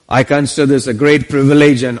I consider this a great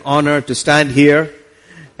privilege and honor to stand here.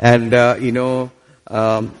 And,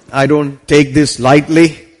 I don't take this lightly.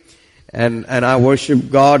 And I worship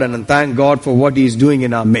God and thank God for what He is doing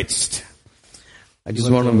in our midst. I just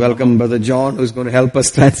want to welcome Brother John, who's going to help us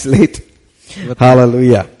translate.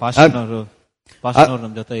 Hallelujah.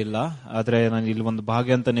 ನಮ್ಮ ಜೊತೆ ಇಲ್ಲ, ಆದ್ರೆ ನಾನು ಇಲ್ಲಿ ಒಂದು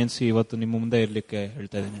ಭಾಗ್ಯ ಅಂತ ನೆನೆಸಿ ಇವತ್ತು ನಿಮ್ಮ ಮುಂದೆ ಇರ್ಲಿಕ್ಕೆ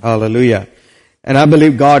ಹೇಳ್ತಾ ಇದ್ದೀನಿ. Hallelujah. And I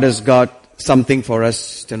believe God has got something for us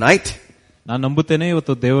tonight. ನಾನು ನಂಬುತ್ತೇನೆ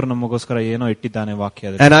ಇವತ್ತು ದೇವರು ನಮಗೋಸ್ಕರ ಏನೋ ಇಟ್ಟಿದ್ದಾನೆ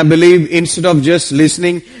ವಾಕ್ಯ. And I believe instead of just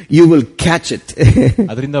listening, you will catch it.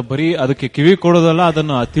 ಅದರಿಂದ ಬರೀ ಅದಕ್ಕೆ ಕಿವಿ ಕೊಡೋದಲ್ಲ,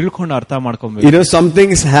 ಅದನ್ನು ತಿಳ್ಕೊಂಡು ಅರ್ಥ ಮಾಡ್ಕೊಬೇಕು. Some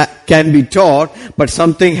things can be taught, but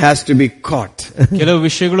something has to be caught. ಕೆಲವು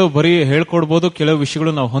ವಿಷಯಗಳು ಬರೀ ಹೇಳ್ಕೊಡ್ಬೋದು, ಕೆಲವು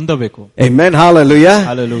ವಿಷಯಗಳು ನಾವು ಹೊಂದಬೇಕು. Amen. Hallelujah.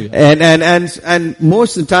 Hallelujah. And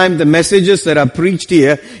most of the time the messages that are preached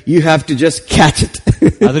here, you have to just catch it.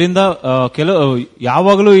 ಅದರಿಂದ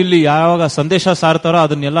ಯಾವಾಗಲೂ ಇಲ್ಲಿ ಯಾವಾಗ ಸಂದೇಶ ಸಾರ್ತಾರೋ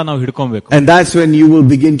ಅದನ್ನೆಲ್ಲ ನಾವು ಹಿಡ್ಕೊಬೇಕು. And that's when you will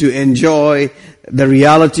begin to enjoy the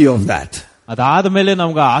reality of that. ಅದಾದ ಮೇಲೆ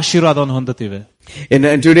ನಮ್ಗೆ ಆಶೀರ್ವಾದವನ್ನು ಹೊಂದುತ್ತೀವಿ.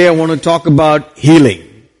 And today I want to talk about healing.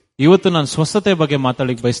 ಇವತ್ತು ನಾನು ಸ್ವಸ್ಥತೆ ಬಗ್ಗೆ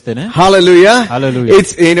ಮಾತಾಡಲಿಕ್ಕೆ ಬಯಸ್ತೇನೆ. Hallelujah. Hallelujah.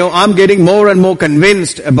 It's, I'm getting more and more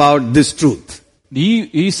convinced about this truth.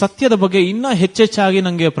 ಈ ಸತ್ಯದ ಬಗ್ಗೆ ಇನ್ನ ಹೆಚ್ಚೆಚ್ಚಾಗಿ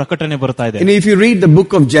ನಂಗೆ ಪ್ರಕಟಣೆ ಬರ್ತಾ ಇದೆ. And if you read the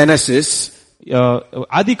book of Genesis,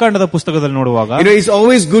 ಆದಿಕಾಂಡದ ಪುಸ್ತಕದಲ್ಲಿ ನೋಡುವಾಗ, it's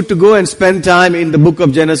always good to go and spend time in the book of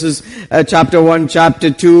Genesis, chapter 1, chapter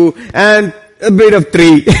 2, and a bit of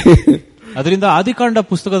 3. ಅದರಿಂದ ಆದಿಕಾಂಡ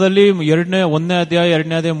ಪುಸ್ತಕದಲ್ಲಿ 1ನೇ ಅಧ್ಯಾಯ,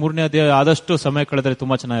 2ನೇ ಅಧ್ಯಾಯ, 3ನೇ ಅಧ್ಯಾಯ ಆದಷ್ಟು ಸಮಯ ಕಳೆದರೆ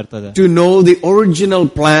ತುಂಬಾ ಚೆನ್ನಾಗಿರ್ತದೆ. To know the original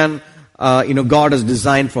plan, God has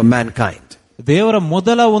designed for mankind. ದೇವರ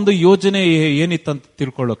ಮೊದಲ ಒಂದು ಯೋಜನೆ ಏನಿತ್ತಂತ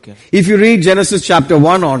ತಿಳ್ಕೊಳ್ಳೋಕೆ. If you read Genesis chapter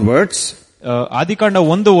 1 onwards, ಆದಿಕಾಂಡ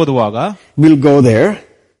 1 ಓದುವಾಗ, we'll go there.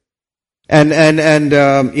 And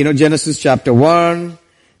Genesis chapter 1,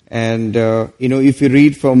 and, if you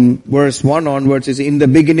read from verse 1 onwards, it's in the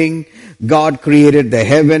beginning, God created the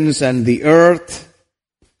heavens and the earth.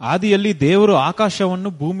 ಆದಿಯಲ್ಲಿ ದೇವರು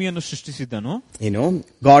ಆಕಾಶವನ್ನು ಭೂಮಿಯನ್ನು ಸೃಷ್ಟಿಸಿದನು.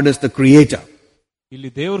 God is the creator. ಇಲ್ಲಿ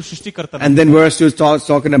ದೇವರು ಸೃಷ್ಟಿಕರ್ತ. And then verse 2 starts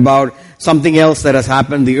talking about something else that has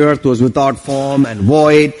happened. The earth was without form and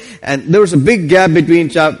void. And there was a big gap between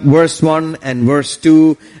verse 1 and verse 2.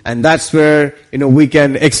 And that's where, we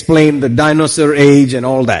can explain the dinosaur age and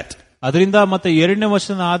all that. ಅದರಿಂದ ಮತ್ತೆ 2ನೇ ವರ್ಷ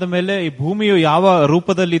ಆದ ಮೇಲೆ ಈ ಭೂಮಿಯು ಯಾವ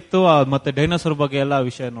ರೂಪದಲ್ಲಿತ್ತು ಮತ್ತೆ ಡೈನೋಸರ್ ಬಗ್ಗೆ ಎಲ್ಲ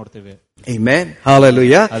ವಿಷಯ ನೋಡ್ತೇವೆ. Amen.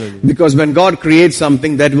 Hallelujah. Hallelujah. Because when God creates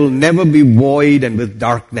something, that will never be void and with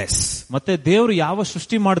darkness. ಮತ್ತೆ ದೇವರು ಯಾವ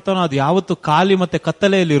ಸೃಷ್ಟಿ ಮಾಡ್ತಾನೋ ಅದು ಯಾವತ್ತೂ ಖಾಲಿ ಮತ್ತೆ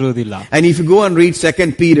ಕತ್ತಲೆಯಲ್ಲಿ ಇರುವುದಿಲ್ಲ. And if you go and read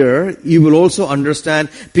 2 Peter, you will also understand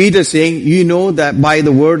Peter saying, that by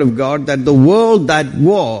the word of God, that the world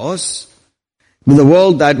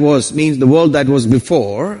that was means the world that was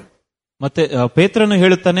before. ಮತ್ತೆ ಪೇತ್ರನು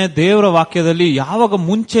ಹೇಳುತ್ತಾನೆ, ದೇವರ ವಾಕ್ಯದಲ್ಲಿ ಯಾವಾಗ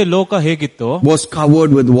ಮುಂಚೆ ಲೋಕ ಹೇಗಿತ್ತು, was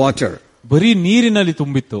covered with water. ಬರೀ ನೀರಿನಲ್ಲಿ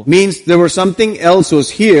ತುಂಬಿತ್ತು. Means there was something else was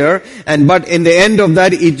here, but in the end of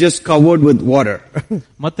that it just covered with water.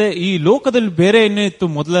 ಮತ್ತೆ ಈ ಲೋಕದಲ್ಲಿ ಬೇರೆ ಏನಿತ್ತು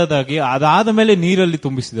ಮೊದಲದಾಗಿ, ಅದಾದ ಮೇಲೆ ನೀರಲ್ಲಿ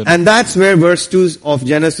ತುಂಬಿಸಿದರು. And that's where verse 2 of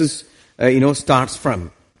Genesis starts from.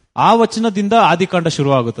 ಆ ವಚನದಿಂದ ಆದಿಕಾಂಡ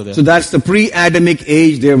ಶುರುವಾಗುತ್ತದೆ. So that's the pre-Adamic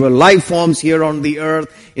age. There were life forms here on the earth.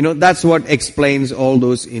 That's what explains all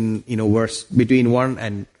those in verse between 1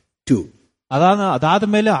 and 2. ಅದಾದ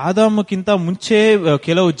ಮೇಲೆ ಆದಾಮಕ್ಕಿಂತ ಮುಂಚೆ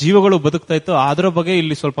ಕೆಲವು ಜೀವಗಳು ಬದುಕ್ತಾ ಇತ್ತು, ಅದರ ಬಗ್ಗೆ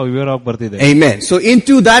ಇಲ್ಲಿ ಸ್ವಲ್ಪ ವಿವರವಾಗಿ ಬರ್ತಿದೆ. Amen. So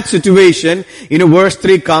into that situation, verse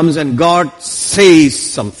 3 comes and God says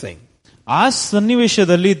something. ಆ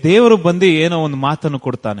ಸನ್ನಿವೇಶದಲ್ಲಿ ದೇವರು ಬಂದು ಏನೋ ಒಂದು ಮಾತನ್ನು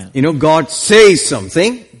ಕೊಡ್ತಾನೆ. God says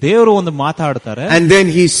something. ದೇವರು ಒಂದು ಮಾತಾಡ್ತಾರೆ. And then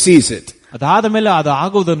he sees it. ಅದಾದ ಮೇಲೆ ಅದು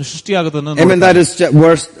ಆಗುವುದನ್ನು ಸೃಷ್ಟಿಯಾಗುವುದನ್ನು. Amen. That is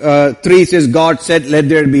verse 3 says God said let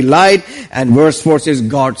there be light, and verse 4 says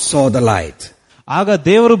God saw the light. ಆಗ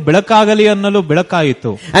ದೇವರು ಬೆಳಕಾಗಲಿ ಅನ್ನಲು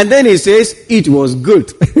ಬೆಳಕಾಯಿತು. And then he says it was good.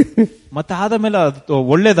 ಮತ್ತೆ ಆದ ಮೇಲೆ ಅದು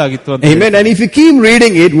ಒಳ್ಳೆದಾಗಿತ್ತು ಅಂತ. Amen. And if you keep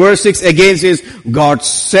reading it, verse 6 again says God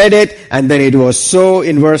said it, and then it was so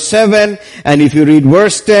in verse 7. And if you read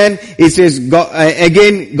verse 10, it says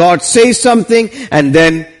God says something, and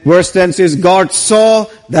then verse 10 says God saw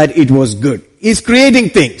that it was good. He's creating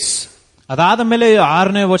things. ಅದಾದ ಮೇಲೆ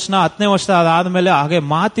 6ನೇ ವಚನ 10ನೇ ವರ್ಷ ಅದಾದ ಮೇಲೆ ಹಾಗೆ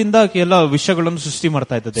ಮಾತಿಂದ ಎಲ್ಲ ವಿಷಯಗಳನ್ನು ಸೃಷ್ಟಿ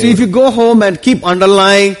ಮಾಡ್ತಾ ಇದ್ದಾರೆ. So if you go home and keep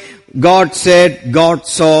underlying God said, God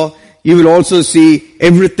saw, you will also see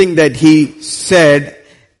everything that he said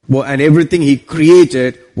and everything he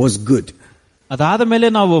created was good. ಅದಾದ ಮೇಲೆ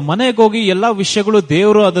ನಾವು ಮನೆಗೆ ಹೋಗಿ ಎಲ್ಲಾ ವಿಷಯಗಳು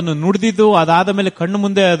ದೇವರು ಅದನ್ನು ನುಡಿದಿದ್ದು, ಅದಾದ ಮೇಲೆ ಕಣ್ಣು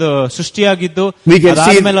ಮುಂದೆ ಅದು ಸೃಷ್ಟಿಯಾಗಿದ್ದು,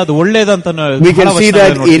 ಅದಾದ ಮೇಲೆ ಅದು ಒಳ್ಳೆಯದಂತ. We can see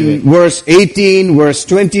that in verse 18, verse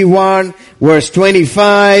 21, verse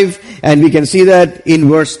 25, and we can see that in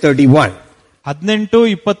verse 31. 18,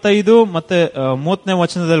 25 ಮತ್ತೆ 30ನೇ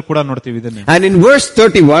ವಚನದಲ್ಲಿ ಕೂಡ ನೋಡ್ತೀವಿ ಇದನ್ನ. And in verse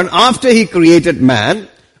 31, after he created man,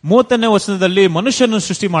 30ನೇ ವಚನದಲ್ಲಿ ಮನುಷ್ಯನ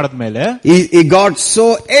ಸೃಷ್ಟಿ ಮಾಡಿದ್ಮೇಲೆ God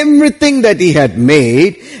saw everything that he had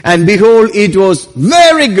made, and behold, it was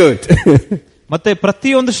very good. ಮತ್ತೆ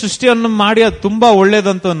ಪ್ರತಿಯೊಂದು ಸೃಷ್ಟಿಯನ್ನು ಮಾಡಿ ಅದು ತುಂಬಾ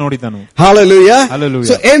ಒಳ್ಳೇದಂತ ನೋಡಿದನು. Hallelujah. Hallelujah.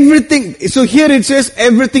 So everything, so here it says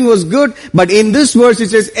everything was good, but in this verse it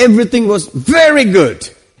says everything was very good.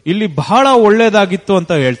 ಇಲ್ಲಿ ಬಹಳ ಒಳ್ಳೇದಾಗಿತ್ತು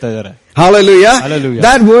ಅಂತ ಹೇಳ್ತಾ ಇದ್ದಾರೆ. Hallelujah. Hallelujah.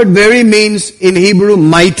 That word very means in Hebrew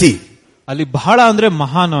mighty. ಅಲ್ಲಿ ಬಹಳ ಅಂದ್ರೆ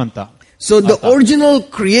ಮಹಾನ್ ಅಂತ. So the original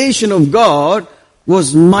creation of God was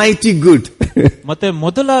mighty good. ಮತ್ತೆ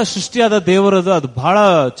ಮೊದಲ ಸೃಷ್ಟಿಯಾದ ದೇವರದು ಅದು ಬಹಳ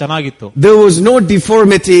ಚೆನ್ನಾಗಿತ್ತು. There was no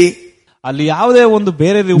deformity. ಅಲ್ಲಿ ಯಾವುದೇ ಒಂದು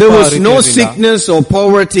ಬೇರೆ ರೂಪ, there was no sickness or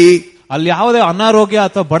poverty. ಅಲ್ಲಿ ಯಾವುದೇ ಅನಾರೋಗ್ಯ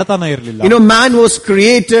ಅಥವಾ ಬಡತನ ಇರಲಿಲ್ಲ. You know, man was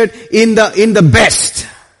created in the best.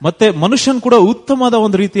 ಮತ್ತೆ ಮನುಷ್ಯನ್ ಕೂಡ ಉತ್ತಮವಾದ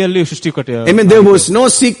ಒಂದು ರೀತಿಯಲ್ಲಿ ಸೃಷ್ಟಿ ಕಟ್ಟ. I mean, there was no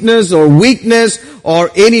sickness or weakness or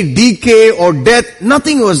any decay or death.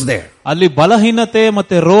 Nothing was there. ಅಲ್ಲಿ ಬಲಹೀನತೆ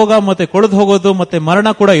ಮತ್ತೆ ರೋಗ ಮತ್ತೆ ಕೊಳೆದು ಹೋಗೋದು ಮತ್ತೆ ಮರಣ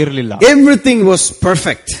ಕೂಡ ಇರಲಿಲ್ಲ. Everything was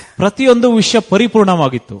perfect. ಪ್ರತಿಯೊಂದು ವಿಷಯ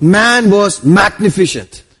ಪರಿಪೂರ್ಣವಾಗಿತ್ತು. Man was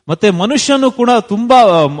magnificent. ಮತ್ತೆ ಮನುಷ್ಯನು ಕೂಡ ತುಂಬಾ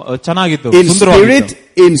ಚೆನ್ನಾಗಿತ್ತು, in spirit,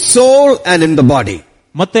 in soul and in the body.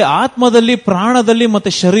 ಮತ್ತೆ ಆತ್ಮದಲ್ಲಿ, ಪ್ರಾಣದಲ್ಲಿ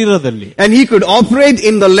ಮತ್ತೆ ಶರೀರದಲ್ಲಿ. And he could operate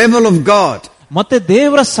in the level of God. ಮತ್ತೆ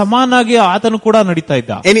ದೇವರ ಸಮಾನಾಗಿ ಆತನು ಕೂಡ ನಡೀತಾ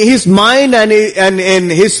ಇದ್ದ. In his mind and in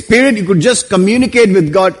his spirit, he could just communicate with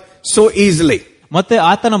God so easily. ಮತ್ತೆ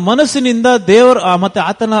ಆತನ ಮನಸ್ಸಿನಿಂದ ದೇವರ ಮತ್ತೆ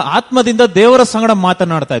ಆತನ ಆತ್ಮದಿಂದ ದೇವರ ಸಂಗಡ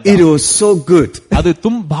ಮಾತನಾಡ್ತಾ ಇದ್ದ. It was so good. ಅದು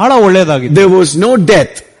ಬಹಳ ಒಳ್ಳೆಯದಾಗಿತ್ತು. There was no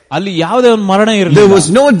death. ಅಲ್ಲಿ ಯಾವುದೇ ಒಂದು ಮರಣ ಇರಲಿಲ್ಲ. There was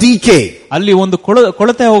no decay. ಅಲ್ಲಿ ಒಂದು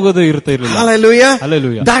ಕೊಳತೆ ಹೋಗೋದು ಇರಲಿಲ್ಲ. Hallelujah.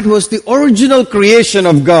 Hallelujah. That was the original creation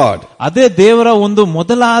of God. ಅದೇ ದೇವರ ಒಂದು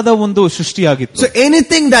ಮೊದಲಾದ ಒಂದು ಸೃಷ್ಟಿಯಾಗಿತ್ತು. So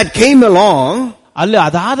anything that came along, ಅಲ್ಲಿ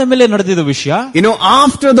ಅದಾದ ಮೇಲೆ ನಡೆದಿದ್ದ ವಿಷಯ, you know,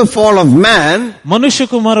 after the fall of man, ಮನುಷ್ಯ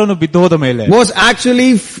ಕುಮಾರನು ಬಿದ್ದೋದ ಮೇಲೆ, was actually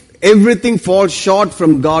everything falls short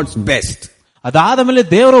from God's best. ಅದಾದ ಮೇಲೆ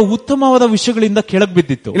ದೇವರ ಉತ್ತಮವಾದ ವಿಷಯಗಳಿಂದ ಕೆಳಗೆ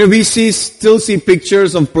ಬಿದ್ದಿತ್ತು. You know, we still see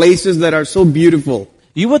pictures of places that are so beautiful.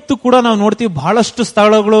 ಇವತ್ತು ಕೂಡ ನಾವು ನೋಡ್ತೀವಿ ಬಹಳಷ್ಟು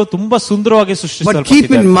ಸ್ಥಳಗಳು ತುಂಬಾ ಸುಂದರವಾಗಿ ಸೃಷ್ಟಿಸಲ್ಪಟ್ಟಿದೆ. But keep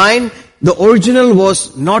in mind, the original was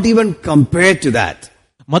not even compared to that.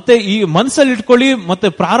 ಮತ್ತೆ ಈ ಮನಸ್ಸಲ್ಲಿ ಇಟ್ಕೊಳ್ಳಿ, ಮತ್ತೆ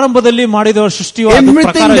ಪ್ರಾರಂಭದಲ್ಲಿ ಮಾಡಿದ ಸೃಷ್ಟಿಯು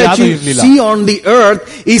everything that you see on the earth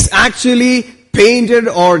is actually painted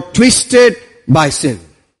or twisted by sin.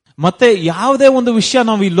 ಮತ್ತೆ ಯಾವುದೇ ಒಂದು ವಿಷಯ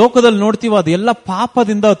ನಾವು ಈ ಲೋಕದಲ್ಲಿ ನೋಡ್ತೀವೋ ಅದೆಲ್ಲ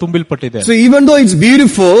ಪಾಪದಿಂದ ತುಂಬಿಲ್ಪಟ್ಟಿದೆ. So even though it's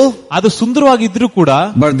beautiful, ಅದು ಸುಂದರವಾಗಿದ್ರೂ ಕೂಡ,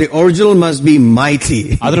 but the original must be mighty.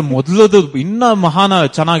 ಆದ್ರೆ ಮೊದಲದು ಇನ್ನ ಮಹಾನ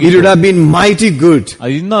ಚೆನ್ನಾಗಿ, it would have been mighty good.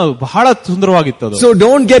 ಇನ್ನ ಬಹಳ ಸುಂದರವಾಗಿತ್ತು ಅದು. So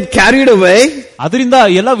don't get carried away. ಅದರಿಂದ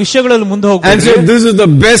ಎಲ್ಲ ವಿಷಯಗಳಲ್ಲಿ ಮುಂದೆ ಹೋಗ್ಬೇಕು. And say this is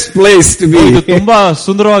the best place to be. ಇದು ತುಂಬಾ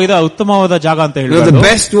ಸುಂದರವಾಗಿದೆ, ಉತ್ತಮವಾದ ಜಾಗ ಅಂತ ಹೇಳಿ. The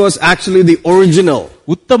best was actually the original.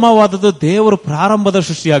 ಉತ್ತಮವಾದದ್ದು ದೇವರು ಪ್ರಾರಂಭದ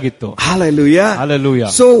ಸೃಷ್ಟಿಯಾಗಿತ್ತು. Hallelujah. Hallelujah.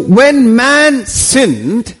 So when man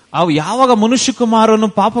sinned, ಯಾವಾಗ ಮನುಷ್ಯ ಕುಮಾರನು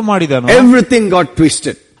ಪಾಪ ಮಾಡಿದನು, everything got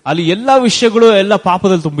twisted. ಅಲ್ಲಿ ಎಲ್ಲಾ ವಿಷಯಗಳು ಎಲ್ಲ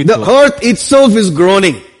ಪಾಪದಲ್ಲಿ ತುಂಬಿತ್ತು. The earth itself is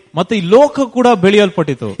groaning. ಮತ್ತೆ ಈ ಲೋಕ ಕೂಡ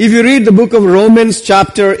ಬೆಳೆಯಲ್ಪಟ್ಟಿತು. If you read the book of Romans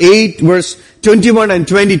chapter 8 verse 21 and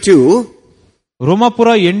 22, ರೋಮಾಪುರ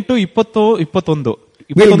 8:20-21.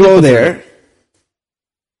 We'll go there.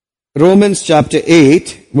 Romans chapter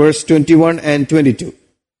 8 verse 21 and 22.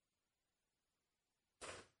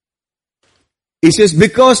 It says,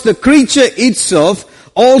 because the creature itself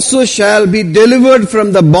also shall be delivered from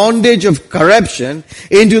the bondage of corruption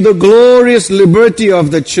into the glorious liberty of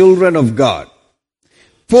the children of God.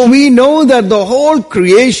 For we know that the whole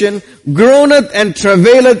creation groaneth and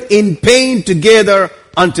travaileth in pain together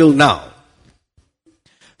until now.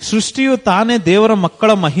 ಸೃಷ್ಟಿಯು ತಾನೇ ದೇವರ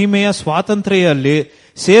ಮಕ್ಕಳ ಮಹಿಮೆಯ ಸ್ವಾತಂತ್ರ್ಯದಲ್ಲಿ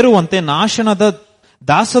ಸೇರುವಂತೆ ನಾಶನದ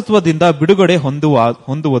ದಾಸತ್ವದಿಂದ ಬಿಡುಗಡೆ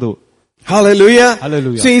ಹೊಂದುವುದು. Hallelujah.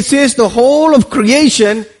 Hallelujah. So it says the whole of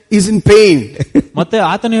creation is in pain. ಮತ್ತೆ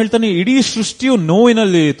ಆತನು ಹೇಳ್ತಾನೆ ಇಡೀ ಸೃಷ್ಟಿಯು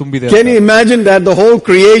ನೋವಿನಲ್ಲಿ ತುಂಬಿದೆ. Can you imagine that the whole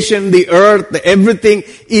creation, the earth, everything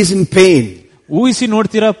is in pain? ಊಹಿಸಿ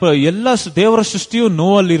ನೋಡ್ತೀರಾ, ಎಲ್ಲ ದೇವರ ಸೃಷ್ಟಿಯು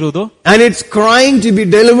ನೋವಲ್ಲಿರುವುದು. And it's crying to be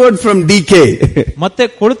delivered from decay. ಮತ್ತೆ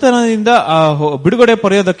ಕೊಳತನದಿಂದ ಬಿಡುಗಡೆ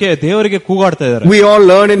ಪಡೆಯೋದಕ್ಕೆ ದೇವರಿಗೆ ಕೂಗಾಡ್ತಾ ಇದ್ದಾರೆ. We all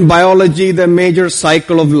learn in biology the major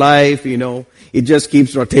cycle of life, you know, it just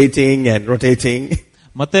keeps rotating and rotating.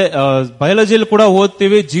 ಮತ್ತೆ ಬಯಾಲಜಿಯಲ್ಲಿ ಕೂಡ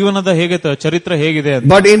ಓದ್ತೀವಿ ಜೀವನದ ಹೇಗೆ ಚರಿತ್ರೆ ಹೇಗಿದೆ ಅಂತ.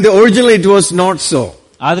 But in the original it was not so.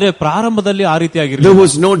 ಆದ್ರೆ ಪ್ರಾರಂಭದಲ್ಲಿ ಆ ರೀತಿಯಾಗಿರಲಿಲ್ಲ. There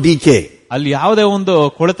was no decay. ಅಲ್ಲಿ ಯಾವುದೇ ಒಂದು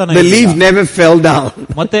ಕೊಳೆತನ, the leaf never fell down.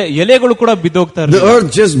 ಮತ್ತೆ ಎಲೆಗಳು ಕೂಡ ಬಿದ್ದೋಗ್ತಾ ಇರಲಿಲ್ಲ. The earth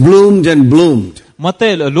just bloomed and bloomed. ಮತ್ತೆ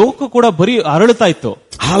ಲೋಕ ಕೂಡ ಬರೀ ಅರಳುತ್ತಾ ಇತ್ತು.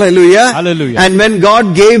 Hallelujah. Hallelujah. And when God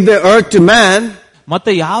gave the earth to man,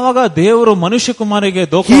 ಮತ್ತೆ ಯಾವಾಗ ದೇವರು ಮನುಷ್ಯ ಕುಮಾರಿಗೆ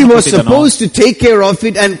he was supposed to take care of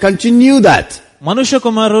it and continue that. ಮನುಷ್ಯ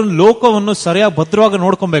ಕುಮಾರನು ಲೋಕವನ್ನು ಸರಿಯಾಗಿ ಭದ್ರವಾಗಿ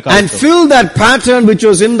ನೋಡ್ಕೊಬೇಕಾಗಿತ್ತು. And fill that pattern which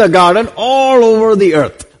was in the garden all over the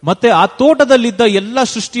earth. ಮತ್ತೆ ಆ ತೋಟದಲ್ಲಿದ್ದ ಎಲ್ಲ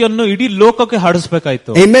ಸೃಷ್ಟಿಯನ್ನು ಇಡೀ ಲೋಕಕ್ಕೆ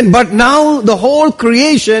ಹರಡಿಸಬೇಕಾಯಿತು. Amen. But now the whole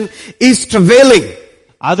creation is travailing.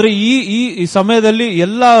 ಆದ್ರೆ ಈ ಸಮಯದಲ್ಲಿ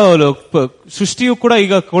ಎಲ್ಲ ಸೃಷ್ಟಿಯು ಕೂಡ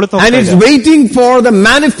ಈಗ ಕೊಳ್ತಾ and it's waiting for the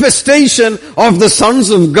manifestation of the sons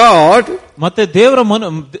of God. ಮತ್ತೆ ದೇವರ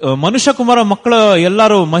ಮನುಷ್ಯ ಕುಮಾರ ಮಕ್ಕಳು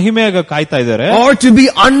ಎಲ್ಲರೂ ಮಹಿಮೆಯಾಗ ಕಾಯ್ತಾ ಇದ್ದಾರೆ, or to be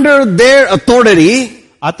under their authority.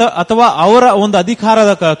 ಅಥವಾ ಅವರ ಒಂದು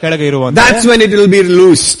ಅಧಿಕಾರದ ಕೆಳಗೆ ಇರುವಂತ. That's when it will be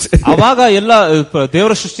loosed. ಅವಾಗ ಎಲ್ಲ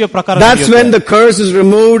ದೇವರ ಸೃಷ್ಟಿಯ ಪ್ರಕಾರ. That's when the curse is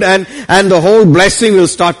removed and the whole blessing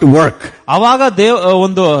will start to work. ಅವಾಗ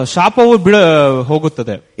ಒಂದು ಶಾಪವು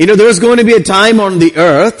ಹೋಗುತ್ತದೆ. There's going to be a time on the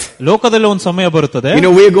earth. ಲೋಕದಲ್ಲಿ ಒಂದು ಸಮಯ ಬರುತ್ತದೆ.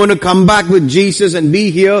 We're going to come back with Jesus and be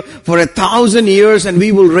here for 1,000 years and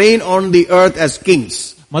we will reign on the earth as kings.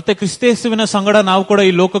 ಮತ್ತೆ ಕ್ರಿಸ್ತೇಸುವಿನ ಸಂಗಡ ನಾವು ಕೂಡ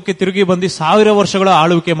ಈ ಲೋಕಕ್ಕೆ ತಿರುಗಿ ಬಂದು 1000 ವರ್ಷಗಳ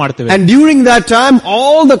ಆಳ್ವಿಕೆ ಮಾಡ್ತೇವೆ. And during that time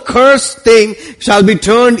all the cursed thing shall be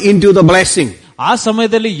turned into the blessing. ಆ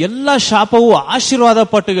ಸಮಯದಲ್ಲಿ ಎಲ್ಲ ಶಾಪವು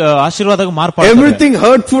ಆಶೀರ್ವಾದ ಮಾರ್ಪಾಡು. Everything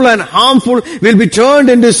hurtful and harmful will be turned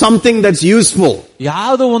into something that's useful.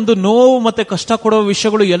 ಯಾವುದೋ ಒಂದು ನೋವು ಮತ್ತೆ ಕಷ್ಟ ಕೊಡುವ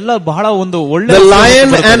ವಿಷಯಗಳು ಎಲ್ಲ ಬಹಳ ಒಂದು ಒಳ್ಳೆ. The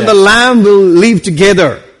lion and the lamb will live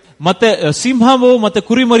together. ಮತ್ತೆ ಸಿಂಹವು ಮತ್ತೆ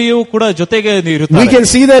ಕುರಿಮರಿಯು ಕೂಡ ಜೊತೆಗೆ ಇರುತ್ತವೆ. We can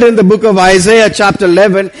see that in the book of Isaiah chapter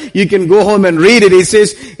 11. You can go home and read it. It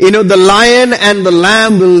says, the lion and the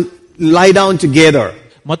lamb will lie down together.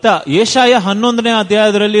 ಮತ್ತೆ ಯೆಶಾಯ 11ನೇ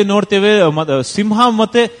ಅಧ್ಯಾಯದಲ್ಲಿ ನೋಡ್ತೇವೆ ಸಿಂಹ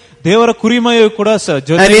ಮತ್ತೆ ದೇವರ ಕುರಿಮರಿಯು ಕೂಡ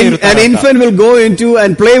ಜೊತೆಗೆ ಇರುತ್ತವೆ. An infant will go into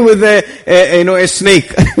and play with a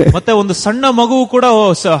snake. ಮತ್ತೆ ಒಂದು ಸಣ್ಣ ಮಗುವು ಕೂಡ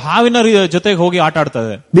ಹಾವಿನ ಜೊತೆಗೆ ಹೋಗಿ ಆಟ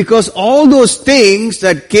ಆಡ್ತದೆ. Because all those things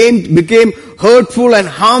that became hurtful and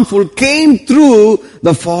harmful came through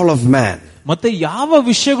the fall of man. ಮತ್ತೆ ಯಾವ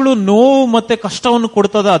ವಿಷಯಗಳು ನೋವು ಮತ್ತೆ ಕಷ್ಟವನ್ನು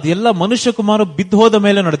ಕೊಡ್ತದ ಅದೆಲ್ಲ ಮನುಷ್ಯ ಕುಮಾರ ಬಿದ್ದು ಹೋದ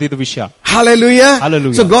ಮೇಲೆ ನಡೆದಿದ್ದ ವಿಷಯ. Hallelujah.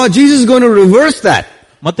 So Jesus is going to reverse that.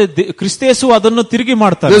 ಮತ್ತೆ ಕ್ರಿಸ್ತೇಸು ಅದನ್ನು ತಿರುಗಿ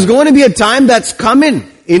ಮಾಡ್ತಾರೆ. There's going to be a time that's coming.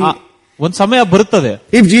 ಒಂದು ಸಮಯ ಬರುತ್ತದೆ.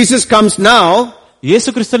 If Jesus comes now, ಯೇಸು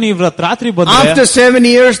ಕ್ರಿಸ್ತನು ರಾತ್ರಿ ಬಂದ್ರೆ after 7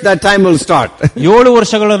 years that time will start. 7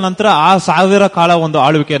 ವರ್ಷಗಳ ನಂತರ ಆ 1000 ಕಾಲ ಒಂದು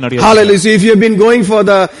ಆಳ್ವಿಕೆ ನಡೆಯುತ್ತೆ. Hallelujah. So if you have been going for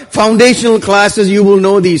the foundational classes, you will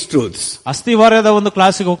know these truths. ಅಸ್ತಿವಾರದ ಒಂದು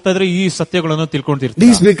ಕ್ಲಾಸಿಗೆ ಹೋಗ್ತಾ ಇದ್ರೆ ಈ ಸತ್ಯಗಳನ್ನು ತಿಳ್ಕೊಂಡಿರ್ತೀವಿ.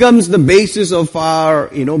 This becomes the basis of our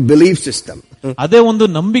belief system. ಅದೇ ಒಂದು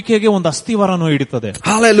ನಂಬಿಕೆಗೆ ಒಂದು ಅಸ್ತಿವಾರನು ಹಿಡಿತದೆ.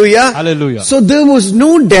 Hallelujah. Hallelujah. So there was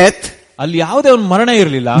no death. ಅಲ್ಲಿ ಯಾವುದೇ ಒಂದು ಮರಣ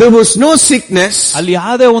ಇರಲಿಲ್ಲ. There was no sickness. ಅಲ್ಲಿ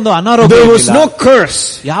ಯಾವುದೇ ಒಂದು ಅನಾರೋಗ್ಯ ಇರಲಿಲ್ಲ. There was no curse.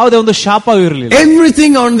 ಯಾವುದೇ ಒಂದು ಶಾಪ ಇರಲಿಲ್ಲ.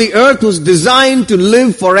 Everything on the earth was designed to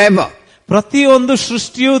live forever. ಪ್ರತಿಯೊಂದು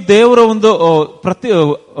ಸೃಷ್ಟಿಯು ದೇವರ ಒಂದು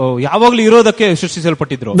ಯಾವಾಗಲೂ ಇರೋದಕ್ಕೆ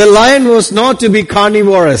ಸೃಷ್ಟಿಸಲ್ಪಟ್ಟಿದ್ರು. The lion was not to be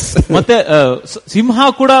carnivorous. ಮತ್ತೆ ಸಿಂಹ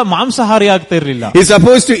ಕೂಡ ಮಾಂಸಾಹಾರಿ ಆಗ್ತಾ ಇರಲಿಲ್ಲ. He's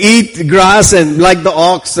supposed to eat grass and like the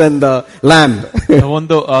ox and the lamb.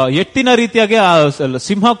 ಒಂದು ಎತ್ತಿನ ರೀತಿಯಾಗಿ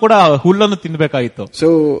ಸಿಂಹ ಕೂಡ ಹುಲ್ಲನ್ನು ತಿನ್ನಬೇಕಾಗಿತ್ತು. So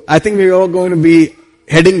I think we are all going to be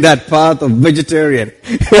heading that path of vegetarian.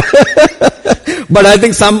 But I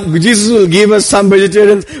think Jesus will give us some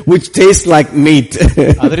vegetarians which taste like meat.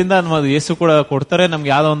 ಅದರಿಂದ ಯೇಸು ಕೂಡ ಕೊಡ್ತಾರೆ ನಮ್ಗೆ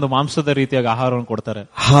ಯಾವ್ದೋ ಒಂದು ಮಾಂಸದ ರೀತಿಯಾಗಿ ಆಹಾರವನ್ನು ಕೊಡ್ತಾರೆ.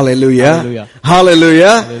 Hallelujah.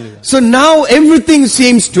 Hallelujah. So now everything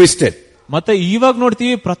seems twisted. ಮತ್ತೆ ಇವಾಗ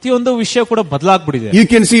ನೋಡ್ತೀವಿ ಪ್ರತಿಯೊಂದು ವಿಷಯ ಕೂಡ ಬದಲಾಗ್ಬಿಟ್ಟಿದೆ. You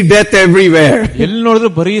can see death everywhere. ಎಲ್ಲಿ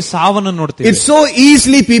ನೋಡಿದ್ರು ಬರೀ ಸಾವನ್ನು ನೋಡ್ತೀವಿ. It's so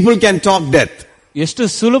easily people can talk death. ಎಷ್ಟು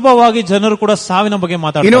ಸುಲಭವಾಗಿ ಜನರು ಕೂಡ ಸಾವಿನ ಬಗ್ಗೆ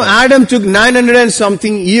ಮಾತಾಡ್ತಾರೆ. Adam took 900 and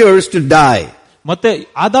something years to die. ಮತ್ತೆ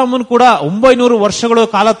ಆದಾಮನ್ ಕೂಡ 900 ವರ್ಷಗಳು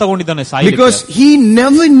ಕಾಲ ತಗೊಂಡಿದ್ದಾನೆ ಸಾಯಲಿಕ್ಕೆ. Because he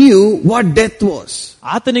never knew what death was.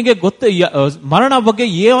 ಆತನಿಗೆ ಮರಣ ಬಗ್ಗೆ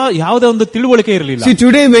ಯಾವುದೇ ಒಂದು ತಿಳುವಳಿಕೆ ಇರಲಿಲ್ಲ. See,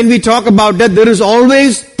 today when we talk about death, there is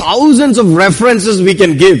always thousands of references we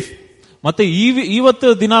can give. ಮತ್ತೆ ಇವತ್ತು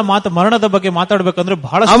ದಿನ ಮರಣದ ಬಗ್ಗೆ ಮಾತಾಡಬೇಕಂದ್ರೆ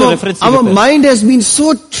ಬಹಳಷ್ಟು reference. Our mind has been so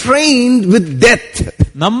trained with death.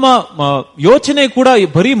 ನಮ್ಮ ಯೋಚನೆ ಕೂಡ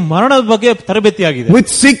ಬರೀ ಮರಣದ ಬಗ್ಗೆ ತರಬೇತಿಯಾಗಿದೆ. With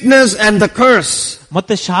sickness and the curse.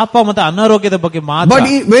 ಮತ್ತೆ ಶಾಪ ಮತ್ತೆ ಅನಾರೋಗ್ಯದ ಬಗ್ಗೆ ಮಾತ್ರ.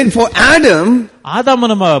 But when for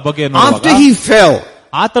ಆದಾಮನ ಬಗ್ಗೆ after he fell,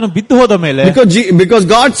 ಆತನು ಬಿದ್ದು ಹೋದ ಮೇಲೆ, because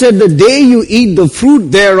God said the day you eat the fruit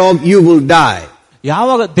thereof you will die.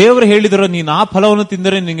 ಯಾವಾಗ ದೇವರು ಹೇಳಿದ್ರು ನೀನು ಆ ಫಲವನ್ನು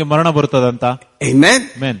ತಿಂದರೆ ನಿನಗೆ ಮರಣ ಬರುತ್ತದಂತ.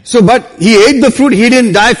 Amen. So but he ate the fruit, he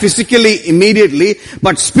didn't die physically immediately,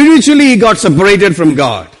 but spiritually he got separated from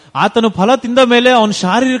God. ಆತನು ಫಲ ತಿಂದ ಮೇಲೆ ಅವನು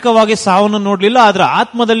ಶಾರೀರಿಕವಾಗಿ ಸಾವನ್ನು ನೋಡ್ಲಿಲ್ಲ, ಆದ್ರೆ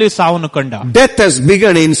ಆತ್ಮದಲ್ಲಿ ಸಾವನ್ನು ಕಂಡ. Death has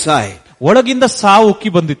begun inside. ಒಳಗಿಂದ ಸಾವು ಉಕ್ಕಿ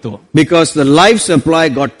ಬಂದಿತ್ತು. Because the life supply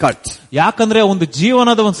got cut. ಯಾಕಂದ್ರೆ ಒಂದು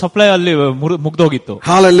ಜೀವನದ ಒಂದು ಸಪ್ಲೈ ಅಲ್ಲಿ ಮುಗ್ದೋಗಿತ್ತು.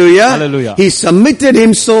 Hallelujah. Hallelujah. He submitted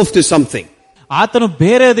himself to something. ಆತನು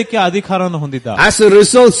ಬೇರೆ ಅದಕ್ಕೆ ಅಧಿಕಾರವನ್ನು ಹೊಂದಿದ್ದ. As a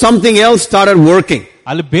result, something else started working.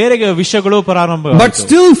 ಅಲ್ಲಿ ಬೇರೆ ವಿಷಯಗಳು ಪ್ರಾರಂಭ. But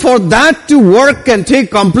still, for that to work and take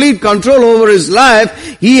complete control over his life,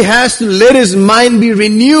 he has to let his mind be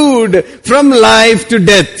renewed from life to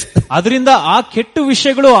death. ಅದರಿಂದ ಆ ಕೆಟ್ಟ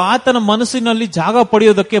ವಿಷಯಗಳು ಆತನ ಮನಸ್ಸಿನಲ್ಲಿ ಜಾಗ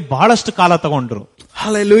ಪಡೆಯೋದಕ್ಕೆ ಬಹಳಷ್ಟು ಕಾಲ ತಗೊಂಡ್ರು.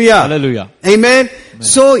 Hallelujah. Hallelujah. Amen.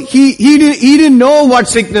 So he didn't know what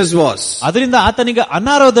sickness was. ಅದರಿಂದ ಆತನಿಗೆ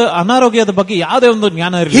ಅನಾರೋಗ್ಯದ ಬಗ್ಗೆ ಯಾವುದೇ ಒಂದು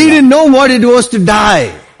ಜ್ಞಾನ ಇರಲಿಲ್ಲ. He didn't know what it was to die.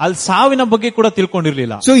 ಅಲ್ಲಿ ಸಾವಿನ ಬಗ್ಗೆ ಕೂಡ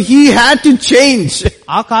ತಿಳ್ಕೊಂಡಿರ್ಲಿಲ್ಲ. So he had to change.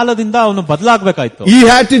 ಆ ಕಾಲದಿಂದ ಅವನು ಬದಲಾಗಬೇಕಾಯ್ತು. He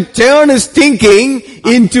had to turn his thinking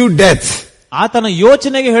into death. ಆತನ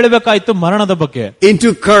ಯೋಚನೆಗೆ ಹೇಳಬೇಕಾಯ್ತು ಮರಣದ ಬಗ್ಗೆ, into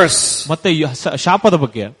curse, ಮತ್ತೆ ಶಾಪದ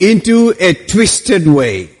ಬಗ್ಗೆ, into a twisted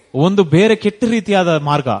way, ಒಂದು ಬೇರೆ ಕೆಟ್ಟ ರೀತಿಯಾದ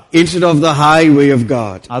ಮಾರ್ಗ, instead of the high way of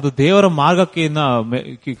God. ಅದು ದೇವರ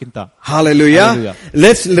ಮಾರ್ಗಕ್ಕಿಂತ. Hallelujah.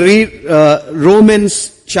 Let's read Romans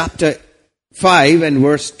chapter 5 and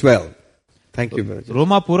verse 12. Thank you, brother.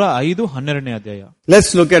 ರೋಮಾಪುರ 5:12ನೇ ಅಧ್ಯಾಯ.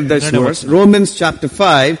 Let's look at this verse. Romans chapter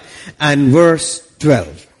 5 and verse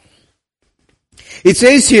 12. It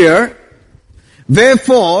says here,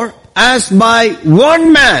 wherefore, as by one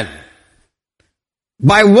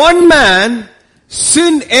man,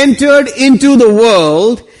 sin entered into the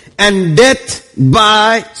world, and death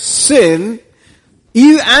by sin,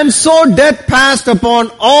 and so death passed upon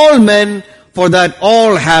all men, for that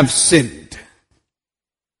all have sinned.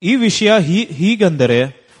 ಈ ವಿಷಯ ಹೀಗಂದರೆ,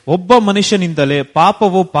 ಒಬ್ಬ ಮನುಷ್ಯನಿಂದಲೇ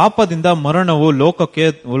ಪಾಪದಿಂದ ಮರಣವು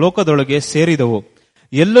ಲೋಕದೊಳಗೆ ಸೇರಿದವು.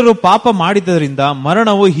 ಎಲ್ಲರೂ ಪಾಪ ಮಾಡಿದ್ದರಿಂದ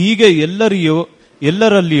ಮರಣವು ಹೀಗೆ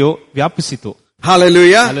ಎಲ್ಲರಲ್ಲಿಯೂ ವ್ಯಾಪಿಸಿತು.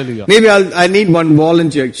 Hallelujah. Hallelujah. Maybe I need one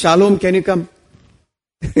volunteer. Shalom, can you come?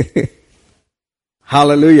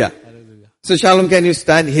 Hallelujah. Hallelujah. So Shalom, can you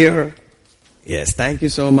stand here? Yes, thank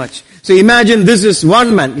you so much. So imagine this is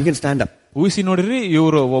one man. You can stand up. ಊಹಿಸಿ ನೋಡಿರಿ,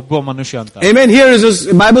 ಇವರು ಒಬ್ಬ ಮನುಷ್ಯ ಅಂತ. Amen. Here is this,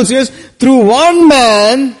 Bible says, through one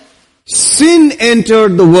man, sin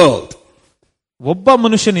entered the world. ಒಬ್ಬ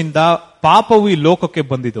ಮನುಷ್ಯನಿಂದ ಪಾಪವು ಈ ಲೋಕಕ್ಕೆ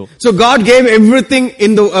ಬಂದಿತು. So God gave everything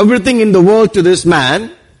in the world to this man.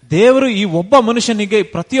 ದೇವರು ಈ ಒಬ್ಬ ಮನುಷ್ಯನಿಗೆ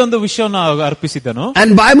ಪ್ರತಿಯೊಂದು ವಿಷಯವನ್ನು ಅರ್ಪಿಸಿದನು. And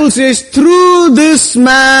Bible says, through this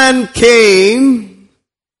man came,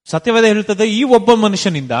 ಸತ್ಯವೇದ ಹೇಳುತ್ತದೆ, ಈ ಒಬ್ಬ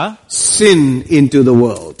ಮನುಷ್ಯನಿಂದ sin into the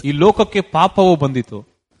world. ಈ ಲೋಕಕ್ಕೆ ಪಾಪವು ಬಂದಿತು.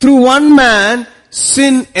 Through one man,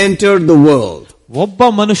 sin entered the world. ಒಬ್ಬ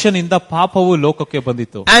ಮನುಷ್ಯನಿಂದ ಪಾಪವು ಲೋಕಕ್ಕೆ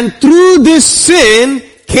ಬಂದಿತು. And through this sin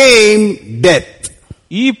came death.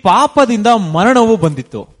 ಈ ಪಾಪದಿಂದ ಮರಣವು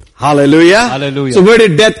ಬಂದಿತ್ತು. Hallelujah. Hallelujah. So where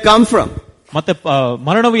did death come from? ಮತ್ತೆ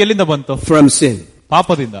ಮರಣವು ಎಲ್ಲಿಂದ ಬಂತು? From sin.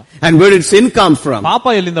 ಪಾಪದಿಂದ. And where did sin come from? ಪಾಪ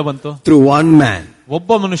ಎಲ್ಲಿಂದ ಬಂತು? Through one man. ಒಬ್ಬ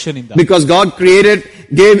ಮನುಷ್ಯನಿಂದ. Because God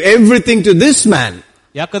gave everything to this man.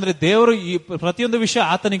 ಯಾಕಂದ್ರೆ ದೇವರು ಈ ಪ್ರತಿಯೊಂದು ವಿಷಯ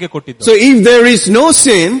ಆತನಿಗೆ ಕೊಟ್ಟಿದ್ದು. So if there is no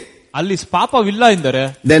sin, ಅಲ್ಲಿ ಪಾಪವಿಲ್ಲ ಎಂದರೆ,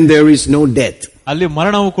 then there is no death. ಅಲ್ಲಿ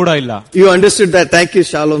ಮರಣವು ಕೂಡ ಇಲ್ಲ. You understood that? Thank you,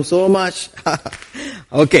 Shalom, so much.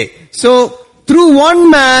 Okay. So through one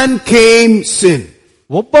man came sin.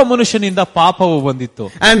 ಒಬ್ಬ ಮನುಷ್ಯನಿಂದ ಪಾಪವು ಬಂದಿತ್ತು.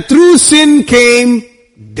 And through sin came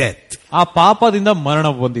death. ಆ ಪಾಪದಿಂದ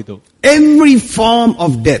ಮರಣವು ಬಂದಿತು. Every form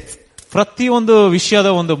of death, ಪ್ರತಿಯೊಂದು ವಿಷಯದ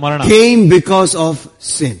ಒಂದು ಮರಣ, came because of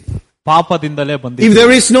sin. ಪಾಪದಿಂದಲೇ ಬಂದಿತ್ತು. If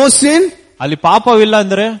there is no sin, ಅಲ್ಲಿ ಪಾಪವಿಲ್ಲ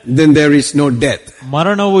ಅಂದ್ರೆ, then there is no death.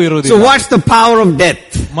 ಮರಣವು ಇರುವುದಿಲ್ಲ. So what's the power of death?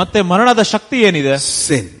 ಮತ್ತೆ ಮರಣದ ಶಕ್ತಿ ಏನಿದೆ?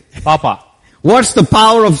 Sin. ಪಾಪ. What's the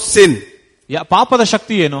power of sin? ಪಾಪದ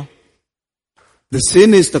ಶಕ್ತಿ ಏನು? The sin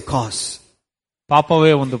is the cause.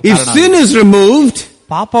 ಪಾಪವೇ ಒಂದು If ಕಾರಣ. sin is removed,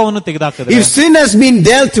 ಪಾಪವನ್ನು ತೆಗೆದಾಕಿದ್ರೆ, if sin has been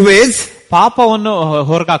dealt with, ಪಾಪವನ್ನು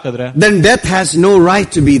ಹೊರಗಾಕಿದ್ರೆ, then death has no right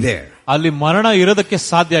to be there. ಅಲ್ಲಿ ಮರಣ ಇರೋದಕ್ಕೆ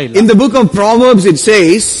ಸಾಧ್ಯ ಇಲ್ಲ. In the book of Proverbs it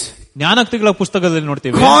says, ಜ್ಞಾನೋಕ್ತಿಗಳ ಪುಸ್ತಕದಲ್ಲಿ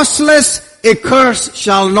ನೋಡ್ತೀವಿ, causeless a curse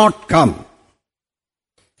shall not come.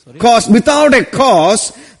 Cause, without a cause,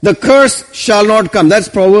 the curse shall not come. That's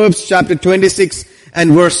Proverbs chapter 26 and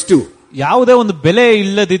verse 2. ಯಾವುದೇ ಒಂದು ಬೆಲೆ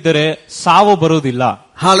ಇಲ್ಲದಿದ್ದರೆ ಸಾವು ಬರುವುದಿಲ್ಲ.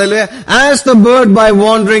 Hallelujah. As the bird by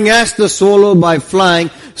wandering, as the swallow by flying,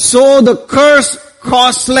 so the curse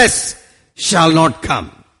causeless shall not come.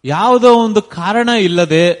 ಯಾವುದೋ ಒಂದು ಕಾರಣ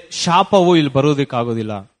ಇಲ್ಲದೆ ಶಾಪವು ಇಲ್ಲಿ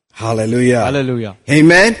ಬರುವುದಕ್ಕಾಗೋದಿಲ್ಲ. Hallelujah. Hallelujah.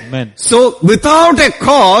 Amen. Amen. So without a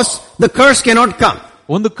cause, the curse cannot come.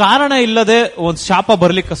 ಒಂದು ಕಾರಣ ಇಲ್ಲದೆ ಒಂದು ಶಾಪ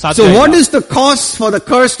ಬರ್ಲಿಕ್ಕೆ ಸಾಧ್ಯ. So what is the cause for the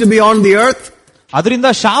curse to be on the earth? ಅದರಿಂದ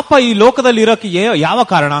ಶಾಪ ಈ ಲೋಕದಲ್ಲಿ ಇರೋಕೆ ಯಾವ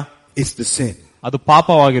ಕಾರಣ? It's the sin. ಅದು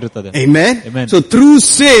ಪಾಪವಾಗಿರುತ್ತದೆ. Amen. Amen. So through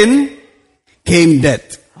sin came death.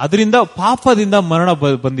 ಅದರಿಂದ ಪಾಪದಿಂದ ಮರಣ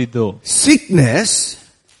ಬಂದಿದ್ದು. Sickness,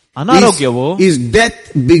 ಅನಾರೋಗ್ಯವು is death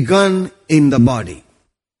begun in the body.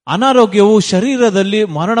 ಅನಾರೋಗ್ಯವು ಶರೀರದಲ್ಲಿ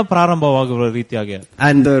ಮರಣ ಪ್ರಾರಂಭವಾಗುವ ರೀತಿಯಾಗಿ.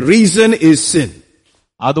 And the reason is sin.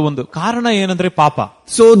 ಅದು ಒಂದು ಕಾರಣ ಏನಂದ್ರೆ ಪಾಪ.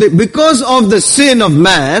 So because of the sin of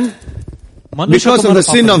man,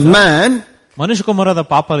 ಮನುಷ್ಯ ಕುಮಾರದ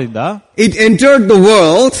ಪಾಪದಿಂದ, it entered the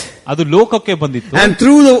world, ಅದು ಲೋಕಕ್ಕೆ ಬಂದಿತ್ತು. and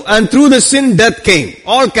through the sin death came,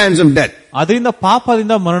 all kinds of death. ಅದರಿಂದ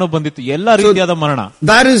ಪಾಪದಿಂದ ಮರಣ ಬಂದಿತ್ತು, ಎಲ್ಲ ರೀತಿಯಾದ ಮರಣ.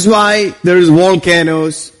 That is why there is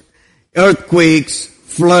volcanoes, earthquakes,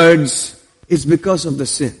 floods. It's because of the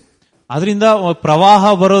sin. ಅದರಿಂದ ಪ್ರವಾಹ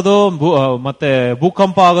ಬರೋದು, ಮತ್ತೆ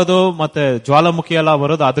ಭೂಕಂಪ ಆಗೋದು, ಮತ್ತೆ ಜ್ವಾಲಾಮುಖಿ ಎಲ್ಲ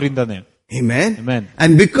ಬರೋದು ಅದರಿಂದಾನೆ. Amen. Amen.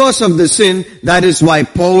 And because of the sin, that is why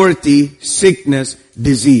poverty, sickness,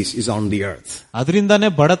 disease is on the earth. ಅದರಿಂದಾನೇ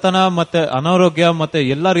ಬಡತನ ಮತ್ತೆ ಅನಾರೋಗ್ಯ ಮತ್ತೆ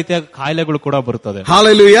ಎಲ್ಲಾ ರೀತಿಯ ಕಾಯಿಲೆಗಳು ಕೂಡ ಬರುತ್ತದೆ.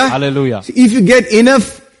 Hallelujah. Hallelujah. If you get enough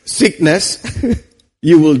sickness,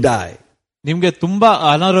 you will die. ನಿಮ್ಗೆ ತುಂಬಾ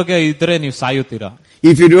ಅನಾರೋಗ್ಯ ಇದ್ರೆ ನೀವು ಸಾಯುತ್ತೀರಾ.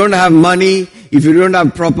 If you don't have money, if you don't have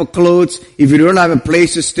proper clothes, if you don't have a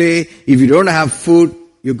place to stay, if you don't have food,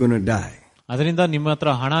 you're going to die. ಅದರಿಂದ ನಿಮ್ಮ ಹತ್ರ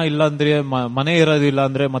ಹಣ ಇಲ್ಲ ಅಂದ್ರೆ, ಮನೆ ಇರೋದಿಲ್ಲ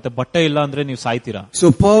ಅಂದ್ರೆ, ಮತ್ತೆ ಬಟ್ಟೆ ಇಲ್ಲ ಅಂದ್ರೆ ನೀವು ಸಾಯ್ತೀರಾ. So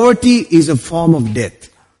poverty is a form of death.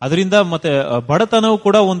 ಅದರಿಂದ ಮತ್ತೆ ಬಡತನವು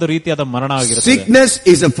ಕೂಡ ಒಂದು ರೀತಿಯಾದ ಮರಣ ಆಗಿರುತ್ತೆ. Sickness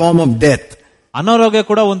is a form of death. ಅನಾರೋಗ್ಯ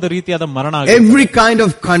ಕೂಡ ಒಂದು ರೀತಿಯಾದ ಮರಣ ಆಗಿರುತ್ತೆ. Every kind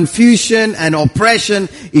of confusion and oppression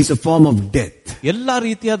is a form of death. ಎಲ್ಲಾ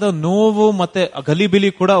ರೀತಿಯಾದ ನೋವು ಮತ್ತೆ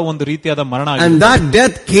ಗಲಿಬಿಲಿ ಕೂಡ ಒಂದು ರೀತಿಯಾದ ಮರಣ ಆಗಿದೆ. And that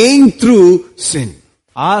death came through sin.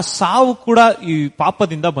 ಆ ಸಾವು ಕೂಡ ಈ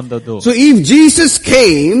ಪಾಪದಿಂದ ಬಂದದ್ದು. So if Jesus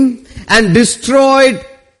came and destroyed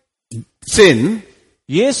sin,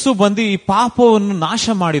 ಯೇಸು ಬಂದು ಈ ಪಾಪವನ್ನು ನಾಶ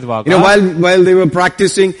ಮಾಡಿದವಾಗ, while they were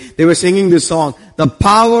practicing, they were singing this song, the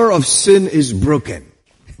power of sin is broken.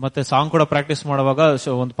 ಮತ್ತೆ ಸಾಂಗ್ ಕೂಡ ಪ್ರಾಕ್ಟೀಸ್ ಮಾಡುವಾಗ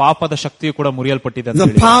ಒಂದು ಪಾಪದ ಶಕ್ತಿಯು ಕೂಡ ಮುರಿಯಲ್ಪಟ್ಟಿದೆ.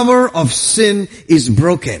 The power of sin is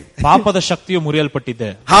broken. ಪಾಪದ ಶಕ್ತಿಯು ಮುರಿಯಲ್ಪಟ್ಟಿದೆ.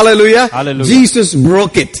 Hallelujah. Hallelujah. Jesus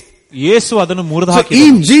broke it. ಯೇಸು ಅದನ್ನು ಮುರಿದು So ಹಾಕಿದ.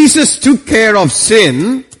 if Jesus took care of sin,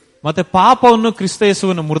 ಮತ್ತೆ ಪಾಪವನ್ನು ಕ್ರಿಸ್ತ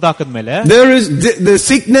ಯೇಸುವನ್ನು ಮುರಿದು ಹಾಕಿದ್ಮೇಲೆ the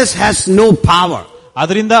sickness has no power.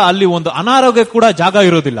 ಅದರಿಂದ ಅಲ್ಲಿ ಒಂದು ಅನಾರೋಗ್ಯ ಕೂಡ ಜಾಗ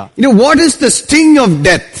ಇರೋದಿಲ್ಲ. What is the sting of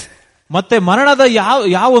death? ಮತ್ತೆ ಮರಣದ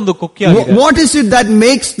ಯಾವ ಒಂದು ಕೊಕ್ಕಿಯಾಗಿದೆ. What is it that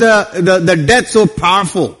makes the death so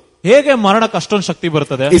powerful? ಹೇಗೆ ಮರಣಕ್ಕೆ ಅಷ್ಟೊಂದು ಶಕ್ತಿ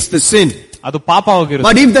ಬರುತ್ತದೆ? It's the sin. ಅದು ಪಾಪವಾಗಿರುತ್ತೆ.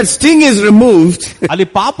 But if that sting is removed, ಅಲ್ಲಿ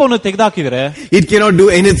ಪಾಪವನ್ನು ತೆಗೆದಾಕಿದ್ರೆ it cannot do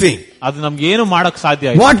anything. ಅದು ನಮ್ಗೆ ಏನು ಮಾಡಕ್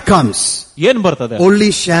ಸಾಧ್ಯ ಇಲ್ಲ. What comes? ಏನ್ ಬರ್ತದೆ?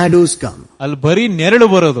 Only shadows come. ಅಲ್ಲಿ ಬರೀ ನೆರಳು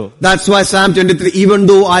ಬರೋದು. That's why Psalm 23, even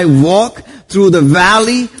though I walk through the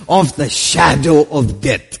valley of the shadow of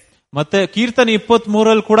death. ಮತ್ತೆ ಕೀರ್ತನೆ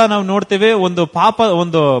 23 ಕೂಡ ನಾವು ನೋಡ್ತೇವೆ,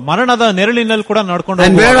 ಒಂದು ಮರಣದ ನೆರಳಿನಲ್ಲಿ ಕೂಡ ನಡ್ಕೊಂಡು.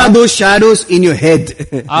 And where are those shadows? In your head.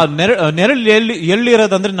 ಆ ನೆರಳು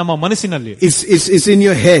ಎಲ್ಲಿರೋದಂದ್ರೆ ನಮ್ಮ ಮನಸ್ಸಿನಲ್ಲಿ. It's in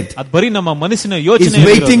your head. ಅದು ಬರೀ ನಮ್ಮ ಮನಸ್ಸಿನ ಯೋಚನೆ. It's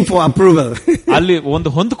waiting for approval. ಅಲ್ಲಿ ಒಂದು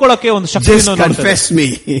ಹೊಂದ್ಕೊಳ್ಳಕ್ಕೆ ಒಂದು ಶಕ್ತಿಯನ್ನು Just confess me.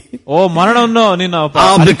 ಓ ಮರಣವನ್ನು ನೀನು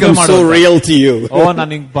I'll become so real to you. ಓ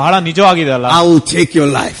ನನಗೆ ಬಹಳ ನಿಜವಾಗಿದೆ ಅಲ್ಲ. I will take your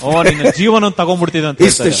life. ಓ ನಿನ್ನ ಜೀವನ ತಗೊಂಡ್ಬಿಡ್ತಿದೆ ಅಂತ.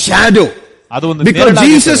 It's the shadow. ಅದು ಒಂದು because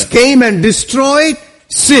Jesus came and destroyed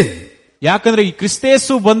sin. ಯಾಕಂದ್ರೆ ಈ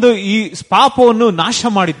ಕ್ರಿಸ್ತೇಸು ಬಂದು ಈ ಪಾಪವನ್ನು ನಾಶ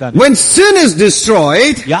ಮಾಡಿದ್ದಾನೆ. When sin is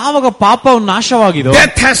destroyed, ಯಾವಾಗ ಪಾಪವು ನಾಶವಾಗಿದೋ,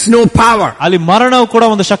 death has no power. ಅಲ್ಲಿ ಮರಣವು ಕೂಡ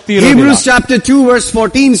ಒಂದು ಶಕ್ತಿ ಇರೋದಿಲ್ಲ. Hebrews chapter 2 verse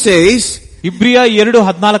 14 says, ಇಬ್ರಿಯ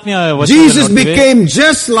 2:14 Jesus became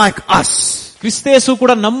just like us. ಕ್ರಿಸ್ತೇಸು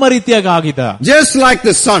ಕೂಡ ನಮ್ಮ ರೀತಿಯಾಗಿ ಆಗಿದ್ದ. Just like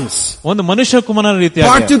the sons. ಒಂದು ಮನುಷ್ಯ ಕುಮಾರನ ರೀತಿಯಾಗಿ.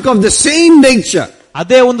 Partook of the same nature.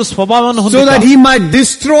 ಅದೇ ಒಂದು ಸ್ವಭಾವವನ್ನು ಹೊಂದಿದ್ದ. So that he might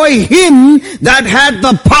destroy him that had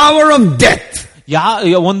the power of death.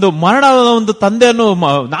 ಒಂದು ಮರಣದ ಒಂದು ತಂದೆಯನ್ನು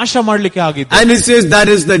ನಾಶ ಮಾಡ್ಲಿಕ್ಕೆ ಆಗಿದ್ದ. And it says that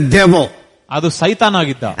is the devil. ಅದು ಸೈತಾನ್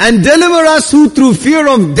ಆಗಿದ್ದ. And deliver us who through fear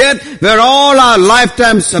of death were all our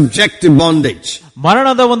lifetime subject to bondage.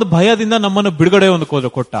 ಮರಣದ ಒಂದು ಭಯದಿಂದ ನಮ್ಮನ್ನು ಬಿಡುಗಡೆ ಒಂದು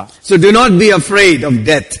ಕೊಟ್ಟ. So do not be afraid of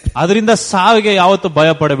death. ಅದರಿಂದ ಸಾವಿಗೆ ಯಾವತ್ತೂ ಭಯ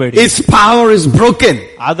ಪಡಬೇಡಿ. Its power is broken.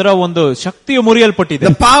 ಅದರ ಒಂದು ಶಕ್ತಿಯು ಮುರಿಯಲ್ಪಟ್ಟಿದೆ.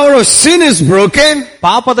 The power of sin is broken.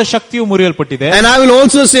 ಪಾಪದ ಶಕ್ತಿಯು ಮುರಿಯಲ್ಪಟ್ಟಿದೆ. And I will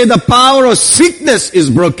also say the power of sickness is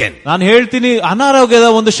broken. ನಾನು ಹೇಳ್ತೀನಿ ಅನಾರೋಗ್ಯದ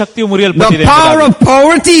ಒಂದು ಶಕ್ತಿಯು ಮುರಿಯಲ್ಪಟ್ಟಿದೆ. The power of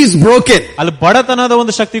poverty is broken. ಅಲ್ಲಿ ಬಡತನದ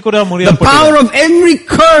ಒಂದು ಶಕ್ತಿ ಕೂಡ ಮುರಿಯಲ್ಪಟ್ಟಿದೆ. The power of every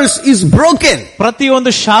curse is broken.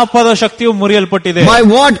 ಪ್ರತಿಯೊಂದು ಶಾಪದ ಶಕ್ತಿಯು ಮುರಿಯಲ್ಪಟ್ಟಿದೆ. By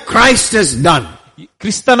what Christ has done.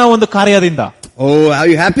 ಕ್ರಿಸ್ತನ ಒಂದು ಕಾರ್ಯದಿಂದ. Oh, are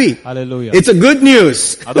you happy? Hallelujah. It's a good news.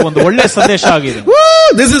 ಅದು ಒಂದು ಒಳ್ಳೆ ಸಂದೇಶ ಆಗಿದೆ.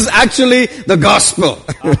 This is actually the gospel.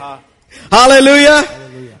 Hallelujah.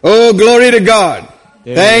 Oh, glory to God.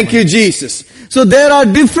 Thank you, Jesus. So there are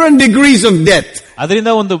different degrees of death. ಅದರಿಂದ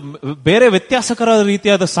ಒಂದು ಬೇರೆ ವ್ಯತ್ಯಾಸಕರ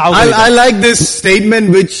ರೀತಿಯಾದ ಸಾವು. I like this statement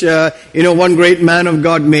which one great man of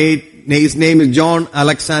God made. His name is John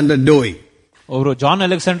Alexander Dowie. ಅವರು John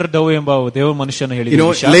Alexander Dowie ಎಂಬ ದೇವ ಮನುಷ್ಯನ ಹೇಳಿದ್ರು.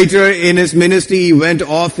 Later in his ministry he went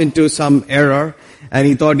off into some error and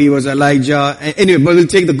he thought he was Elijah. Anyway, but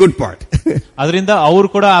we'll take the good part. ಅದರಿಂದ ಅವರು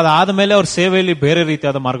ಕೂಡ ಅದಾದ ಮೇಲೆ ಅವ್ರ ಸೇವೆಯಲ್ಲಿ ಬೇರೆ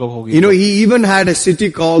ರೀತಿಯಾದ ಮಾರ್ಗಕ್ಕೆ ಹೋಗಿ. He even had a city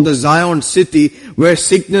called the Zion city where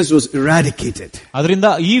sickness was eradicated. ಅದರಿಂದ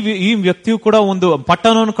ಈ ವ್ಯಕ್ತಿಯು ಕೂಡ ಒಂದು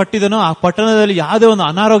ಪಟ್ಟಣವನ್ನು ಕಟ್ಟಿದನು. ಆ ಪಟ್ಟಣದಲ್ಲಿ ಯಾವುದೇ ಒಂದು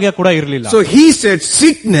ಅನಾರೋಗ್ಯ ಕೂಡ ಇರಲಿಲ್ಲ. So he said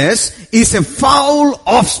sickness is a foul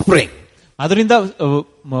offspring. ಅದರಿಂದ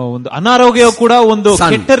ಒಂದು ಅನಾರೋಗ್ಯ ಕೂಡ ಒಂದು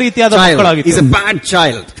ಕೆಟ್ಟ ರೀತಿಯಾದ ಮಕ್ಕಳಾಗಿತ್ತು. He's a bad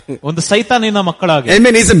child. ಒಂದು ಸೈತಾನಿನ ಮಕ್ಕಳಾಗಿ.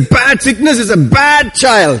 Amen. He's a bad sickness is a bad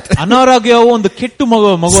child. ಅನಾರೋಗ್ಯವು ಒಂದು ಕೆಟ್ಟ ಮಗು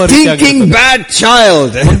stinking bad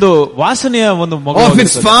child. ಒಂದು ವಾಸನೆಯ ಒಂದು ಮಗು. Of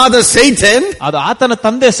his father Satan. ಅದು ಆತನ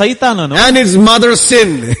ತಂದೆ ಸೈತಾನನು. And his mother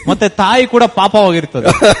sin. ಮತ್ತೆ ತಾಯಿ ಕೂಡ ಪಾಪವಾಗಿರ್ತದೆ.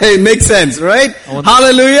 It makes sense, right?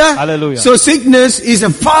 Hallelujah. Hallelujah. So sickness is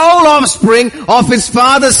a foul offspring of his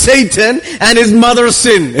father Satan and his mother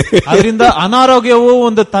sin. ಅದರಿಂದ ಅನಾರೋಗ್ಯವು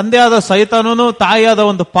ಒಂದು ತಂದೆಯಾದ ಸೈತಾನನು ತಾಯಿಯಾದ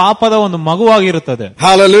ಒಂದು ಪಾಪದ ಒಂದು ಮಗುವಾಗಿರುತ್ತದೆ.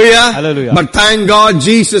 Hallelujah. Hallelujah. But thank God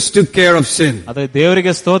Jesus took care of sin. ಅದೇ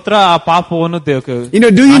ದೇವರಿಗೆ ಸ್ತೋತ್ರ, ಆ ಪಾಪವನ್ನು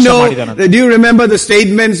do you remember the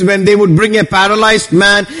statements when they would bring a paralyzed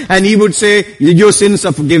man and he would say, your sins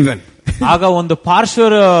are forgiven? ಆಗ ಒಂದು ಪಾರ್ಶ್ವ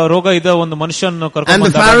ರೋಗ ಇದ್ದ ಒಂದು ಮನುಷ್ಯನ ಕರ್ಕೊಂಡು and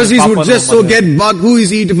the Pharisees would just so get bug, who is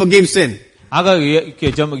he to forgive sin? ಆಗ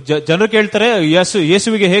ಜನರು ಕೇಳ್ತಾರೆ,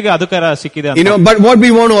 ಯೇಸುವಿಗೆ ಹೇಗೆ ಅಧಿಕಾರ ಸಿಕ್ಕಿದೆ ಅಂತ. But what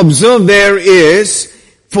we want to observe there is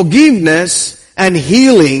forgiveness and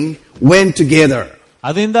healing went together.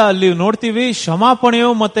 ಅದರಿಂದ ಅಲ್ಲಿ ನೋಡ್ತೀವಿ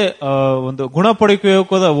ಕ್ಷಮಾಪಣೆಯು ಮತ್ತೆ ಒಂದು ಗುಣಪಡಿಕೆಯು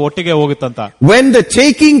ಒಟ್ಟಿಗೆ ಹೋಗುತ್ತಂತ. When the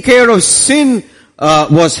taking care of sin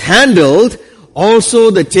was handled, also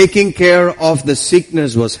the taking care of the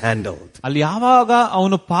sickness was handled. ಅಲ್ಲಿ ಯಾವಾಗ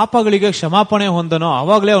ಅವನು ಪಾಪಗಳಿಗೆ ಕ್ಷಮಾಪಣೆ ಹೊಂದನೋ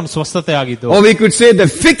ಅವಾಗಲೇ ಅವನು ಸ್ವಸ್ಥತೆ ಆಗಿದ್ದು. Or we could say the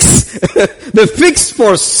fix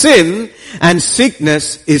for sin and sickness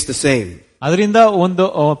is the same. ಅದರಿಂದ ಒಂದು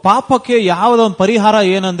ಪಾಪಕ್ಕೆ ಯಾವುದೋ ಒಂದು ಪರಿಹಾರ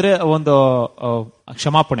ಏನಂದ್ರೆ ಒಂದು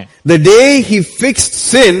ಕ್ಷಮಾಪಣೆ. The day he fixed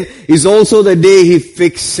sin is also the day he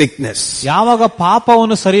fixed sickness. ಯಾವಾಗ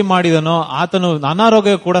ಪಾಪವನ್ನು ಸರಿ ಮಾಡಿದನೋ ಆತನು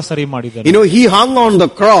ಅನಾರೋಗ್ಯ ಕೂಡ ಸರಿ ಮಾಡಿದನು. He hung on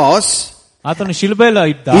the cross. ಆತನು ಶಿಲುಬೆಯಲ್ಲಿ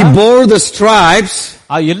ಇದ್ದ. He bore the stripes.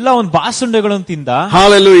 ಆ ಎಲ್ಲ ಒಂದು ಬಾಸುಂಡೆಗಳನ್ನು ತಿಂದ.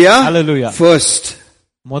 Hallelujah. Hallelujah. First.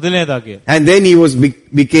 ಮೊದಲನೇದಾಗಿ. And then he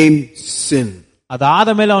became sin. ಅದಾದ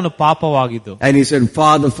ಮೇಲೆ ಅವನು ಪಾಪವಾಗಿದ್ದು. And he said,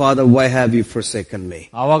 Father, why have you forsaken me?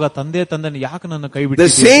 ಆವಾಗ ತಂದೆ ಯಾಕೆ ನನ್ನ ಕೈ ಬಿಟ್ಟಿದ್ದೀರಿ?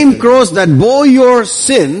 The same cross that bore your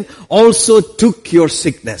sin also took your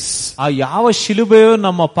sickness. ಆ ಯಾವ ಶಿಲುಬೆಯು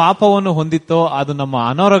ನಮ್ಮ ಪಾಪವನ್ನು ಹೊಂದಿತ್ತೋ ಅದು ನಮ್ಮ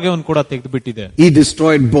ಅನಾರೋಗ್ಯವನ್ನು ಕೂಡ ತೆಗೆದು ಬಿಟ್ಟಿದೆ. He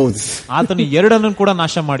destroyed both. ಆತನು ಎರಡನ್ನು ಕೂಡ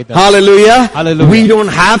ನಾಶ ಮಾಡಿದ. Hallelujah. Hallelujah. We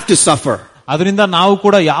don't have to suffer. ಅದರಿಂದ ನಾವು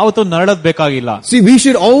ಕೂಡ ಯಾವತ್ತೂ ನರಳದ್ ಬೇಕಾಗಿಲ್ಲ. See, we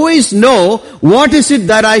should always know what is it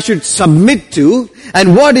that I should submit to and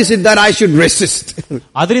what is it that I should resist.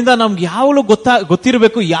 ಅದರಿಂದ ನಮ್ಗೆ ಯಾವಾಗಲೂ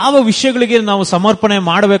ಗೊತ್ತಿರಬೇಕು ಯಾವ ವಿಷಯಗಳಿಗೆ ನಾವು ಸಮರ್ಪಣೆ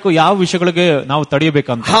ಮಾಡಬೇಕು, ಯಾವ ವಿಷಯಗಳಿಗೆ ನಾವು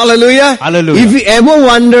ತಡೆಯಬೇಕಂತ. Hallelujah. Hallelujah. If you ever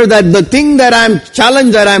wonder that the thing that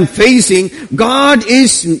challenge that I'm facing, God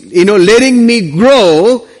is, letting me grow,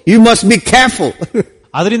 you must be careful.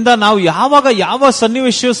 ಅದರಿಂದ ನಾವು ಯಾವಾಗ ಯಾವ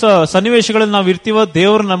ಸನ್ನಿವೇಶಗಳಲ್ಲಿ ನಾವು ಇರ್ತೀವೋ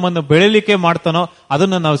ದೇವರು ನಮ್ಮನ್ನು ಬೆಳೆಯಲಿಕ್ಕೆ ಮಾಡ್ತಾನೋ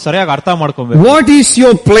ಅದನ್ನ ನಾವು ಸರಿಯಾಗಿ ಅರ್ಥ ಮಾಡ್ಕೊಬೇಕು. What is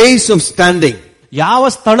your place of standing? ಯಾವ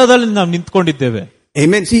ಸ್ಥಳದಲ್ಲಿ ನಾವು ನಿಂತ್ಕೊಂಡಿದ್ದೇವೆ?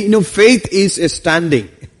 Amen. See, faith is a standing.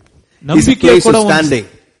 ನಂಬಿಕೆ ಕೂಡ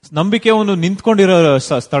ನಂಬಿಕೆಯನ್ನು ನಿಂತ್ಕೊಂಡಿರೋ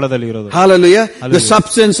ಸ್ಥಳದಲ್ಲಿ ಇರೋದು. Hallelujah. The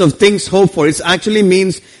substance of things hoped for. It actually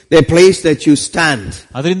means the place that you stand.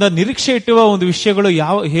 ಅದರಿಂದ ನಿರೀಕ್ಷೆ ಇಟ್ಟುವ ಒಂದು ವಿಷಯಗಳು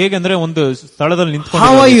ಹೇಗೆಂದ್ರೆ ಒಂದು ಸ್ಥಳದಲ್ಲಿ ನಿಂತ್ಕೊಂಡು.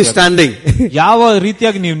 How are you standing? ಯಾವ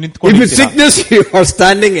ರೀತಿಯಾಗಿ ನೀವು ನಿಂತ್ಕೊಂಡಿದ್ದೀರಾ? If it's sickness, you are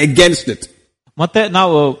standing against it. ಮತ್ತೆ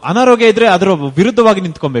ನಾವು ಅನಾರೋಗ್ಯ ಇದ್ರೆ ಅದರ ವಿರುದ್ಧವಾಗಿ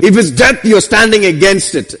ನಿಂತ್ಕೊಬೇಕು. If it's death, you're standing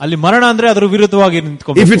against it. ಅಲ್ಲಿ ಮರಣ ಅಂದ್ರೆ ಅದರ ವಿರುದ್ಧವಾಗಿ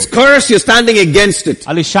ನಿಂತ್ಕೊಬೇಕು. If it's curse, you're standing against it.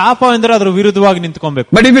 ಅಲ್ಲಿ ಶಾಪ ಅಂದ್ರೆ ಅದರ ವಿರುದ್ಧವಾಗಿ ನಿಂತ್ಕೊಬೇಕು.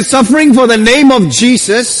 But if it's suffering for the name of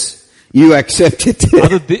Jesus, you accept it.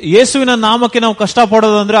 ಅದು ಯೇಸುವಿನ ನಾಮಕ್ಕೆ ನಾವು ಕಷ್ಟ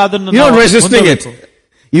ಪಡೋದಂದ್ರೆ ಅದನ್ನು you're not resisting it.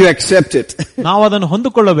 You accept it. ನಾವು ಅದನ್ನು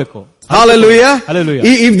ಹೊಂದಿಕೊಳ್ಳಬೇಕು. Hallelujah. Hallelujah.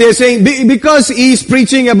 If they're saying because he's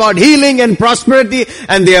preaching about healing and prosperity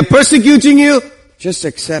and they are persecuting you, just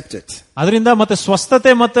accept it. ಅದರಿಂದ ಮತ್ತೆ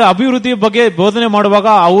ಸ್ವಸ್ಥತೆ ಮತ್ತೆ ಅಭಿವೃದ್ಧಿ ಬಗ್ಗೆ ಬೋಧನೆ ಮಾಡುವಾಗ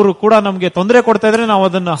ಅವರು ಕೂಡ ನಮಗೆ ತೊಂದರೆ ಕೊಡ್ತಾ ಇದ್ರೆ ನಾವು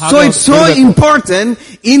ಅದನ್ನು. So it's so important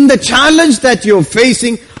in the challenge that you're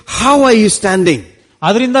facing, how are you standing?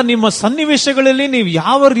 ಅದರಿಂದ ನಿಮ್ಮ ಸನ್ನಿವೇಶಗಳಲ್ಲಿ ನೀವು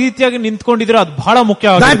ಯಾವ ರೀತಿಯಾಗಿ ನಿಂತ್ಕೊಂಡಿದ್ರೆ ಅದು ಬಹಳ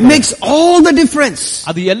ಮುಖ್ಯ. That makes all the difference.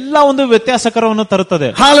 ಅದು ಎಲ್ಲ ಒಂದು ವ್ಯತ್ಯಾಸಕರವನ್ನು ತರುತ್ತದೆ.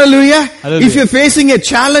 Hallelujah. If you're facing a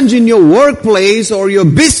challenge in your workplace or your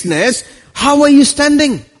business, how are you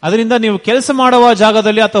standing? ಅದರಿಂದ ನೀವು ಕೆಲಸ ಮಾಡುವ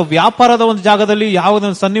ಜಾಗದಲ್ಲಿ ಅಥವಾ ವ್ಯಾಪಾರದ ಒಂದು ಜಾಗದಲ್ಲಿ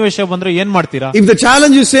ಯಾವುದೊಂದು ಸನ್ನಿವೇಶ ಬಂದ್ರೆ ಏನ್ ಮಾಡ್ತೀರಾ? If the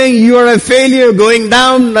challenge is saying you are a failure, going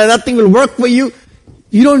down, nothing will work for you,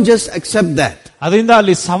 you don't just accept that. ಅದರಿಂದ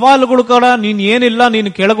ಅಲ್ಲಿ ಸವಾಲುಗಳು ಕೂಡ ನೀನ್ ಏನಿಲ್ಲ, ನೀನು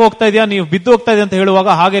ಕೆಳಗೆ ಹೋಗ್ತಾ ಇದೆಯಾ, ನೀವು ಬಿದ್ದು ಹೋಗ್ತಾ ಇದೆಯಾ ಅಂತ ಹೇಳುವಾಗ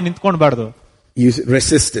ಹಾಗೆ ನಿಂತ್ಕೊಳ್ಬಾರ್ದು. You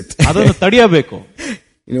resist it. ಅದನ್ನು ತಡೆಯಬೇಕು.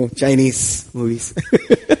 Chinese movies.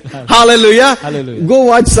 Hallelujah. Hallelujah. Go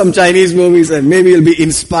watch some Chinese movies and maybe you'll be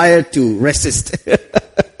inspired to resist.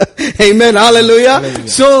 Amen. Hallelujah. Hallelujah.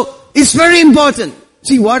 So it's very important.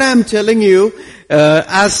 See, what I'm telling you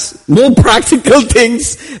as more practical things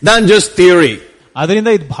than just theory. ಅದರಿಂದ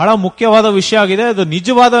ಇದು ಬಹಳ ಮುಖ್ಯವಾದ ವಿಷಯ ಆಗಿದೆ. ಅದು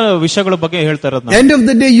ನಿಜವಾದ ವಿಷಯಗಳ ಬಗ್ಗೆ ಹೇಳ್ತಾ ಇರೋದು. End of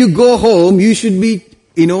the day, you go home, you should be,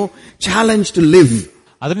 challenged to live.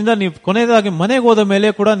 ಅದರಿಂದ ನೀವು ಕೊನೆಯದಾಗಿ ಮನೆಗೆ ಹೋದ ಮೇಲೆ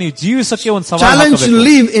ಕೂಡ ನೀವು ಜೀವಿಸಕ್ಕೆ ಒಂದು ಸವಾಲು challenge to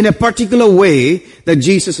live in a particular way that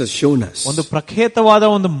Jesus has shown us. ಒಂದು ಪ್ರಖ್ಯಾತವಾದ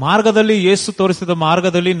ಒಂದು ಮಾರ್ಗದಲ್ಲಿ ಯೇಸು ತೋರಿಸಿದ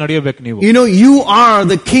ಮಾರ್ಗದಲ್ಲಿ ನಡೆಯಬೇಕು ನೀವು. You are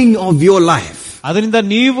the king of your life. ಅದರಿಂದ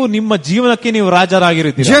ನೀವು ನಿಮ್ಮ ಜೀವನಕ್ಕೆ ನೀವು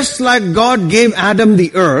ರಾಜರಾಗಿರುತ್ತೀರಿ. Just like God gave Adam the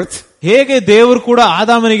earth, ಹೇಗೆ ದೇವರು ಕೂಡ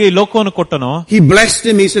ಆದಾಮನಿಗೆ ಈ ಲೋಕವನ್ನು ಕೊಟ್ಟನೋ, he blessed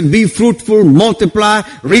him. He said, be fruitful, multiply,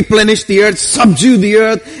 replenish the earth, subdue the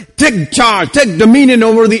earth, take charge, take dominion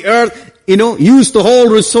over the earth, use the whole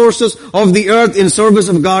resources of the earth in service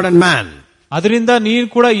of God and man. ಅದರಿಂದ ನೀನು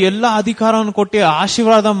ಕೂಡ ಎಲ್ಲಾ ಅಧಿಕಾರವನ್ನು ಕೊಟ್ಟು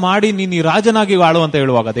ಆಶೀರ್ವಾದ ಮಾಡಿ ನೀನು ರಾಜನಾಗಿ ಆಳು ಅಂತ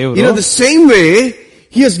ಹೇಳುವಾಗ ದೇವರು, the same way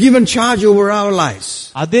He has given charge over our lives.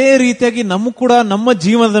 ಅದೇ ರೀತಿಯಾಗಿ ನಮ್ಮ ಕೂಡ ನಮ್ಮ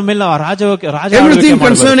ಜೀವನದ ಮೇಲೆ everything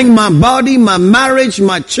concerning my body, my marriage,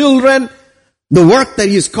 my children, the work that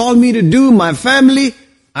He has called me to do, my family,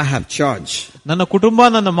 I have charge. ನನ್ನ ಕುಟುಂಬ,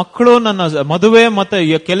 ನನ್ನ ಮಕ್ಕಳು, ನನ್ನ ಮದುವೆ ಮತ್ತೆ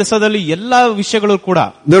ಕೆಲಸದಲ್ಲಿ ಎಲ್ಲಾ ವಿಷಯಗಳು ಕೂಡ,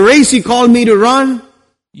 the race He called me to run,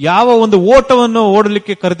 ಯಾವ ಒಂದು ಓಟವನ್ನು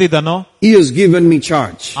ಓಡಲಿಕ್ಕೆ ಕರೆದಿದ್ದಾನೋ He has given me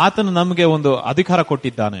charge. ಆತನು ನಮಗೆ ಒಂದು ಅಧಿಕಾರ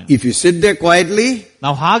ಕೊಟ್ಟಿದ್ದಾನೆ. If you sit there quietly,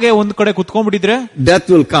 ನಾವು ಹಾಗೆ ಒಂದು ಕಡೆ ಕುತ್ಕೊಂಡ್ಬಿಟ್ಟಿದ್ರೆ death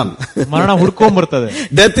will come. ಮರಣ ಹುಡ್ಕೊಂಡ್ ಬರ್ತದೆ.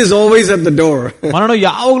 Death is always at the door. ಮರಣ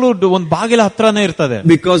ಯಾವಾಗ್ಲೂ ಒಂದು ಬಾಗಿಲ ಹತ್ರನೇ ಇರ್ತದೆ.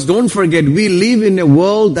 Because don't forget, we live in a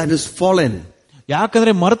world that is fallen.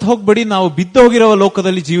 ಯಾಕಂದ್ರೆ ಮರೆತು ಹೋಗ್ಬೇಡಿ, ನಾವು ಬಿದ್ದೋಗಿರೋ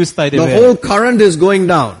ಲೋಕದಲ್ಲಿ ಜೀವಿಸ್ತಾ ಇದ್ದೇವೆ. The whole current is going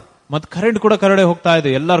down. ಮತ್ತೆ ಕರೆಂಟ್ ಕೂಡ ಕರಡೆ ಹೋಗ್ತಾ ಇದೆ.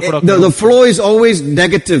 ಎಲ್ಲರೂ ಕೂಡ the flow is always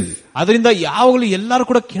negative. ಅದರಿಂದ ಯಾವಾಗಲೂ ಎಲ್ಲರೂ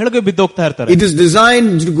ಕೂಡ ಕೆಳಗೆ ಬಿದ್ದೋಗ್ತಾ ಇರ್ತಾರೆ. It is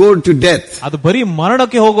designed to go to death. ಅದು ಬರೀ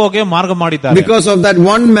ಮರಣಕ್ಕೆ ಹೋಗೋಕೆ ಮಾರ್ಗ ಮಾಡಿದ್ದಾರೆ. Because of that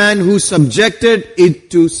one man who subjected it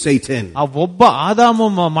to Satan. ಆ ಒಬ್ಬ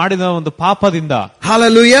ಆದಾಮ ಮಾಡಿದ ಒಂದು ಪಾಪದಿಂದ.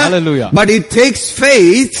 Hallelujah. Hallelujah. But it takes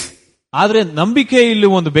faith, ಆದ್ರೆ ನಂಬಿಕೆ ಇಲ್ಲಿ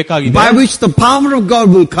ಒಂದು ಬೇಕಾಗಿದೆ, by which the power of God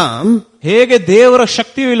will come, ಹೇಗೆ ದೇವರ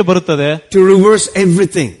ಶಕ್ತಿಯು ಇಲ್ಲಿ ಬರುತ್ತದೆ to reverse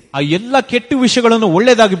everything. ಆ ಎಲ್ಲ ಕೆಟ್ಟ ವಿಷಯಗಳನ್ನು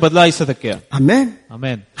ಒಳ್ಳೆದಾಗಿ ಬದಲಾಯಿಸೋದಕ್ಕೆ. Amen.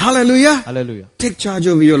 Amen. Hallelujah. Hallelujah. Take charge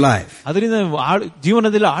over your life. ಅದರಿಂದ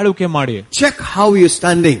ಜೀವನದಲ್ಲಿ ಆಳ್ವಿಕೆ ಮಾಡಿ. Check how you're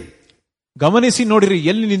standing. ಗಮನಿಸಿ ನೋಡಿರಿ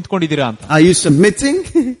ಎಲ್ಲಿ ನಿಂತ್ಕೊಂಡಿದ್ದೀರಾ ಅಂತ. Are you submitting?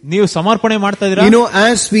 ನೀವು ಸಮರ್ಪಣೆ ಮಾಡ್ತಾ ಇದೀರಾ?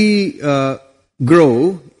 As we grow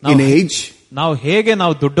in age, ನಾವು ಹೇಗೆ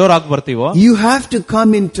ನಾವು ದೊಡ್ಡವರಾಗಿ ಬರ್ತೀವೋ, you have to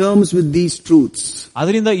come in terms with these truths.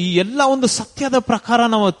 ಅದರಿಂದ ಈ ಎಲ್ಲ ಒಂದು ಸತ್ಯದ ಪ್ರಕಾರ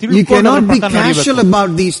ನಾವು You cannot be casual about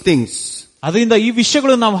these things. ಅದರಿಂದ ಈ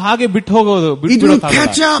ವಿಷಯಗಳು ನಾವು ಹಾಗೆ ಬಿಟ್ಟು ಹೋಗೋದು. It will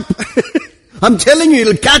catch up. I'm telling you, it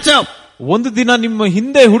will catch up. ಒಂದು ದಿನ ನಿಮ್ಮ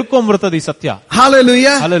ಹಿಂದೆ ಹುಡ್ಕೊಂಡ್ ಬರ್ತದೆ ಈ ಸತ್ಯ.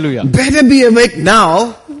 Hallelujah. Hallelujah. Better be awake now.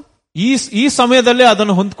 ಈ ಸಮಯದಲ್ಲೇ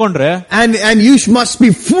ಅದನ್ನು ಹೊಂದ್ಕೊಂಡ್ರೆ, and you must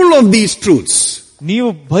be full of these truths. ನೀವು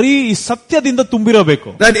ಬರೀ ಈ ಸತ್ಯದಿಂದ ತುಂಬಿರಬೇಕು.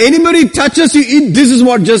 That anybody touches you, this is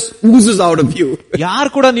what just oozes out of you. ಯಾರು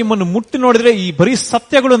ಕೂಡ ನಿಮ್ಮನ್ನು ಮುಟ್ಟಿ ನೋಡಿದ್ರೆ ಈ ಬರೀ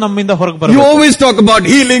ಸತ್ಯಗಳು ನಮ್ಮಿಂದ ಹೊರಗೆ ಬರಬೇಕು. You always talk about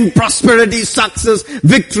healing, prosperity, success,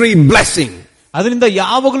 victory, blessing. ಅದರಿಂದ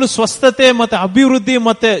ಯಾವಾಗಲೂ ಸ್ವಸ್ಥತೆ ಮತ್ತೆ ಅಭಿವೃದ್ಧಿ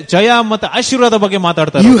ಮತ್ತೆ ಜಯ ಮತ್ತೆ ಆಶೀರ್ವಾದ ಬಗ್ಗೆ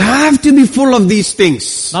ಮಾತಾಡ್ತಾರೆ. You have to be full of these things.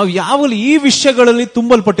 ನಾವು ಯಾವಾಗಲೂ ಈ ವಿಷಯಗಳಲ್ಲಿ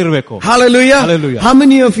ತುಂಬಲ್ಪಟ್ಟಿರಬೇಕು. Hallelujah. Hallelujah. How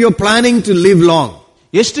many of you are planning to live long?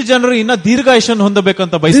 ಎಷ್ಟು ಜನರು ಇನ್ನ ದೀರ್ಘಾಯುಷ್ಯನ್ನು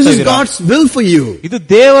ಹೊಂದಬೇಕಂತ ಬಯಸ್ತಾ ಇದ್ದೀರಾ? This is God's will for you. ಇದು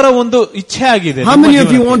ದೇವರ ಒಂದು ಇಚ್ಛೆ ಆಗಿದೆ. How many of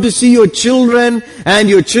you want to see your children and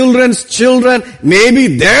your children's children, maybe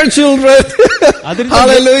their children?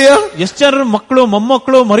 Hallelujah. ಎಷ್ಟು ಜನರು ಮಕ್ಕಳು,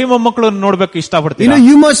 ಮೊಮ್ಮಕ್ಕಳು, ಮರಿ ಮೊಮ್ಮಕ್ಕಳು ನೋಡ್ಬೇಕು ಇಷ್ಟಪಡ್ತೀರಾ?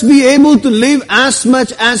 You must be able to live as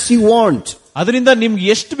much as you want. ಅದರಿಂದ ನಿಮ್ಗೆ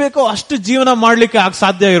ಎಷ್ಟು ಬೇಕೋ ಅಷ್ಟು ಜೀವನ ಮಾಡ್ಲಿಕ್ಕೆ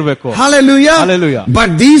ಸಾಧ್ಯ ಇರಬೇಕು. Hallelujah. Hallelujah. But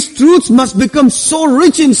these truths must become so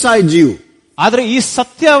rich inside you. ಆದ್ರೆ ಈ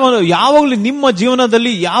ಸತ್ಯವನ್ನು ಯಾವಾಗಲೂ ನಿಮ್ಮ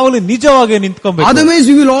ಜೀವನದಲ್ಲಿ ಯಾವಾಗಲೂ ನಿಜವಾಗಿ ನಿಂತ್ಕೊಬೇಕು. Otherwise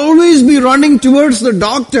you will always be running towards the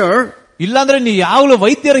doctor. ಇಲ್ಲಾಂದ್ರೆ ನೀವು ಯಾವಾಗಲೂ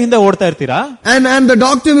ವೈದ್ಯರ ಹಿಂದೆ ಓಡ್ತಾ ಇರ್ತೀರಾ. And the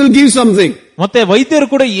doctor will give something. ಮತ್ತೆ ವೈದ್ಯರು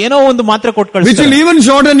ಕೂಡ ಏನೋ ಒಂದು ಮಾತ್ರೆ ಕೊಟ್ಟು ಕಳಿಸ್ತಾರೆ. Which will even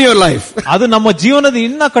shorten your life. ಅದು ನಮ್ಮ ಜೀವನದ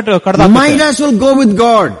ಇನ್ನ ಕಡ್ದಾಕ್ತದೆ. Might as well go with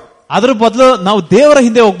God. ಅದ್ರ ಬದಲು ನಾವು ದೇವರ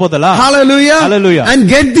ಹಿಂದೆ ಹೋಗ್ಬೋದಲ್ಲ. Hallelujah. Hallelujah. And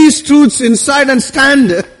get these truths inside and stand.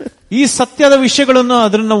 ಈ ಸತ್ಯದ ವಿಷಯಗಳನ್ನು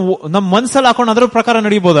ಅದನ್ನ ನಮ್ಮ ಮನಸ್ಸಲ್ಲಿ ಹಾಕೊಂಡು ಅದರ ಪ್ರಕಾರ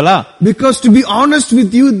ನಡೆಯಬಹುದಲ್ಲ. Because to be honest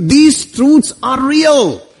with you, these truths are real.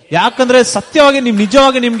 ಯಾಕಂದ್ರೆ ಸತ್ಯವಾಗಿ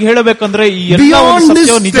ನಿಜವಾಗಿ ನಿಮ್ಗೆ ಹೇಳಬೇಕಂದ್ರೆ ಈ ಎಲ್ಲ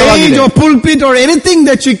ಸತ್ಯವು ನಿಜವಾಗಿದೆ. Beyond this stage or pulpit or anything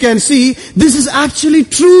that you can see, this is actually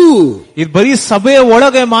true. ಇದು ಬರೀ ಸಭೆಯ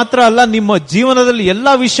ಒಳಗೆ ಮಾತ್ರ ಅಲ್ಲ, ನಿಮ್ಮ ಜೀವನದಲ್ಲಿ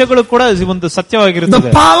ಎಲ್ಲಾ ವಿಷಯಗಳು ಕೂಡ ಒಂದು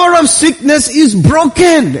ಸತ್ಯವಾಗಿರುತ್ತದೆ. The power of sickness is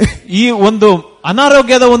broken. ಈ ಒಂದು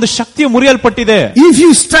ಅನಾರೋಗ್ಯದ ಒಂದು ಶಕ್ತಿ ಮುರಿಯಲ್ಪಟ್ಟಿದೆ. If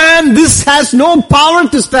you stand, this has no power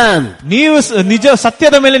to stand. ನೀವು ನಿಜ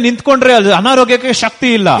ಸತ್ಯದ ಮೇಲೆ ನಿಂತ್ಕೊಂಡ್ರೆ ಅನಾರೋಗ್ಯಕ್ಕೆ ಶಕ್ತಿ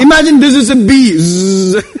ಇಲ್ಲ. Imagine this is a bee.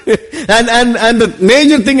 and the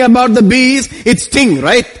major thing about the bee is its sting,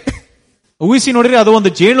 right? ಊಹಿಸಿ ನೋಡ್ರಿ, ಅದು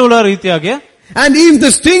ಒಂದು ಜೇನುಹುಳ ರೀತಿಯಾಗಿ. And if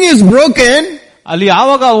the sting is broken, ಅಲ್ಲಿ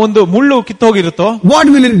ಯಾವಾಗ ಒಂದು ಮುಳ್ಳು ಕಿತ್ತೋಗಿರುತ್ತೋ, what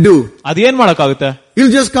will it do? ಅದೇನ್ ಮಾಡಕ್ಕಾಗುತ್ತೆ?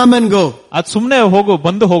 It'll just come and go. ಅದು ಸುಮ್ನೆ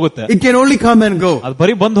ಬಂದು ಹೋಗುತ್ತೆ. It can only come and go. ಅದು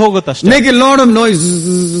ಬರೀ ಬಂದು ಹೋಗುತ್ತೆ ಅಷ್ಟೇ. Make a lot of noise.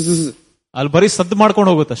 ಅಲ್ಲಿ ಬರೀ ಸದ್ದು ಮಾಡ್ಕೊಂಡು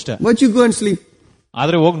ಹೋಗುತ್ತೆ ಅಷ್ಟೇ. But you go and sleep.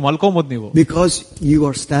 ಆದ್ರೆ ಹೋಗಿ ಮಲ್ಕೊಂಬೋದು ನೀವು. Because you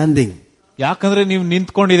are standing. ಯಾಕಂದ್ರೆ ನೀವು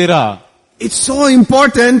ನಿಂತ್ಕೊಂಡಿದ್ದೀರಾ. It's so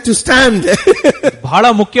important to stand. ಬಹಳ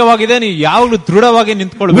ಮುಖ್ಯವಾಗಿದೆ, ನೀವು ಯಾವಾಗಲೂ ದೃಢವಾಗಿ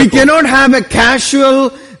ನಿಂತ್ಕೊಳ್ಬೇಕು. We cannot have a casual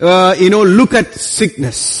look at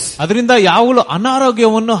sickness. ಅದರಿಂದ ಯಾವಾಗಲೂ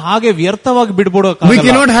ಅನಾರೋಗ್ಯವನ್ನು ಹಾಗೆ ವ್ಯರ್ಥವಾಗಿ ಬಿಡ್ಬಿಡೋಕ್ಕಾಗಲ್ಲ. We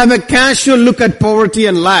cannot have a casual look at poverty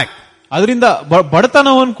and lack. ಅದರಿಂದ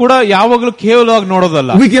ಬಡತನವನ್ನು ಕೂಡ ಯಾವಾಗಲೂ ಕೇವಲವಾಗಿ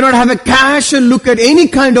ನೋಡೋದಲ್ಲ. We cannot have a casual look at any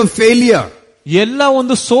kind of failure. ಎಲ್ಲ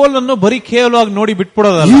ಒಂದು ಸೋಲನ್ನು ಬರೀ ಕೇವಲವಾಗಿ ನೋಡಿ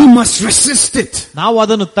ಬಿಟ್ಬಿಡೋದಲ್ಲ. You must resist it. ನಾವು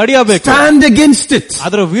ಅದನ್ನು ತಡೆಯಬೇಕು. Stand against it.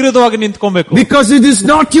 ಅದರ ವಿರುದ್ಧವಾಗಿ ನಿಂತ್ಕೊಬೇಕು. Because it is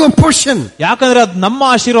not your portion. ಯಾಕಂದ್ರೆ ಅದು ನಮ್ಮ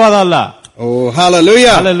ಆಶೀರ್ವಾದ ಅಲ್ಲ. Oh,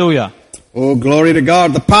 hallelujah. Hallelujah. Oh, glory to God.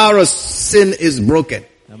 The power of sin is broken.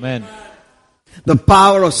 Amen. The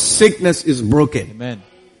power of sickness is broken. Amen.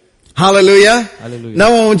 Hallelujah. Hallelujah. Now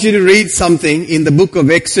I want you to read something in the book of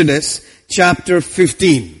Exodus, chapter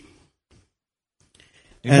 15.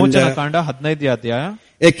 ವಿಮೋಚನ ಕಾಂಡ 15ನೇ ಅಧ್ಯಾಯ.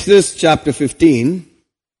 Exodus chapter 15.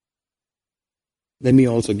 Let me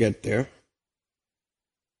also get there.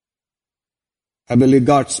 I believe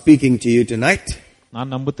God speaking to you tonight. ನಾನು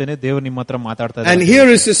ನಂಬುತ್ತೇನೆ ದೇವರು ನಿಮ್ಮ ಹತ್ರ ಮಾತಾಡ್ತಾ ಇದ್ದಾರೆ. And here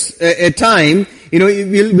is a time,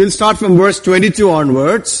 we'll start from verse 22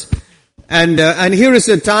 onwards. And here is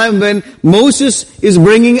a time when Moses is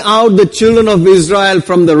bringing out the children of Israel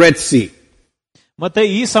from the Red Sea. ಮತ್ತೆ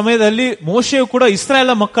ಈ ಸಮಯದಲ್ಲಿ ಮೋಶೆಯು ಕೂಡ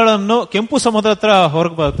ಇಸ್ರಾಯೇಲ್ ಮಕ್ಕಳನ್ನು ಕೆಂಪು ಸಮುದ್ರ ಹತ್ರ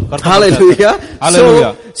ಹೊರಗೆ. Hallelujah.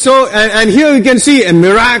 Hallelujah. So and here you can see a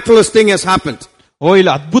miraculous thing has happened. ಓ,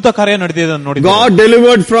 ಇಲ್ಲಿ ಅದ್ಭುತ ಕಾರ್ಯ ನಡೆದಿದೆ ನೋಡಿ. God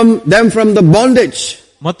delivered them from the bondage.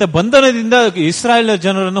 ಮತ್ತೆ ಬಂಧನದಿಂದ ಇಸ್ರಾಯೇಲ್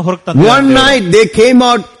ಜನರನ್ನು ಹೊರಗೆ ತಂದ. One night they came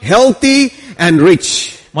out healthy and rich.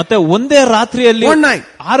 ಮತ್ತೆ ಒಂದೇ ರಾತ್ರಿಯಲ್ಲಿ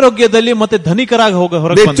ಆರೋಗ್ಯದಲ್ಲಿ ಮತ್ತೆ ಧನಿಕರಾಗಿ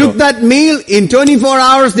ಹೊರಗೆ They took that meal in 24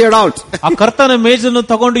 hours they are out. ಆ ಕರ್ತನ ಮೇಜನ್ನು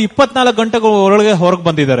ತಗೊಂಡು 24 ಗಂಟೆಗಳ ಒಳಗೆ ಹೊರಗೆ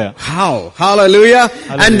ಬಂದಿದ್ದಾರೆ. How? Hallelujah.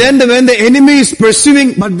 And then when the enemy is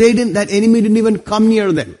pursuing, but that enemy didn't even come near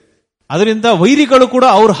them. ಅದರಿಂದ ವೈರಿಗಳು ಕೂಡ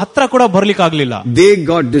ಅವ್ರ ಹತ್ರ ಕೂಡ ಬರ್ಲಿಕ್ಕೆ ಆಗ್ಲಿಲ್ಲ. They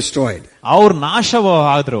got destroyed. ಅವ್ರ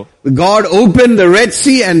ನಾಶವಾದ್ರು. God opened the Red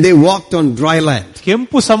Sea and they walked on dry land.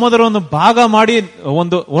 ಕೆಂಪು ಸಮುದ್ರವನ್ನು ಭಾಗ ಮಾಡಿ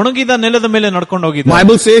ಒಂದು ಒಣಗಿದ ನೆಲದ ಮೇಲೆ ನಡ್ಕೊಂಡು ಹೋಗಿದ್ದಾರೆ.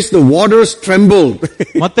 Bible says the waters trembled.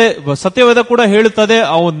 ಮತ್ತೆ ಸತ್ಯವೇದ ಕೂಡ ಹೇಳುತ್ತದೆ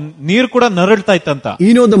ಅವು ನೀರು ಕೂಡ ನರಳ್ತಾ ಇತ್ತಂತ.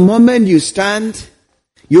 The moment you stand,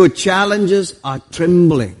 your challenges are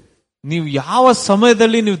trembling. ನೀವು ಯಾವ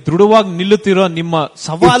ಸಮಯದಲ್ಲಿ ನೀವು ದೃಢವಾಗಿ ನಿಲ್ಲುತ್ತೀರೋ ನಿಮ್ಮ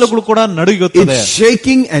ಸವಾಲುಗಳು ಕೂಡ ನಡುಗುತ್ತದೆ. It's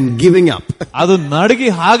shaking and giving up. ಅದು ನಡುಗಿ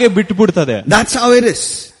ಹಾಗೆ ಬಿಟ್ಟು ಬಿಡ್ತದೆ. That's how it is.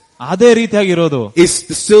 ಅದೇ ರೀತಿಯಾಗಿರೋದು. It's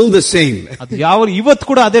still the same. ಅದು ಇವತ್ತು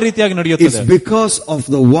ಕೂಡ ಅದೇ ರೀತಿಯಾಗಿ ನಡೆಯುತ್ತದೆ. It's because of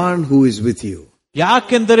the one who is with you.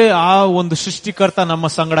 ಯಾಕೆಂದರೆ ಆ ಒಂದು ಸೃಷ್ಟಿಕರ್ತ ನಮ್ಮ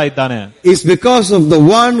ಸಂಗಡ ಇದ್ದಾನೆ. It's because of the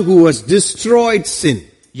one who has destroyed sin.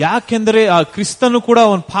 ಯಾಕೆಂದ್ರೆ ಆ ಕ್ರಿಸ್ತನು ಕೂಡ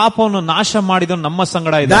ಒಂದು ಪಾಪವನ್ನು ನಾಶ ಮಾಡಿದ ನಮ್ಮ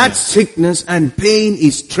ಸಂಗಡ ಇದ್ದಾನೆ. That sickness and pain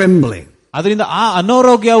is trembling. ಅದರಿಂದ ಆ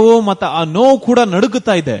ಅನಾರೋಗ್ಯವು ಮತ್ತೆ ಆ ನೋವು ಕೂಡ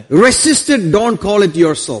ನಡುಗುತ್ತಾ ಇದೆ. Resist it, don't call it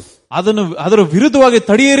yourself. ಅದನ್ನು ಅದರ ವಿರುದ್ಧವಾಗಿ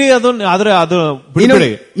ತಡೆಯಿರಿ. ಅದು ಬಿಡಬೇಡಿ.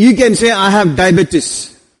 You can say I have diabetes.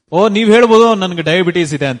 ಓ, ನೀವ್ ಹೇಳ್ಬೋದು ನನಗೆ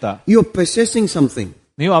ಡಯಾಬಿಟಿಸ್ ಇದೆ ಅಂತ. You are possessing something.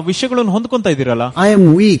 ನೀವು ಆ ವಿಷಯಗಳನ್ನು ಹೊಂದ್ಕೊಂತ ಇದ್ದೀರಲ್ಲ. I am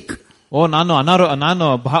weak. ಓ, ನಾನು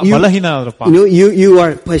ಬಲಹೀನರಪ್ಪ. You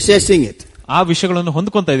are possessing it. ಆ ವಿಷಯಗಳನ್ನು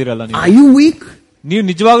ಹೊಂದ್ಕೊಂತ ಇದ್ದೀರಲ್ಲ ನೀವು. Are you weak? ನೀವು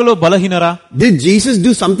ನಿಜವಾಗ್ಲೂ ಬಲಹೀನರ? Did Jesus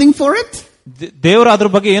do something for it? ದೇವರು ಅದ್ರ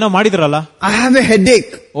ಬಗ್ಗೆ ಏನೋ ಮಾಡಿದ್ರಲ್ಲ. I have a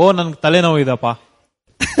headache. ಓ, ನನ್ಗೆ ತಲೆನೋವು ಇದಪ್ಪ.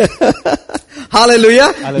 Hallelujah.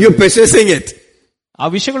 You're possessing it. ಆ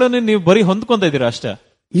ವಿಷಯಗಳನ್ನು ನೀವು ಬರೀ ಹೊಂದ್ಕೊಂತ ಇದ್ದೀರಾ ಅಷ್ಟೇ.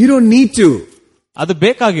 You don't need to. ಅದು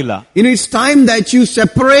ಬೇಕಾಗಿಲ್ಲ. It's time that you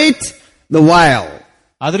separate the vile.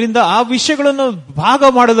 ಅದರಿಂದ ಆ ವಿಷಯಗಳನ್ನು ಭಾಗ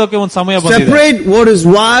ಮಾಡೋದಕ್ಕೆ ಒಂದು ಸಮಯ ಬಂದಿದೆ. Separate what is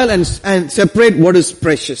vile and separate what is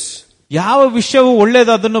precious. ಯಾವ ವಿಷಯವು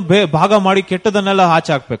ಒಳ್ಳೇದು ಅದನ್ನು ಭಾಗ ಮಾಡಿ ಕೆಟ್ಟದನ್ನೆಲ್ಲ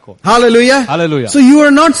ಆಚೆ ಹಾಕ್ಬೇಕು. Hallelujah. Hallelujah. So you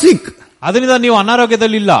are not sick. ಅದರಿಂದ ನೀವು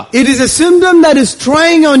ಅನಾರೋಗ್ಯದಲ್ಲಿ ಇಲ್ಲ. It is a symptom that is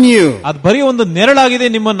trying on you. ಅದು ಬರೀ ಒಂದು ನೆರಳಾಗಿದೆ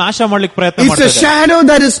ನಿಮ್ಮ ನಾಶ ಮಾಡ್ಲಿಕ್ಕೆ ಪ್ರಯತ್ನ ಮಾಡ್ತಿದೆ. It's a shadow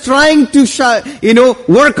that is trying to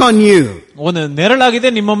work on you. ಒಂದು ನೆರಳಾಗಿದೆ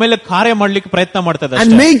ನಿಮ್ಮ ಮೇಲೆ ಕಾರ್ಯ ಮಾಡ್ಲಿಕ್ಕೆ ಪ್ರಯತ್ನ ಮಾಡ್ತದೆ.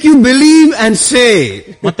 And make you believe and say.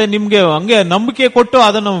 ಮತ್ತೆ ನಿಮ್ಗೆ ಹಂಗೆ ನಂಬಿಕೆ ಕೊಟ್ಟು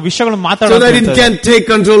ಅದನ್ನ ವಿಷಯಗಳನ್ನು ಮಾತಾಡೋದು. So that it can take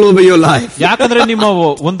control over your life. ಯಾಕಂದ್ರೆ ನಿಮ್ಮ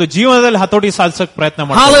ಒಂದು ಜೀವನದಲ್ಲಿ ಹತೋಟಿ ಸಾಧಿಸಕ್ಕೆ ಪ್ರಯತ್ನ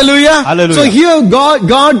ಮಾಡ್ತಾರೆ. Hallelujah. Hallelujah. So here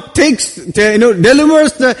God takes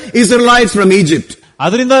delivers the Israelites from Egypt.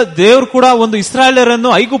 ಅದರಿಂದ ದೇವರು ಕೂಡ ಒಂದು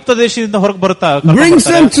ಇಸ್ರಾಯೇಲರನ್ನು ಐಗುಪ್ತ ದೇಶದಿಂದ ಹೊರಗೆ ಬರುತ್ತಾ brings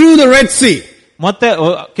them through the Red Sea. ಮತ್ತೆ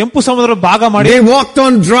ಕೆಂಪು ಸಮುದ್ರ ಭಾಗ ಮಾಡಿ they walked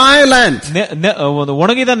on dry land.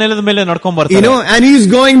 ಒಣಗಿದ ನೆಲದ ಮೇಲೆ ನಡ್ಕೊಂಡು ಬರ್ತಾರೆ. And he is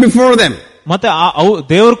going before them. ಮತ್ತೆ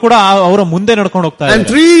ದೇವರು ಕೂಡ ಅವರ ಮುಂದೆ ನಡ್ಕೊಂಡು ಹೋಗ್ತಾ ಇದ್ದಾರೆ. And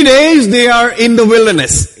 3 days they are in the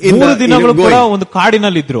wilderness. 3 ದಿನಗಳು ಕೂಡ ಒಂದು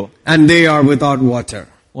ಕಾಡಿನಲ್ಲಿ ಇದ್ರು. And they are without water.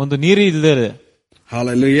 ಒಂದು ನೀರು ಇಲ್ಲದೆ.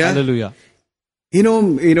 Hallelujah. Hallelujah.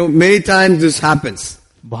 Many times this happens.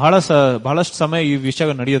 ಬಹಳಷ್ಟು ಸಮಯ ಈ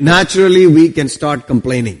ವಿಷಯ ನಡೆಯುತ್ತೆ. Naturally we can start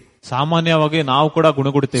complaining. ಸಾಮಾನ್ಯವಾಗಿ ನಾವು ಕೂಡ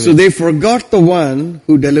ಗುಣಗುಡುತ್ತೇವೆ. So they forgot the one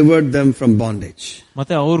who delivered them from bondage.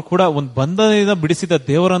 ಮತ್ತೆ ಅವರು ಕೂಡ ಒಂದು ಬಂಧನದಿಂದ ಬಿಡಿಸಿದ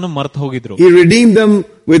ದೇವರನ್ನು ಮರೆತು ಹೋಗಿದ್ರು. He redeemed them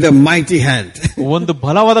with a mighty hand. ಒಂದು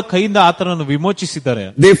ಬಲವಾದ ಕೈಯಿಂದ ಆತನನ್ನು ವಿಮೋಚಿಸಿದ್ದಾರೆ.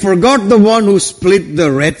 They forgot the one who split the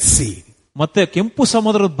Red Sea. ಮತ್ತೆ ಕೆಂಪು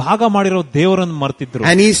ಸಮುದ್ರದ ಭಾಗ ಮಾಡಿರೋ ದೇವರನ್ನು ಮರೆತಿದ್ರು.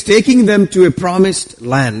 And he's taking them to a promised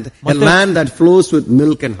land, a land that flows with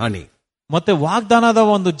milk and honey. ಮತ್ತೆ ವಾಗ್ದಾನದ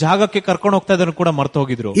ಒಂದು ಜಾಗಕ್ಕೆ ಕರ್ಕೊಂಡು ಹೋಗ್ತಾ ಇದ್ದಾರೆ ಕೂಡ ಮರೆತು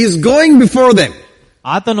ಹೋಗಿದ್ರು. He's going before them.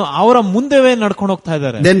 ಆತನು ಅವರ ಮುಂದೆವೇ ನಡ್ಕೊಂಡು ಹೋಗ್ತಾ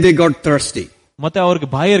ಇದ್ದಾರೆ. Then they got thirsty. ಮತ್ತೆ ಅವ್ರಿಗೆ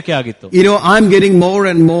ಬಾಯಾರಿಕೆ ಆಗಿತ್ತು. I'm getting more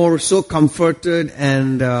and more so comforted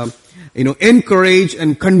and encouraged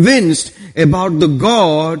and convinced about the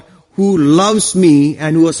God who loves me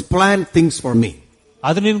and who has planned things for me.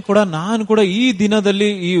 ಅದರಿಂದ ಕೂಡ ನಾನು ಕೂಡ ಈ ದಿನದಲ್ಲಿ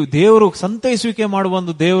ಈ ದೇವರು ಸಂತೈಸುವಿಕೆ ಮಾಡುವ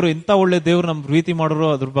ಒಂದು ದೇವರು ಎಂತ ಒಳ್ಳೆ ದೇವರು ನಮ್ ಪ್ರೀತಿ ಮಾಡೋರು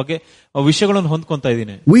ಅದ್ರ ಬಗ್ಗೆ ವಿಷಯಗಳನ್ನು ಹೊಂದ್ಕೊಂತಾ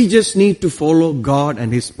ಇದ್ದೀನಿ. We just need to follow God and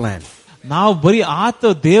His plan. ನಾವು ಬರೀ ಆತ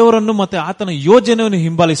ದೇವರನ್ನು ಮತ್ತೆ ಆತನ ಯೋಜನೆಯನ್ನು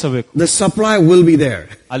ಹಿಂಬಾಲಿಸಬೇಕು. The supply will be there.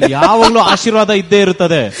 ಅಲ್ಲಿ ಯಾವಾಗಲೂ ಆಶೀರ್ವಾದ ಇದ್ದೇ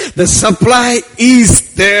ಇರುತ್ತದೆ. The supply is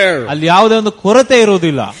there. ಅಲ್ಲಿ ಯಾವುದೇ ಒಂದು ಕೊರತೆ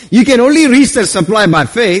ಇರುವುದಿಲ್ಲ. You can only reach that supply by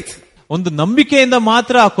faith. ಒಂದು ನಂಬಿಕೆಯಿಂದ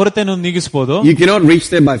ಮಾತ್ರ ಆ ಕೊರತೆಯನ್ನು ನೀಗಿಸಬಹುದು. You cannot reach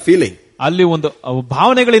there by feeling. ಅಲ್ಲಿ ಒಂದು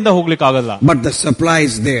ಭಾವನೆಗಳಿಂದ ಹೋಗ್ಲಿಕ್ಕೆ ಆಗಲ್ಲ. But the supply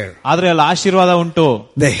is there. ಆದ್ರೆ ಅಲ್ಲಿ ಆಶೀರ್ವಾದ ಉಂಟು.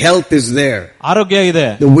 The health is there. ಆರೋಗ್ಯ ಇದೆ.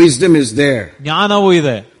 The wisdom is there. ಜ್ಞಾನವೂ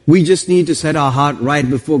ಇದೆ. We just need to set our heart right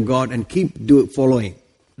before God and keep following.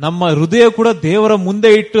 ನಮ್ಮ ಹೃದಯ ಕೂಡ ದೇವರ ಮುಂದೆ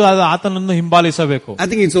ಇಟ್ಟು ಆತನನ್ನು ಹಿಂಬಾಲಿಸಬೇಕು. I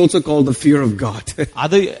think it's also called the fear of God.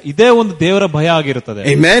 ಅದು ಇದೇ ಒಂದು ದೇವರ ಭಯ ಆಗಿರುತ್ತದೆ.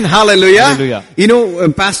 Amen. Hallelujah.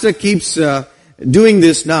 Hallelujah. Pastor keeps doing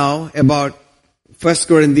this now about 1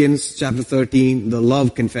 Corinthians chapter 13, the love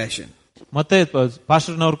confession. ಮತ್ತೆ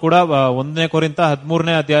ಪಾಸ್ಟರ್ನವರು ಕೂಡ 1 ಕೊರಿಂಥ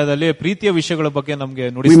 13ನೇ ಅಧ್ಯಾಯದಲ್ಲಿ ಪ್ರೀತಿಯ ವಿಷಯಗಳ ಬಗ್ಗೆ ನಮಗೆ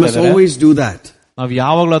We ನುಡಿಸ್ತಾ must ಇದ್ದಾರೆ. always do that. ನಾವು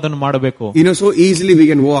ಯಾವಾಗಲೂ ಅದನ್ನು ಮಾಡಬೇಕು. So easily we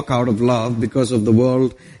can walk out of love because of the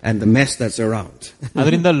world and the mess that's around.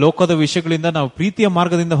 ಅದರಿಂದ ಲೋಕದ ವಿಷಯಗಳಿಂದ ನಾವು ಪ್ರೀತಿಯ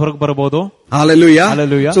ಮಾರ್ಗದಿಂದ ಹೊರಗೆ ಬರಬಹುದು. Hallelujah.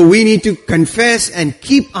 Hallelujah. So we need to confess and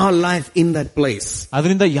keep our life in that place.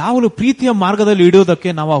 ಅದರಿಂದ ಯಾವಾಗಲೂ ಪ್ರೀತಿಯ ಮಾರ್ಗದಲ್ಲಿ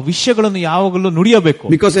ಇಡುವುದಕ್ಕೆ ನಾವು ಆ ವಿಷಯಗಳನ್ನು ಯಾವಾಗಲೂ ನುಡಿಯಬೇಕು.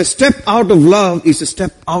 Because a step out of love is a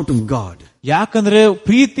step out of God. ಯಾಕಂದ್ರೆ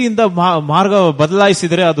ಪ್ರೀತಿಯಿಂದ ಮಾರ್ಗ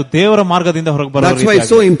ಬದಲಾಯಿಸಿದರೆ ಅದು ದೇವರ ಮಾರ್ಗದಿಂದ ಹೊರಗೆ ಬರೋದು. That's why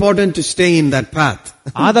it's so important to stay in that path.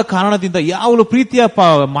 ಆದ ಕಾರಣದಿಂದ ಯಾವಾಗಲೂ ಪ್ರೀತಿಯ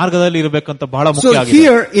ಮಾರ್ಗದಲ್ಲಿ ಇರಬೇಕಂತ ಬಹಳ ಮುಖ್ಯ ಆಗಿದೆ.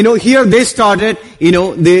 So here they started,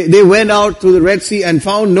 they went out to the Red Sea and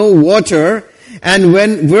found no water. And when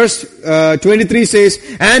verse 23 says,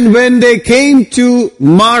 and when they came to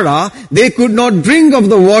Mara, they could not drink of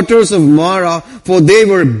the waters of Mara, for they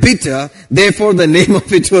were bitter. Therefore the name of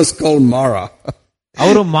it was called Mara.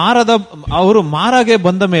 ಅವರು ಮಾರಾಗೆ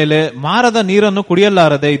ಬಂದ ಮೇಲೆ ಮಾರದ ನೀರನ್ನು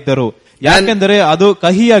ಕುಡಿಯಲಾರದೆ ಇದ್ದರು, ಯಾಕೆಂದರೆ ಅದು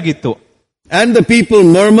ಕಹಿಯಾಗಿತ್ತು. And the people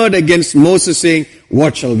murmured against Moses, saying,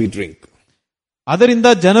 what shall we drink? ಅದರಿಂದ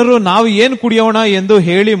ಜನರು ನಾವು ಏನು ಕುಡಿಯೋಣ ಎಂದು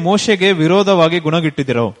ಹೇಳಿ ಮೋಶೆಗೆ ವಿರೋಧವಾಗಿ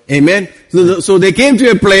ಗುಣಗಿಟ್ಟಿದ್ದರು. Amen. So they came to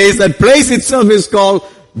a place, that place itself is called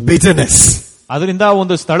bitterness. ಅದರಿಂದ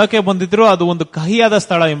ಒಂದು ಸ್ಥಳಕ್ಕೆ ಬಂದಿದ್ರು, ಅದು ಒಂದು ಕಹಿಯಾದ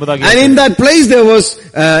ಸ್ಥಳ ಎಂಬುದಾಗಿ. And in that place there was,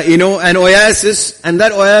 an oasis, and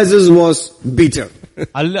that oasis was bitter.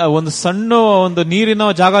 ಅಲ್ಲಿ ಒಂದು ಸಣ್ಣ ಒಂದು ನೀರಿನ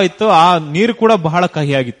ಜಾಗ ಇತ್ತು, ಆ ನೀರು ಕೂಡ ಬಹಳ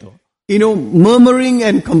ಕಹಿಯಾಗಿತ್ತು. Murmuring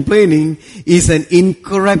and complaining is an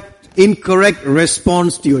incorrect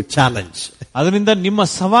response to your challenge. ಅದರಿಂದ ನಿಮ್ಮ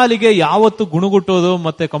ಸವಾಲಿಗೆ ಯಾವತ್ತು ಗುಣಗುಟ್ಟೋದು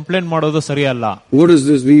ಮತ್ತೆ ಕಂಪ್ಲೇಂಟ್ ಮಾಡೋದು ಸರಿಯಲ್ಲ. What is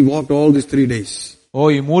this? We walked all these 3 days.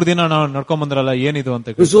 ಈ 3 ದಿನ ನಾವು ನಡ್ಕೊಂಡ್ ಬಂದ್ರಲ್ಲ, ಏನಿದು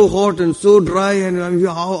ಅಂತ. It's so hot and so dry, and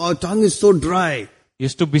our tongue is so dry.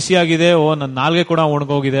 ಎಷ್ಟು ಬಿಸಿಯಾಗಿದೆ, ನನ್ನ ನಾಲ್ಗೆ ಕೂಡ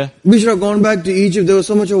ಒಣಗೋಗಿದೆ. We should have gone back to Egypt. There was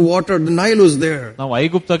so much of water. The Nile was there. ನಾವು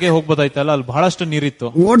ಐಗುಪ್ತಕ್ಕೆ ಹೋಗ್ಬೋದಾಯ್ತಲ್ಲ, ಅಲ್ಲಿ ಬಹಳಷ್ಟು ನೀರಿತ್ತು.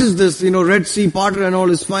 What is this? Red Sea parted and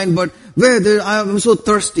all is fine, but I am so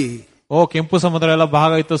thirsty. ಕೆಂಪು ಸಮುದ್ರ ಎಲ್ಲ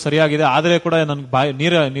ಭಾಗ ಇತ್ತು, ಸರಿಯಾಗಿದೆ, ಆದ್ರೆ ಕೂಡ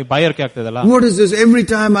ನನ್ಗೆ ಬಾಯಾರಿಕೆ ಆಗ್ತದಲ್ಲ. What is this? Every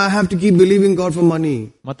time I have to keep believing God for money.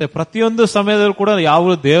 ಮತ್ತೆ ಪ್ರತಿಯೊಂದು ಸಮಯದಲ್ಲೂ ಕೂಡ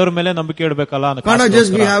ಯಾವ ದೇವರ ಮೇಲೆ ನಂಬಿಕೆ ಇಡಬೇಕಲ್ಲ. Can't I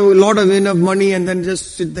just have a lot of enough money and then just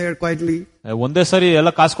sit there quietly? ಒಂದೇ ಸರಿ ಎಲ್ಲ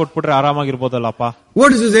ಕಾಸು ಕೊಟ್ಬಿಟ್ರೆ ಆರಾಮಾಗಿರ್ಬೋದಲ್ಲಪ್ಪ.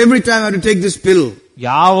 What is this? Every time I have to take this pill.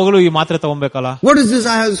 ಯಾವಾಗಲೂ ಈ ಮಾತ್ರೆ ತಗೊಬೇಕಲ್ಲ. What is this?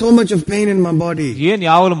 I have so much of pain in my body. ಏನ್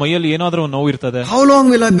ಯಾವಾಗಲೂ ಮೈಯಲ್ಲಿ ಏನಾದ್ರೂ ನೋವು ಇರ್ತದೆ. How long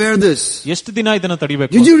will I bear this? ಎಷ್ಟು ದಿನ ಇದನ್ನ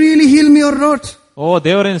ತಡಿಬೇಕು? Did you really heal me or not?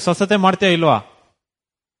 ದೇವರೇನು ಸ್ವಸ್ಥತೆ ಮಾಡ್ತೀಯಾ ಇಲ್ವಾ?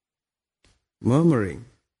 Murmuring.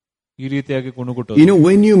 ಈ ರೀತಿಯಾಗಿ ಗುಣಗುಟ್ಟೋದು.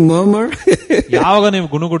 When you murmur, ಯಾವಾಗ ನೀವು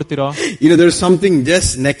ಗುಣಗುಡ್ತೀರೋ, there's something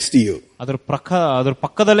just next to you. ಅದ್ರ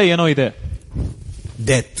ಪಕ್ಕದಲ್ಲೇ ಏನೋ ಇದೆ.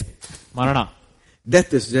 Death. ಮರಣ.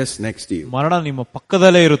 Death is just next to you. ಮರಣ ನಿಮ್ಮ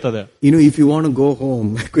ಪಕ್ಕದಲ್ಲೇ ಇರುತ್ತದೆ. If you want to go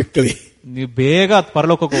home quickly, ನೀವು ಬೇಗ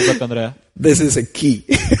ಪರಲೋಕಕ್ಕೆ ಹೋಗ್ಬೇಕಂದ್ರೆ this is a key.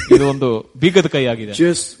 ಇದು ಒಂದು ಬೀಗದ ಕೈ ಆಗಿದೆ.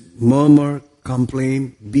 Just murmur, complain,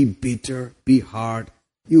 be bitter, be hard.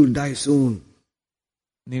 You will die soon.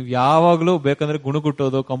 ನೀವು ಯಾವಾಗ್ಲೂ ಬೇಕಂದ್ರೆ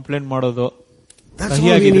ಗುಣಗುಟ್ಟೋದು, ಕಂಪ್ಲೇಂಟ್ ಮಾಡೋದು,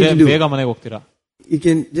 ಕಹಿಯಾಗಿದ್ರೆ ಬೇಗ ಮನೆಗೆ ಹೋಗ್ತೀರಾ. You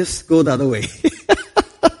can just go the other way.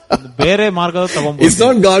 ಬೇರೆ ಮಾರ್ಗ ತಗೊಂಡ್ಬೋದು. It's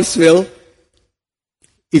not God's will.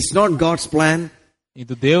 It's not God's plan.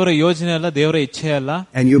 ಇದು ದೇವರ ಯೋಜನೆ ಅಲ್ಲ, ದೇವರ ಇಚ್ಛೆ ಅಲ್ಲ.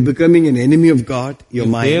 And you're becoming an enemy of God. Your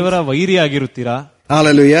mind. ದೇವರ ವೈರಿ ಆಗಿರುತ್ತೀರಾ.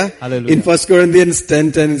 Hallelujah. Hallelujah. In 1 Corinthians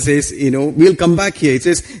 10:10 it says, we'll come back here. It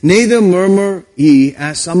says, neither murmur ye,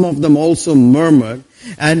 as some of them also murmured,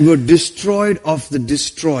 and were destroyed of the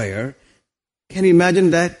destroyer. Can you imagine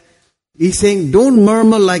that? He's saying, don't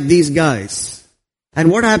murmur like these guys. And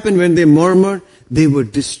what happened when they murmured? They were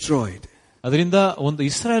destroyed. ಅದರಿಂದ ಒಂದು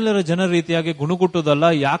ಇಸ್ರಾಯೇಲರ ಜನರ ರೀತಿಯಾಗಿ ಗುಣಗುಟ್ಟುವುದಲ್ಲ,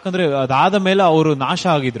 ಯಾಕಂದ್ರೆ ಅದಾದ ಮೇಲೆ ಅವರು ನಾಶ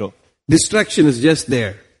ಆಗಿದ್ರು. Destruction is just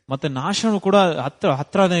there. ಮತ್ತೆ ನಾಶನೂ ಕೂಡ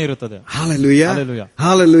ಹತ್ರನೇ ಇರುತ್ತದೆ. Hallelujah. Hallelujah.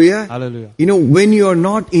 Hallelujah. Hallelujah. You know, when you are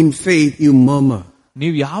not in faith, you murmur.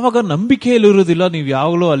 ನೀವು ಯಾವಾಗ ನಂಬಿಕೆಯಲ್ಲಿ ಇರುವುದಿಲ್ಲ, ನೀವು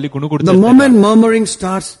ಯಾವಾಗಲೂ ಅಲ್ಲಿ ಗುಣಗುಡ್ತೀರಿ. The moment murmuring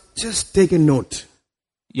starts, just take a note.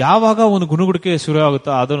 ಯಾವಾಗ ಒಂದು ಗುಣಗುಡಿಕೆ ಶುರು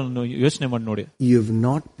ಆಗುತ್ತಾ ಅದನ್ನು ಯೋಚನೆ ಮಾಡಿ ನೋಡಿ. You have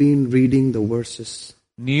not been reading the verses.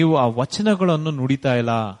 ನೀವು ಆ ವಚನಗಳನ್ನು ನುಡಿತಾ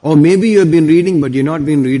ಇಲ್ಲ. Or maybe you have been reading, but you've not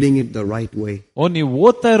been reading it the right way. ನೀವು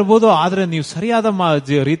ಓದ್ತಾ ಇರಬಹುದು, ಆದ್ರೆ ನೀವು ಸರಿಯಾದ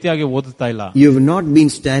ರೀತಿಯಾಗಿ ಓದುತ್ತಾ ಇಲ್ಲ. You have not been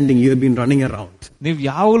standing, you have been running around. ನೀವು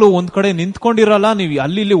ಯಾವಾಗಲೂ ಒಂದ್ ಕಡೆ ನಿಂತ್ಕೊಂಡಿರಲ್ಲ, ನೀವು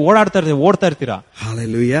ಅಲ್ಲಿ ಇಲ್ಲಿ ಓಡ್ತಾ ಇರ್ತೀರಾ.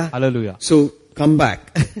 Hallelujah. Hallelujah. So come back.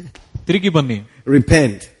 ತಿರುಗಿ ಬನ್ನಿ.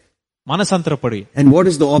 Repent. ಮನಸ್ಸಾಂತರ ಪಡಿ. And what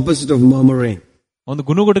is the opposite of murmuring? ಒಂದು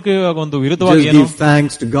ಗುಣಗುಡಿಕೆ ಒಂದು ವಿರುದ್ಧವಾಗಿ Just give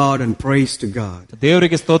thanks to God and praise to God.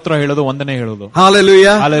 ದೇವರಿಗೆ ಸ್ತೋತ್ರ ಹೇಳೋದು, ವಂದನೆ ಹೇಳೋದು.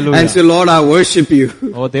 Hallelujah. Hallelujah. And say, Lord, I worship you.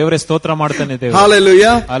 ಓ ದೇವರೇ ಸ್ತೋತ್ರ ಮಾಡ್ತೇನೆ ದೇವರು.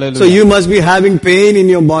 Hallelujah. Hallelujah. So you must be having pain in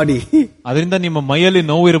your body. ಅದರಿಂದ ನಿಮ್ಮ ಮೈಯಲ್ಲಿ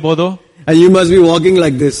ನೋವು ಇರಬಹುದು. And you must be walking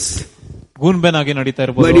like this. ಗೂನ್ಬೆನಾಗಿ ನಡೀತಾ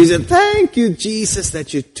ಇರಬಹುದು. But he said, thank you Jesus that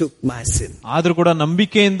you took my sin. ಆದ್ರೂ ಕೂಡ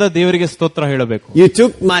ನಂಬಿಕೆಯಿಂದ ದೇವರಿಗೆ ಸ್ತೋತ್ರ ಹೇಳಬೇಕು. You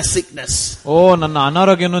took my sickness. ಓ ನನ್ನ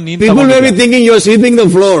ಅನಾರೋಗ್ಯವನ್ನು ನೀನು. People may be thinking you're sweeping the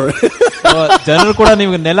floor. ಜನರು ಕೂಡ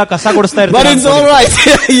ನೀವು ನೆಲ ಕಸ ಗುಡಿಸ್ತಾ ಇರ್ತಾರೆ. But it's all right.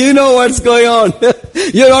 You know what's going on.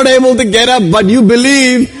 You're not able to get up, but you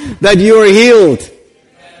believe that you are healed.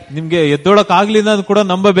 ನಿಮ್ಗೆ ಎದ್ದೋಳಕ್ ಆಗ್ಲಿಲ್ಲ ಕೂಡ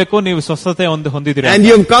ನಂಬಬೇಕು, ನೀವು ಸ್ವಸ್ಥತೆ ಹೊಂದಿದ್ದೀರಾ. And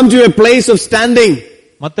you have come to a place of standing.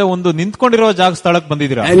 ಮತ್ತೆ ಒಂದು ನಿಂತ್ಕೊಂಡಿರೋ ಜಾಗ ಸ್ಥಳಕ್ಕೆ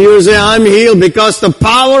ಬಂದಿದ್ದೀರಾ. And you say, I'm healed because the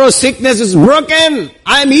power of sickness is broken.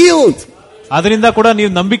 I'm healed. ಅದರಿಂದ ಕೂಡ ನೀವು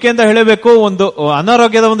ನಂಬಿಕೆಯಿಂದ ಹೇಳಬೇಕು, ಒಂದು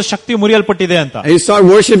ಅನಾರೋಗ್ಯದ ಒಂದು ಶಕ್ತಿ ಮುರಿಯಲ್ಪಟ್ಟಿದೆ ಅಂತ. And you start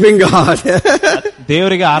worshiping God.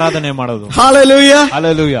 ದೇವರಿಗೆ ಆರಾಧನೆ ಮಾಡೋದು. Hallelujah.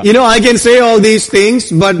 Hallelujah. You know, I can say all these things,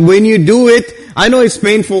 but when you do it, I know it's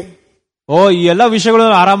painful. ಓ ಈ ಎಲ್ಲಾ ವಿಷಯಗಳು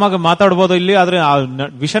ಆರಾಮಾಗಿ ಮಾತಾಡಬಹುದು ಇಲ್ಲಿ, ಆದ್ರೆ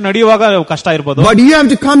ವಿಷಯ ನಡೆಯುವಾಗ ಕಷ್ಟ ಇರಬಹುದು. But you have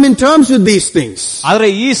to come in terms with these things. ಆದ್ರೆ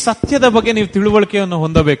ಈ ಸತ್ಯದ ಬಗ್ಗೆ ನೀವು ತಿಳುವಳಿಕೆಯನ್ನು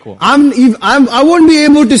ಹೊಂದಬೇಕು. I won't be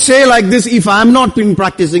able to say like this if I'm not been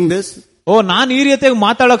practicing this. ಓ ನಾನು ಈ ರೀತಿಯಾಗಿ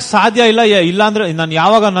ಮಾತಾಡಕ್ ಸಾಧ್ಯ ಇಲ್ಲ ಅಂದ್ರೆ ನಾನು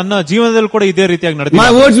ಯಾವಾಗ ನನ್ನ ಜೀವನದಲ್ಲಿ ಕೂಡ ಇದೇ ರೀತಿಯಾಗಿ ನಡೆದಿಲ್ಲ.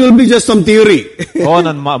 My words will be just some theory. ಓ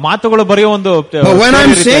ನನ್ನ ಮಾತುಗಳು ಬರೆಯೋ ಒಂದು. But when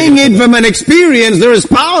I'm saying it from an experience, there is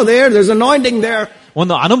power there, there's anointing there.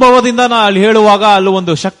 ಒಂದು ಅನುಭವದಿಂದ ನಾ ಅಲ್ಲಿ ಹೇಳುವಾಗ ಅಲ್ಲಿ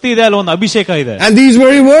ಒಂದು ಶಕ್ತಿ ಇದೆ, ಅಲ್ಲಿ ಒಂದು ಅಭಿಷೇಕ ಇದೆ. And these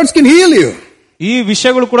very words can heal you. ಈ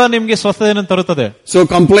ವಿಷಯಗಳು ಕೂಡ ನಿಮ್ಗೆ ಸ್ವಸ್ಥತೆಯನ್ನು ತರುತ್ತದೆ. So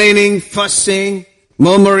complaining, fussing,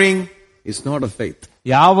 murmuring is not of faith.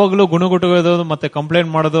 ಯಾವಾಗಲೂ ಗುಣಗುಟ್ಟುವುದು ಮತ್ತೆ ಕಂಪ್ಲೇಂಟ್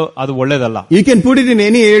ಮಾಡೋದು ಅದು ಒಳ್ಳೇದಲ್ಲ. You can put it in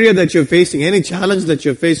any area that you're facing, any challenge that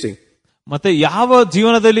you're facing. ಮತ್ತೆ ಯಾವ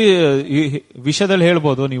ಜೀವನದಲ್ಲಿ ವಿಷಯದಲ್ಲಿ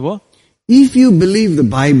ಹೇಳ್ಬೋದು ನೀವು. If you believe the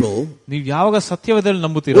Bible, ನೀವು ಯಾವಾಗ ಸತ್ಯವೇದದಲ್ಲಿ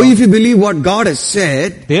ನಂಬುತ್ತೀರೋ, or if you believe what God has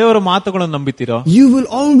said, ದೇವರ ಮಾತುಗಳನ್ನು ನಂಬುತ್ತೀರೋ, you will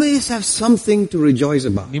always have something to rejoice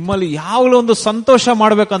about. ನಿಮ್ಮಲ್ಲಿ ಯಾವಾಗಲೂ ಒಂದು ಸಂತೋಷ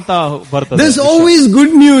ಮಾಡಬೇಕಂತ ಬರ್ತದೆ. There's always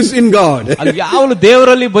good news in God. ಅಲ್ಲಿ ಯಾವಾಗಲೂ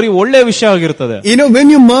ದೇವರಲ್ಲಿ ಬರೀ ಒಳ್ಳೆ ವಿಷಯ ಆಗಿರ್ತದೆ. You know, when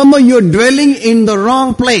you murmur, you're dwelling in the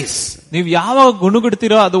wrong place. ನೀವು ಯಾವಾಗ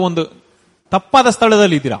ಗುಣಗುಡ್ತೀರೋ ಅದು ಒಂದು ತಪ್ಪಾದ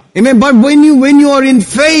ಸ್ಥಳದಲ್ಲಿ ಇದ್ದೀರಾ. Amen. But when you are in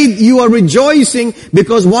faith, you are rejoicing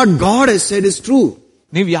because what God has said is true.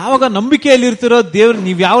 ನೀವು ಯಾವಾಗ ನಂಬಿಕೆಯಲ್ಲಿ ಇರ್ತೀರೋ ದೇವ್ರು,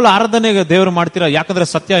 ನೀವು ಯಾವಾಗ ಆರಾಧನೆಗೆ ದೇವರು ಮಾಡ್ತೀರಾ, ಯಾಕಂದ್ರೆ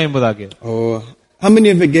ಸತ್ಯ ಎಂಬುದಾಗಿ. Oh, how many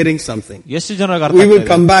of you are getting something? ಎಷ್ಟು ಜನರಿಗೆ ಅರ್ಥ We will ಆಗ್ತಾ ಇದೆ?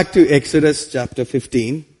 come back to Exodus chapter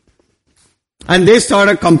 15. And they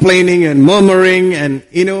started complaining and murmuring and,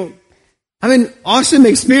 you know, I mean, awesome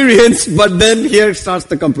experience, but then here starts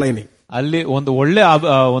the complaining. ಅಲ್ಲಿ ಒಂದು ಒಳ್ಳೆ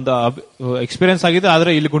ಒಂದು experience ಆಗಿದೆ,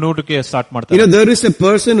 ಆದ್ರೆ ಇಲ್ಲಿ ಗುಣಗುಟ್ಟಿಕೆ ಸ್ಟಾರ್ಟ್ ಮಾಡ್ತಾರೆ. You know, there is a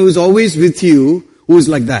person who is always with you who is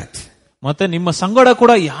like that. ಮತ್ತೆ ನಿಮ್ಮ ಸಂಗಡ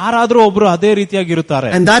ಕೂಡ ಯಾರಾದ್ರೂ ಒಬ್ರು ಅದೇ ರೀತಿಯಾಗಿ ಇರುತ್ತಾರೆ.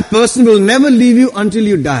 And that person will never leave you until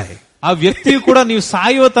you die. ಆ ವ್ಯಕ್ತಿಯು ಕೂಡ ನೀವು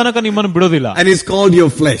ಸಾಯುವ ತನಕ ನಿಮ್ಮನ್ನು ಬಿಡೋದಿಲ್ಲ. And it's called your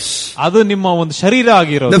flesh. ಅದು ನಿಮ್ಮ ಒಂದು ಶರೀರ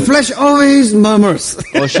ಆಗಿರೋದು. The flesh always murmurs.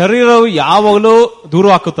 ಶರೀರವು ಯಾವಾಗಲೂ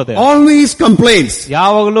ದೂರ ಹಾಕುತ್ತದೆ, always complains,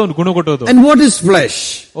 ಯಾವಾಗಲೂ ಗುಣಗುಟ್ಟುವುದು. And what is flesh?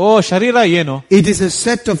 ಓ ಶರೀರ ಏನು? It is a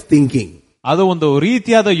set of thinking. ಅದು ಒಂದು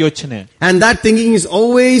ರೀತಿಯಾದ ಯೋಚನೆ. And that thinking is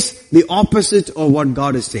always the opposite of what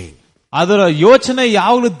God is saying. ಅದರ ಯೋಚನೆ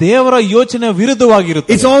ಯಾವಾಗಲೂ ದೇವರ ಯೋಚನೆ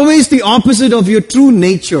ವಿರುದ್ಧವಾಗಿರುತ್ತೆ. It's always the opposite of your true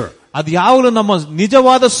nature. ಅದು ಯಾವಾಗಲೂ ನಮ್ಮ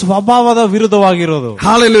ನಿಜವಾದ ಸ್ವಭಾವದ ವಿರುದ್ಧವಾಗಿರೋದು.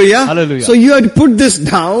 Hallelujah. Hallelujah. So you have to put this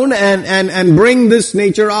down and bring this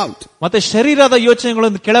nature out. ಮತ್ತೆ ಶರೀರದ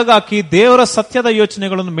ಯೋಚನೆಗಳನ್ನು ಕೆಳಗಾಕಿ ದೇವರ ಸತ್ಯದ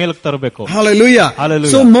ಯೋಚನೆಗಳನ್ನು ಮೇಲಕ್ಕೆ ತರಬೇಕು. Hallelujah.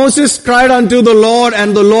 Hallelujah. So Moses cried unto the Lord and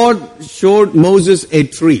the Lord showed Moses a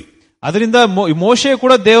tree. ಅದರಿಂದ ಮೋಶೆ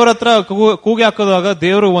ಕೂಡ ದೇವರ ಹತ್ರ ಕೂಗಿ ಹಾಕಿದಾಗ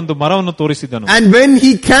ದೇವರು ಒಂದು ಮರವನ್ನು ತೋರಿಸಿದನು. And when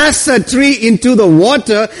he cast a tree into the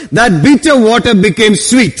water, that bitter water became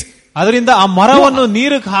sweet. ಅದರಿಂದ ಆ ಮರವನ್ನು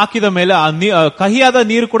ನೀರಿಗೆ ಹಾಕಿದ ಮೇಲೆ ಆ ಕಹಿಯಾದ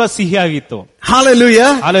ನೀರು ಕೂಡ ಸಿಹಿಯಾಗಿತ್ತು. Hallelujah.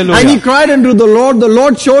 Hallelujah. And he cried unto the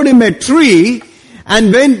Lord showed him a tree, and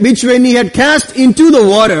when he had cast into the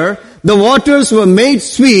water, the waters were made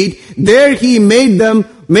sweet. There he made them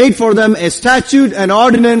made for them a statute, an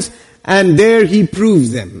ordinance, and there he proves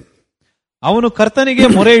them. ಅವನು ಕರ್ತನಿಗೆ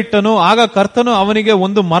ಮೊರೆ ಇಟ್ಟನು, ಆಗ ಕರ್ತನು ಅವನಿಗೆ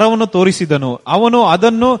ಒಂದು ಮರವನ್ನು ತೋರಿಸಿದನು. ಅವನು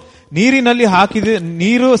ಅದನ್ನು ನೀರಿನಲ್ಲಿ ಹಾಕಿದ,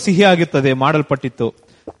 ನೀರು ಸಿಹಿಯಾಗುತ್ತದೆ ಮಾಡಲ್ಪಟ್ಟಿತ್ತು.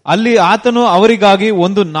 ಅಲ್ಲಿ ಆತನು ಅವರಿಗಾಗಿ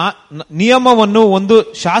ಒಂದು ನಿಯಮವನ್ನು, ಒಂದು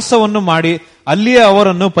ಶಾಸ್ತ್ರವನ್ನು ಮಾಡಿ ಅಲ್ಲಿಯೇ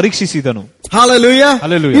ಅವರನ್ನು ಪರೀಕ್ಷಿಸಿದನು. Hallelujah.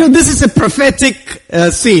 Hallelujah. You know, this is a prophetic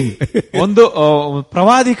scene. ಒಂದು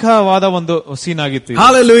ಪ್ರವಾದಿಕವಾದ ಒಂದು ಸೀನ್ ಆಗಿತ್ತು.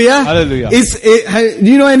 Hallelujah. Hallelujah. Do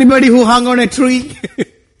you know anybody who hung on a tree?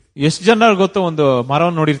 ಎಷ್ಟು ಜನರು ಗೊತ್ತು ಒಂದು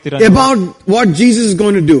ಮರವನ್ನು ನೋಡಿರ್ತೀರಾ? About what Jesus is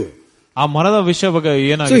going to do. ಆ ಮರದ ವಿಷಯ ಬಗ್ಗೆ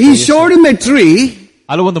ಏನಾಗಿದೆ? So he showed him a tree.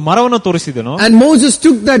 ಅಲ್ಲಿ ಒಂದು ಮರವನ್ನು ತೋರಿಸಿದನು. And Moses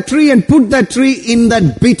took that tree and put that tree in that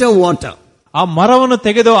bitter water. ಆ ಮರವನ್ನು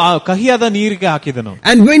ತೆಗೆದು ಆ ಕಹಿಯಾದ ನೀರಿಗೆ ಹಾಕಿದನು.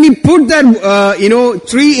 And when he put that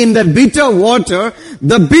tree in that bitter water,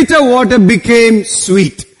 the bitter water became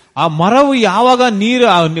sweet. ಆ ಮರವು ಯಾವಾಗ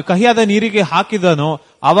ನೀರು ಕಹಿಯಾದ ನೀರಿಗೆ ಹಾಕಿದನೋ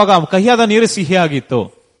ಆವಾಗ ಕಹಿಯಾದ ನೀರು ಸಿಹಿಯಾಗಿತ್ತು.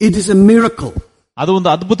 It is a miracle. ಅದು ಒಂದು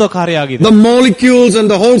ಅದ್ಭುತ ಕಾರ್ಯ ಆಗಿದೆ. The molecules and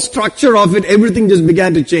the whole structure of it, everything just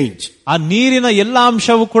began to change. ಆ ನೀರಿನ ಎಲ್ಲಾ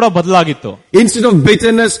ಅಂಶವೂ ಕೂಡ ಬದಲಾಗಿತ್ತು. Instead of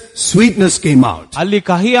bitterness, sweetness came out. ಅಲ್ಲಿ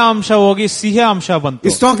ಕಹಿಯ ಅಂಶ ಹೋಗಿ ಸಿಹಿಯ ಅಂಶ ಬಂತು.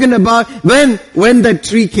 It's talking about when that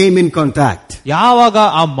tree came in contact. ಯಾವಾಗ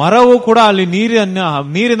ಆ ಮರವು ಕೂಡ ಅಲ್ಲಿ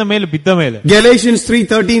ನೀರಿನ ಮೇಲೆ ಬಿದ್ದ ಮೇಲೆ. Galatians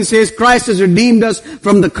 3:13 says, Christ has redeemed us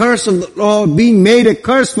from the curse of the law, being made a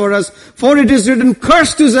curse for us, for it is written,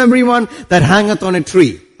 cursed is everyone that hangeth on a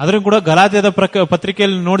tree. ಅದ್ರ ಕೂಡ ಗಲಾತ್ಯದ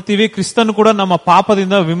ಪತ್ರಿಕೆಯಲ್ಲಿ ನೋಡ್ತೀವಿ, ಕ್ರಿಸ್ತನು ಕೂಡ ನಮ್ಮ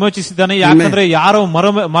ಪಾಪದಿಂದ ವಿಮೋಚಿಸಿದ್ದಾನೆ. ಯಾಕಂದ್ರೆ ಯಾರು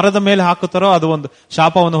ಮರದ ಮೇಲೆ ಹಾಕುತ್ತಾರೋ ಅದು ಒಂದು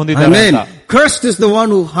ಶಾಪವನ್ನು ಹೊಂದಿದ್ದಾರೆ. Cursed is the one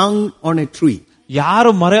who hung on a tree.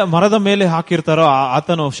 ಯಾರು ಮರದ ಮೇಲೆ ಹಾಕಿರ್ತಾರೋ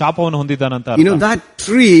ಆತನು ಶಾಪವನ್ನು ಹೊಂದಿದ್ದಾನಂತ. You know, that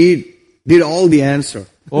tree did all the answer.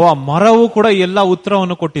 ಆ ಮರವು ಕೂಡ ಎಲ್ಲಾ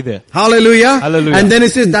ಉತ್ತರವನ್ನು ಕೊಟ್ಟಿದೆ. Hallelujah. Hallelujah. And then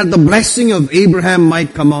it says that the blessing of Abraham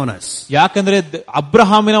might come on us. ಯಾಕಂದ್ರೆ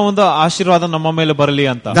ಅಬ್ರಹಾಮಿನ ಒಂದು ಆಶೀರ್ವಾದ ನಮ್ಮ ಮೇಲೆ ಬರಲಿ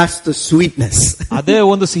ಅಂತ. That's the sweetness. ಅದೇ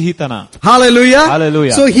ಒಂದು ಸಿಹಿತನ. Hallelujah.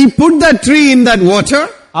 Hallelujah. So he put that tree in that water.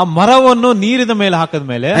 ಆ ಮರವನ್ನು ನೀರಿನ ಮೇಲೆ ಹಾಕಿದ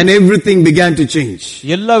ಮೇಲೆ and everything began to change.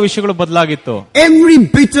 ಎಲ್ಲಾ ವಿಷಯಗಳು ಬದಲಾಗಿತ್ತು. Every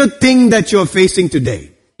bitter thing that you are facing today,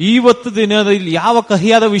 ಇವತ್ತು ದಿನದಲ್ಲಿ ಯಾವ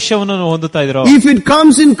ಕಹಿಯಾದ ವಿಷಯವನ್ನು ಹೊಂದುತ್ತಾ ಇದ್ರೋ, if it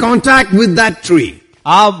comes in contact with that tree,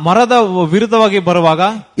 ಆ ಮರದ ವಿರುದ್ಧವಾಗಿ ಬರುವಾಗ,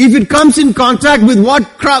 if it comes in contact with what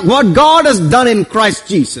God has done in Christ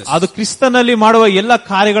Jesus, ಅದು ಕ್ರಿಸ್ತನಲ್ಲಿ ಮಾಡುವ ಎಲ್ಲ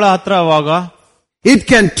ಕಾರ್ಯಗಳ ಹತ್ರವಾಗ it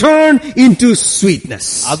can turn into sweetness.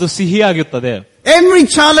 ಅದು ಸಿಹಿಯಾಗುತ್ತದೆ. Every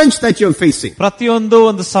challenge that you're facing, ಪ್ರತಿಯೊಂದು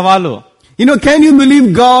ಒಂದು ಸವಾಲು. You know, can you believe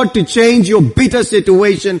God to change your bitter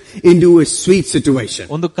situation into a sweet situation?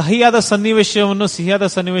 ಒಂದು ಕಹಿಯಾದ ಸನ್ನಿವೇಶವನ್ನು ಸಿಹಿಯಾದ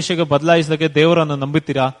ಸನ್ನಿವೇಶಕ್ಕೆ ಬದಲಾಯಿಸಲಿಕ್ಕೆ ದೇವರನ್ನು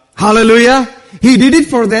ನಂಬುತ್ತೀರಾ? Hallelujah. He did it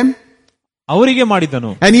for them. ಅವರಿಗೆ ಮಾಡಿದನು.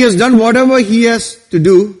 And he has done whatever he has to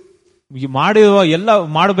do. ಮಾಡಿರುವ ಎಲ್ಲ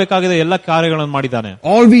ಮಾಡಬೇಕಾಗಿದ್ದ ಎಲ್ಲ ಕಾರ್ಯಗಳನ್ನು ಮಾಡಿದ್ದಾನೆ.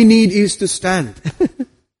 All we need is to stand.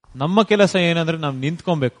 ನಮ್ಮ ಕೆಲಸ ಏನಂದ್ರೆ ನಾವು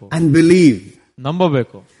ನಿಂತ್ಕೊಬೇಕು and believe.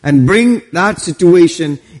 ನಂಬಬೇಕು. And bring that situation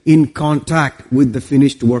in contact with the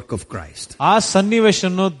finished work of Christ. ಆ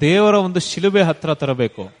ಸನ್ನಿವೇಶವನ್ನು ದೇವರ ಒಂದು ಶಿಲುಬೆ ಹತ್ರ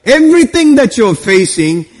ತರಬೇಕು. Everything that you're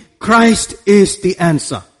facing, Christ is the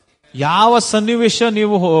answer. ಯಾವ ಸನ್ನಿವೇಶ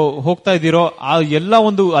ನೀವು ಹೋಗ್ತಾ ಇದ್ದೀರೋ ಆ ಎಲ್ಲ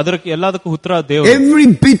ಒಂದು ಅದಕ್ಕೆ ಎಲ್ಲದಕ್ಕೂ ಉತ್ತರ ದೇವರು. Every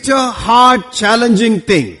bitter, hard, challenging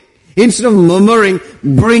thing, instead of murmuring,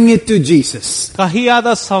 bring it to Jesus. ಕಹಿಯಾದ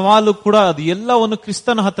ಸವಾಲು ಕೂಡ ಅದು ಎಲ್ಲವನ್ನು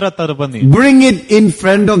ಕ್ರಿಸ್ತನ ಹತ್ರ ತರ ಬನ್ನಿ. Bring it in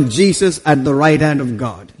front of Jesus at the right hand of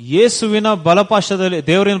God. ಯೇಸುವಿನ ಬಲಪಾರ್ಶ್ವದಲ್ಲಿ,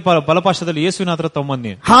 ದೇವರಿನ ಬಲಪಾರ್ಶ್ವದಲ್ಲಿ ಯೇಸುವಿನ ಹತ್ರ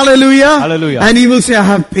ತಮ್ಮನ್ನಿ. Hallelujah. Hallelujah. And he will say, I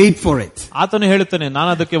have paid for it. ಆತನು ಹೇಳುತ್ತಾನೆ,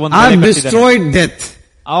 ನಾನು ಅದಕ್ಕೆ ಒಂದು I have destroyed death.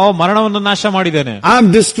 ಮರಣವನ್ನು ನಾಶ ಮಾಡಿದ್ದೇನೆ. I have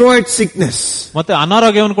destroyed sickness. ಮತ್ತೆ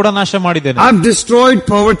ಅನಾರೋಗ್ಯವನ್ನು ಕೂಡ ನಾಶ ಮಾಡಿದ್ದೇನೆ. I have destroyed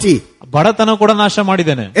poverty. ಬಡತನ ಕೂಡ ನಾಶ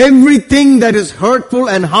ಮಾಡಿದ್ದೇನೆ. Everything that is hurtful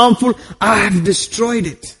and harmful, I have destroyed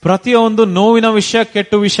it. ಪ್ರತಿಯೊಂದು ನೋವಿನ ವಿಷಯ,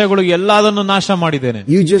 ಕೆಟ್ಟ ವಿಷಯಗಳು ಎಲ್ಲದನ್ನು ನಾಶ ಮಾಡಿದ್ದೇನೆ.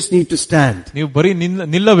 You just need to stand. ನೀವು ಬರೀ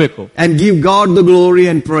ನಿಲ್ಲಬೇಕು. And give God the glory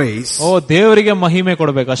and praise. ದೇವರಿಗೆ ಮಹಿಮೆ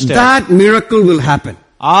ಕೊಡಬೇಕು ಅಷ್ಟೇ. That miracle will happen.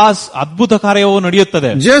 ಆ ಅದ್ಭುತ ಕಾರ್ಯವು ನಡೆಯುತ್ತದೆ.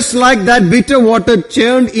 Just like that bitter water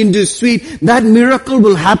turned into sweet, that miracle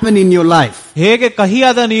will happen in your life. ಹೇಗೆ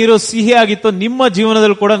ಕಹಿಯಾದ ನೀರು ಸಿಹಿಯಾಗಿತ್ತು, ನಿಮ್ಮ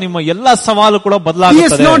ಜೀವನದಲ್ಲಿ ಕೂಡ ನಿಮ್ಮ ಎಲ್ಲಾ ಸವಾಲು ಕೂಡ ಬದಲಾಗುತ್ತದೆ.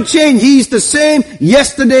 He has not changed. He is the same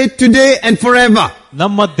yesterday, today and forever.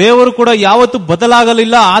 ನಮ್ಮ ದೇವರು ಕೂಡ ಯಾವತ್ತೂ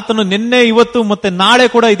ಬದಲಾಗಲಿಲ್ಲ. ಆತನು ನಿನ್ನೆ, ಇವತ್ತು ಮತ್ತೆ ನಾಳೆ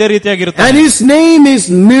ಕೂಡ ಇದೇ ರೀತಿಯಾಗಿರುತ್ತಾನೆ. And his name is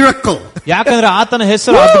Miracle. ಯಾಕಂದ್ರೆ ಆತನ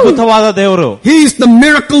ಹೆಸರು ಅದ್ಭುತವಾದ ದೇವರು. He is the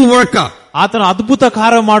miracle worker. ಆತನ ಅದ್ಭುತ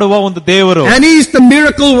ಕಾರ್ಯ ಮಾಡುವ ಒಂದು ದೇವರು. And he is the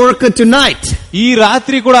miracle worker tonight. ಈ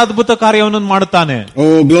ರಾತ್ರಿ ಕೂಡ ಅದ್ಭುತ ಕಾರ್ಯವನ್ನು ಮಾಡುತ್ತಾನೆ.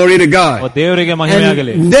 Oh, glory to God. ದೇವರಿಗೆ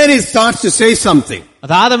ಮಹಿಮೆಯಾಗಲಿ. And then he starts to say something.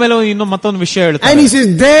 ಅದಾದ ಮೇಲೆ ಇನ್ನು ಮತ್ತೊಂದು ವಿಷಯ ಹೇಳ್ತಾನೆ. And he says,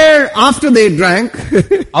 there, after they drank,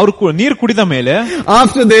 ಅವರು ನೀರು ಕುಡಿದ ಮೇಲೆ,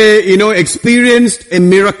 after they, experienced a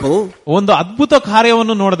miracle, ಒಂದು ಅದ್ಭುತ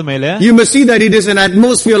ಕಾರ್ಯವನ್ನು ನೋಡಿದ ಮೇಲೆ, you must see that it is an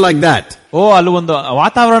atmosphere like that. ಅಲ್ಲಿ ಒಂದು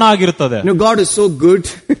ವಾತಾವರಣ ಆಗಿರುತ್ತದೆ. God is so good.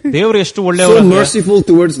 ದೇವರು ಎಷ್ಟು So ಒಳ್ಳೆಯವರು, merciful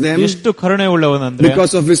towards them. ಎಷ್ಟು ಕರುಣೆ ಉಳ್ಳವನಂದ್ರೆ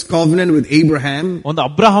Because of his covenant with Abraham. ಒಂದು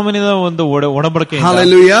ಅಬ್ರಹಾಮನ ಒಂದು ಒಡಂಬಡಿಕೆ.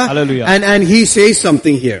 Hallelujah. Hallelujah. And he says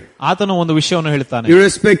something here. ಆತನು ಒಂದು ವಿಷಯವನ್ನು ಹೇಳ್ತಾನೆ.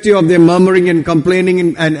 Irrespective of their murmuring and complaining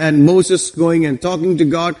and Moses going and talking to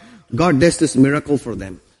God, God does this miracle for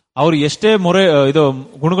them. ಅವ್ರು ಎಷ್ಟೇ ಮೊರೆ ಇದು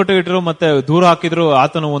ಗುಣಗಟ್ಟು ಇಟ್ಟರು ಮತ್ತೆ ದೂರ ಹಾಕಿದ್ರು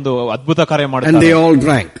ಆತನು ಒಂದು ಅದ್ಭುತ ಕಾರ್ಯ And ಮಾಡ್ತಾರೆ. they all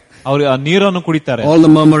drank. ಅವ್ರು ಆ ನೀರನ್ನು ಕುಡಿತಾರೆ. All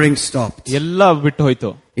the murmuring stopped. ಎಲ್ಲ ಬಿಟ್ಟು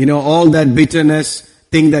ಹೋಯ್ತು. All that bitterness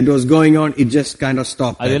thing that was going on, it just kind of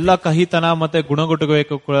stopped. ಅದೆಲ್ಲ ಕಹಿತನ ಮತ್ತೆ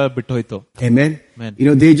ಗುಣಗಟ್ಟುವಿಕೆ ಕೂಡ ಬಿಟ್ಟು ಹೋಯ್ತು. Amen.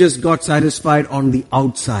 They just got satisfied on the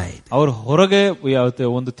outside. ಅವರು ಹೊರಗೆ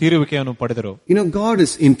ಒಂದು ತೀರುವಿಕೆಯನ್ನು ಪಡೆದರು. God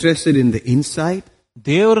is interested in the inside.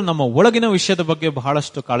 ದೇವರು ನಮ್ಮ ಒಳಗಿನ ವಿಷಯದ ಬಗ್ಗೆ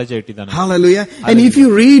ಬಹಳಷ್ಟು ಕಾಳಜಿ ಇಟ್ಟಿದ್ದಾನೆ. Hallelujah. And if you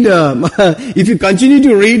read, if you continue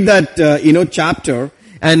to read that, chapter,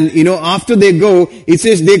 and after they go, it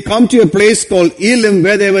says they come to a place called Elim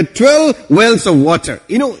where there were 12 wells of water.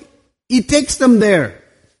 It takes them there.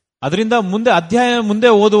 ಅದರಿಂದ ಮುಂದೆ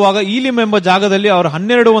ಓದುವಾಗ ಈಲಿಮ್ ಎಂಬ ಜಾಗದಲ್ಲಿ ಅವರು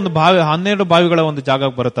 12 ಬಾವಿಗಳ ಒಂದು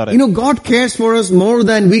ಜಾಗಕ್ಕೆ ಬರುತ್ತಾರೆ. God cares for us more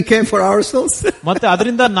than we care for ourselves. ಮತ್ತೆ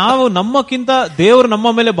ಅದರಿಂದ ನಾವು ನಮ್ಮಕ್ಕಿಂತ ದೇವರು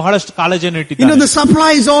ನಮ್ಮ ಮೇಲೆ ಬಹಳಷ್ಟು ಕಾಳಜಿಯನ್ನು ಇಟ್ಟಿದ್ದಾರೆ. The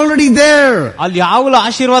supply is already there. ಅಲ್ಲಿ ಯಾವಾಗಲೂ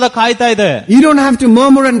ಆಶೀರ್ವಾದ ಕಾಯ್ತಾ ಇದೆ. You don't have to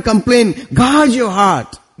murmur and complain. Guard your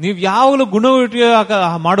heart. ನೀವು ಯಾವಾಗಲೂ ಗುಣವಿಟ್ಟು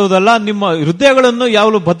ಮಾಡುವುದಲ್ಲ, ನಿಮ್ಮ ಹೃದಯಗಳನ್ನು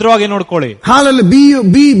ಯಾವಾಗಲೂ ಭದ್ರವಾಗಿ ನೋಡ್ಕೊಳ್ಳಿ. Hallelujah.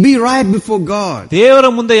 Be right before God. ದೇವರ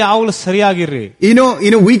ಮುಂದೆ ಯಾವಾಗಲೂ ಸರಿಯಾಗಿರ್ರಿ.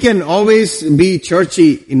 We can always be churchy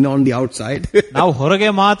on the outside. ನಾವು ಹೊರಗೆ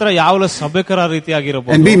ಮಾತ್ರ ಯಾವಾಗಲೂ ಸಭ್ಯಕರ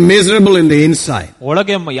ರೀತಿಯಾಗಿರಬಹುದು. And be miserable in the inside.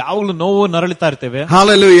 ಒಳಗೆ ಯಾವಾಗಲೂ ನೋವು ನರಳಿತಾ ಇರ್ತೇವೆ.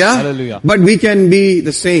 Hallelujah. Hallelujah. But we can be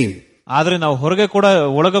the same. ಆದ್ರೆ ನಾವು ಹೊರಗೆ ಕೂಡ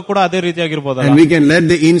ಒಳಗೆ ಕೂಡ ಅದೇ ರೀತಿಯಾಗಿರ್ಬೋದಲ್ಲ. And we can let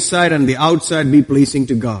the inside and the outside be pleasing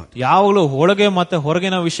to God. ಯಾವಾಗಲೂ ಒಳಗೆ ಮತ್ತೆ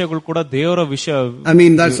ಹೊರಗಿನ ವಿಷಯಗಳು ಕೂಡ ದೇವರ ವಿಷಯ.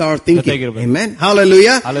 That's our thinking. Amen.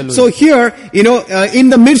 Hallelujah. Hallelujah. So here, in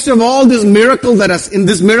the midst of all this miracle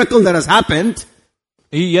that has happened,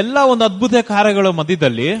 ಈ ಎಲ್ಲ ಒಂದು ಅದ್ಭುತ ಕಾರ್ಯಗಳ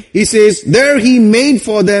ಮಧ್ಯದಲ್ಲಿ he says, there he made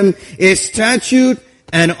for them a statute,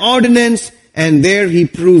 an ordinance, and there he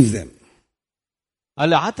proves them.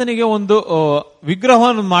 ಅಲ್ಲಿ ಆತನಿಗೆ ಒಂದು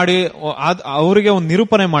ವಿಗ್ರಹವನ್ನು ಮಾಡಿ ಅವರಿಗೆ ಒಂದು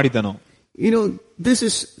ನಿರೂಪಣೆ ಮಾಡಿದನು. This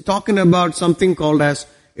is talking about something called as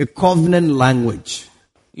a covenant language.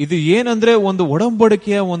 ಇದು ಏನಂದ್ರೆ ಒಂದು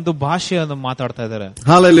ಒಡಂಬಡಿಕೆಯ ಒಂದು ಭಾಷೆಯನ್ನು ಮಾತಾಡ್ತಾ ಇದ್ದಾರೆ.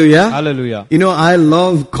 Hallelujah. Hallelujah. I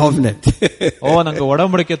love covenant. ನಂಗೆ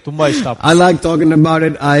ಒಡಂಬಡಿಕೆ ತುಂಬಾ ಇಷ್ಟ. I like talking about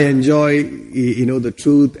it. I enjoy, the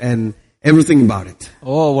truth and everything about it.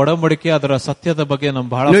 ಒಡಂಬಡಿಕೆ ಅದರ ಸತ್ಯದ ಬಗ್ಗೆ ನಾನು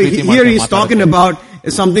ಬಹಳ ಪ್ರೀತಿ ಮಾಡ್ತೀನಿ. Here he is talking about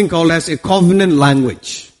something called as a covenant language.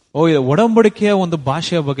 ಒಡಂಬಡಿಕೆಯ ಒಂದು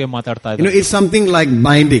ಭಾಷೆಯ ಬಗ್ಗೆ ಮಾತಾಡ್ತಾ ಇದ್ದಾರೆ. It's something like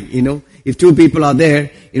binding. If two people are there,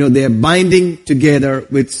 they are binding together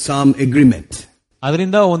with some agreement.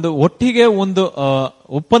 ಅದರಿಂದ ಒಂದು ಒಟ್ಟಿಗೆ ಒಂದು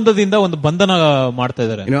ಒಪ್ಪಂದದಿಂದ ಒಂದು ಬಂಧನ ಮಾಡ್ತಾ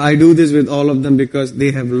ಇದ್ದಾರೆ. I do this with all of them because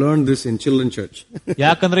they have learned this in children church.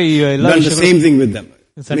 ಯಾಕಂದ್ರೆ ಈ ಎಲ್ಲ the same thing with them.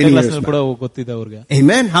 Sunday class ನಲ್ಲಿ ಕೂಡ ಗೊತ್ತಿದೆ ಅವ್ರಿಗೆ.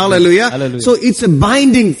 Amen. Hallelujah. So it's a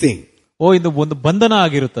binding thing. ಇದು ಒಂದು ಬಂಧನ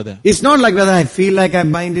ಆಗಿರುತ್ತದೆ. It's not like whether I feel like I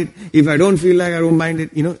bind it. If I don't feel like I don't bind it.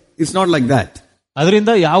 It's not like that.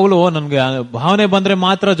 ಅದರಿಂದ ಯಾವಾಗಲೂ ನನ್ಗೆ ಭಾವನೆ ಬಂದ್ರೆ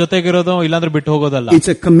ಮಾತ್ರ ಜೊತೆಗಿರೋದು, ಇಲ್ಲಾಂದ್ರೆ ಬಿಟ್ಟು ಹೋಗೋದಲ್ಲ.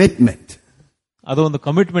 It's a commitment. ಅದು ಒಂದು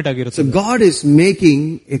ಕಮಿಟ್ಮೆಂಟ್ ಆಗಿರುತ್ತೆ. So God is making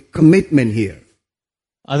a commitment here.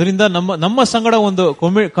 ಅದರಿಂದ ನಮ್ಮ ಸಂಗಡ ಒಂದು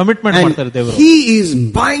ಕಮಿಟ್ಮೆಂಟ್ ಮಾಡ್ತಾರೆ ದೇವರು. He is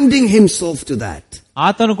binding himself to that.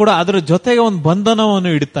 ಆತನು ಕೂಡ ಅದರ ಜೊತೆಗೆ ಒಂದು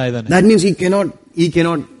ಬಂಧನವನ್ನು ಇಡುತ್ತಾ ಇದ್ದಾನೆ. That means he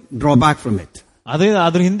cannot draw back from it.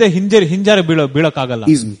 ಅದ್ರ ಹಿಂದೆ ಹಿಂಜಾರಿ ಬೀಳಕ್ಕಾಗಲ್ಲ.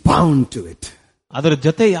 He is bound to it. ಅದರ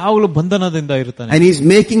ಜೊತೆ ಯಾವಾಗಲೂ ಬಂಧನದಿಂದ ಇರ್ತಾನೆ. And he is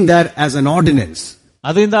making that as an ordinance.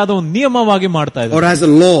 ಅದರಿಂದ ಅದು ಒಂದು ನಿಯಮವಾಗಿ ಮಾಡ್ತಾ ಇದ್ದಾನೆ. Or as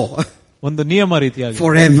a law. ಒಂದು ನಿಯಮ ರೀತಿಯಾಗಿ.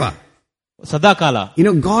 Forever. ಸದಾಕಾಲ.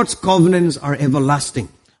 God's covenants are everlasting.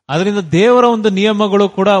 ಅದರಿಂದ ದೇವರ ಒಂದು ನಿಯಮಗಳು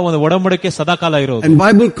ಕೂಡ ಒಂದು ಒಡಂಬಡಿಕೆ ಸದಾಕಾಲ ಇರೋದು. And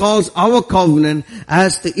Bible calls our covenant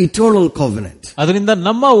as the eternal covenant. ಅದರಿಂದ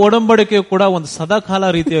ನಮ್ಮ ಒಡಂಬಡಿಕೆ ಕೂಡ ಒಂದು ಸದಾಕಾಲ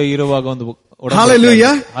ರೀತಿಯ ಇರುವಾಗ ಒಂದು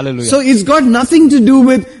Hallelujah. Hallelujah. So it's got nothing to do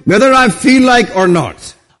with whether I feel like or not.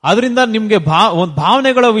 ಅದರಿಂದ ನಿಮ್ಗೆ ಒಂದು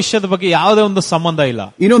ಭಾವನೆಗಳ ವಿಷಯದ ಬಗ್ಗೆ ಯಾವುದೇ ಒಂದು ಸಂಬಂಧ ಇಲ್ಲ.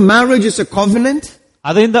 Marriage is a covenant.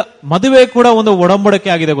 ಅದರಿಂದ ಮದುವೆ ಕೂಡ ಒಂದು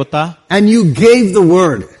ಒಡಂಬಡಿಕೆ ಆಗಿದೆ ಗೊತ್ತಾ? And you gave the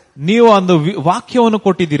word. ನೀವು ಒಂದು ವಾಕ್ಯವನ್ನು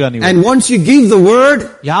ಕೊಟ್ಟಿದ್ದೀರಾ ನೀವು. And once you give the word,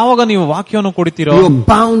 ಯಾವಾಗ ನೀವು ವಾಕ್ಯವನ್ನು ಕೊಡ್ತೀರೋ, you are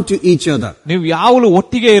bound to each other. ನೀವು ಯಾವಾಗಲೂ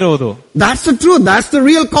ಒಟ್ಟಿಗೆ ಇರೋದು. That's the truth. That's the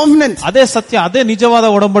real covenant. ಅದೇ ಸತ್ಯ, ಅದೇ ನಿಜವಾದ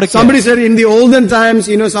ಒಡಂಬಡಿಕೆ. Somebody said in the olden times,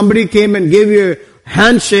 somebody came and gave you a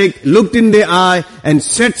handshake, looked in the eye and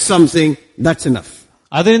said something. That's enough.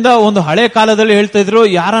 ಅದರಿಂದ ಒಂದು ಹಳೆ ಕಾಲದಲ್ಲಿ ಹೇಳ್ತಾ ಇದ್ರು,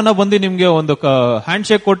 ಯಾರನ್ನ ಬಂದು ನಿಮ್ಗೆ ಒಂದು ಹ್ಯಾಂಡ್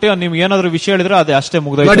ಶೇಕ್ ಕೊಟ್ಟು ನಿಮ್ಗೆ ಏನಾದ್ರು ವಿಷಯ ಹೇಳಿದ್ರೆ ಅದೇ ಅಷ್ಟೇ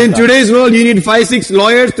ಮುಗ್ದ. But in today's world you need 5-6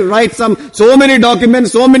 lawyers to write so many documents,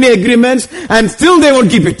 so many agreements, and still they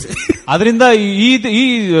won't keep it. ಅದರಿಂದ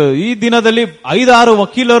ಈ ದಿನದಲ್ಲಿ 5-6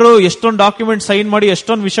 ವಕೀಲರು ಎಷ್ಟೊಂದು ಡಾಕ್ಯುಮೆಂಟ್ ಸೈನ್ ಮಾಡಿ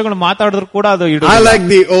ಎಷ್ಟೊಂದು ವಿಷಯಗಳು ಮಾತಾಡಿದ್ರು ಕೂಡ ಅದು I like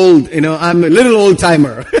the old, I'm a little old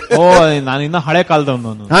timer. ಓ, ನಾನು ಇನ್ನ ಹಳೆ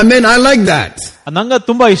ಕಾಲದವನು. I like that. ನಂಗೆ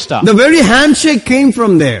ತುಂಬಾ ಇಷ್ಟ. The very handshake came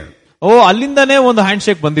from there. ಓ, ಅಲ್ಲಿಂದಾನೇ ಒಂದು ಹ್ಯಾಂಡ್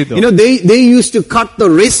ಶೇಕ್ ಬಂದಿದ್ದು. They used to cut the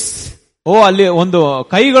wrists. ಓ, ಅಲ್ಲಿ ಒಂದು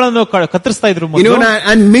ಕೈಗಳನ್ನು ಕತ್ತರಿಸ್ತಾ ಇದ್ರು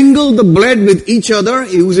and mingle the blood with each other.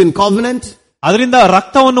 It was in covenant. ಅದರಿಂದ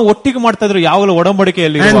ರಕ್ತವನ್ನು ಒಟ್ಟಿಗೆ ಮಾಡ್ತಾ ಇದ್ರು ಯಾವಾಗಲೂ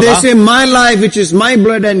ಒಡಂಬಡಿಕೆಯಲ್ಲಿ. And they say, my life which is my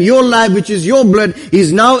blood and your life which is your blood is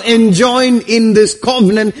now enjoined in this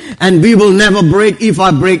covenant, and we will never break. If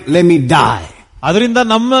I break, let me die. ಅದರಿಂದ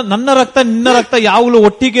ನನ್ನ ರಕ್ತ ನಿನ್ನ ರಕ್ತ ಯಾವಾಗಲೂ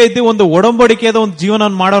ಒಟ್ಟಿಗೆ ಇದ್ದು ಒಂದು ಒಡಂಬಡಿಕೆಯಾದ ಒಂದು ಜೀವನ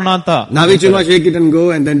ಮಾಡೋಣ ಅಂತ. Now we should not shake it and go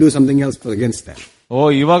and then do something else against that. ಓ,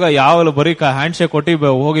 ಇವಾಗ ಯಾವಾಗಲೂ ಬರೀ ಹ್ಯಾಂಡ್ ಶೇಕ್ ಕೊಟ್ಟಿ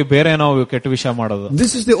ಹೋಗಿ ಬೇರೆ ಏನೋ ಕೆಟ್ಟ ವಿಷಯ ಮಾಡೋದು.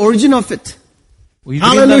 This is the origin of it.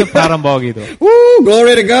 ಪ್ರಾರಂಭವಾಗಿದ್ದು.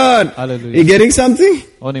 Glory to God. Hallelujah. You getting something?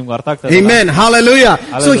 ಓ, ನಿಮ್ಗೆ ಅರ್ಥ ಆಗ್ತದೆ. Amen. Hallelujah.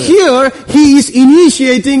 So here he is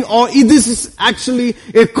initiating, or this is actually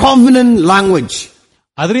a covenant language.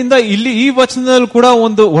 ಅದರಿಂದ ಇಲ್ಲಿ ಈ ವಚನದಲ್ಲಿ ಕೂಡ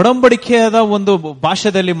ಒಂದು ಒಡಂಬಡಿಕೆಯಾದ ಒಂದು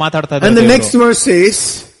ಭಾಷೆಯಲ್ಲಿ ಮಾತಾಡ್ತಾ ಇದ್ದಾರೆ. And the next verse says,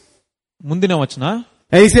 ಮುಂದಿನ ವಚನ,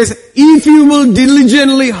 and he says, if you will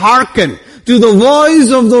diligently hearken to the voice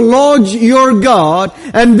of the Lord your God,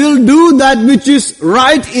 and will do that which is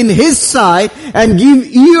right in his sight, and give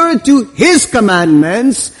ear to his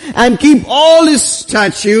commandments, and keep all his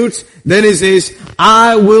statutes, then he says,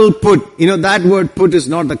 I will put, that word put is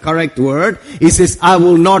not the correct word. He says, I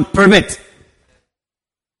will not permit.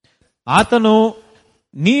 ಆತನು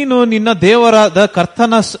ನೀನು ನಿನ್ನ ದೇವರಾದ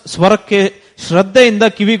ಕರ್ತನ ಸ್ವರಕ್ಕೆ ಶ್ರದ್ಧೆಯಿಂದ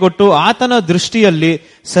ಕಿವಿಗೊಟ್ಟು ಆತನ ದೃಷ್ಟಿಯಲ್ಲಿ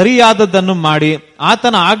ಸರಿಯಾದದ್ದನ್ನು ಮಾಡಿ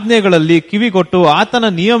ಆತನ ಆಜ್ಞೆಗಳಲ್ಲಿ ಕಿವಿಗೊಟ್ಟು ಆತನ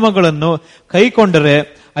ನಿಯಮಗಳನ್ನು ಕೈಕೊಂಡರೆ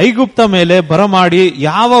ಐಗುಪ್ತ ಮೇಲೆ ಬರಮಾಡಿ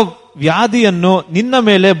ಯಾವ ವ್ಯಾಧಿಯನ್ನು ನಿನ್ನ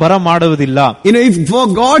ಮೇಲೆ ಬರಮಾಡುವುದಿಲ್ಲ. If for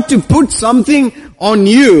God to put something on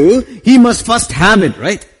you, he must first have it,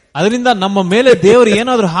 right? ಅದರಿಂದ ನಮ್ಮ ಮೇಲೆ ದೇವರು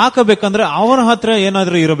ಏನಾದ್ರೂ ಹಾಕಬೇಕಂದ್ರೆ ಅವನ ಹತ್ರ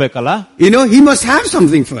ಏನಾದ್ರೂ ಇರಬೇಕಲ್ಲ. He must have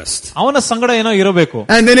something first. ಅವನ ಸಂಗಡ ಏನೋ ಇರಬೇಕು.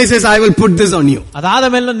 And then he says, I will put this on you. ಅದಾದ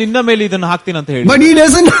ಮೇಲೆ ನಿನ್ನ ಮೇಲೆ ಇದನ್ನು ಹಾಕ್ತೀನಿ ಅಂತ ಹೇಳಿ. But he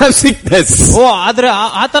doesn't have sickness. ಓ, ಆದ್ರೆ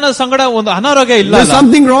ಆತನ ಸಂಗಡ ಒಂದು ಅನಾರೋಗ್ಯ ಇಲ್ಲ. There's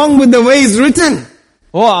something wrong with the way it's written.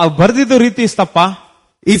 ಓ, ಬರ್ದಿದ್ದು ರೀತಿ ತಪ್ಪ.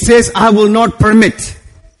 It says, I will not permit.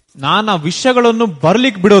 ನಾನು ವಿಷಯಗಳನ್ನು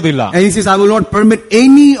ಬರ್ಲಿಕ್ಕೆ ಬಿಡೋದಿಲ್ಲ. And he says, I will not permit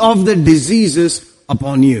any of the diseases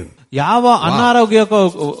upon you. ಯಾವ ಅನಾರೋಗ್ಯ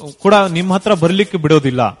ಕೂಡ ನಿಮ್ಮ ಹತ್ರ ಬರ್ಲಿಕ್ಕೆ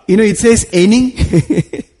ಬಿಡೋದಿಲ್ಲ. It says any.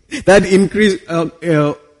 That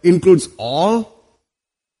includes all.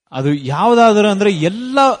 ಅದು ಯಾವ್ದಾದ್ರು ಅಂದ್ರೆ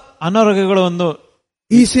ಎಲ್ಲ ಅನಾರೋಗ್ಯಗಳು ಒಂದು.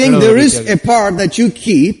 He's saying there is a part that you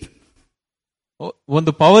keep.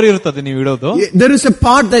 ಒಂದು ಪವರ್ ಇರ್ತದೆ ನೀವು ಇಡೋದು. There is a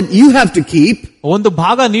part that you have to keep. ಒಂದು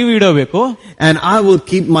ಭಾಗ ನೀವು ಇಡಬೇಕು. And I will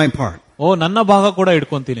keep my part. ಓ, ನನ್ನ ಭಾಗ ಕೂಡ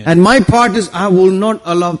ಇಟ್ಕೊಂತೀನಿ. And my part is I will not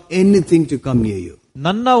allow anything to come near you.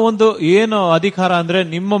 ನನ್ನ ಒಂದು ಏನು ಅಧಿಕಾರ ಅಂದ್ರೆ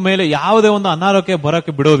ನಿಮ್ಮ ಮೇಲೆ ಯಾವುದೇ ಒಂದು ಅನಾರೋಗ್ಯ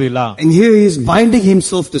ಬರಕ್ಕೆ ಬಿಡೋದಿಲ್ಲ. And here he is binding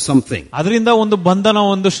himself to something. ಅದರಿಂದ ಒಂದು ಬಂಧನ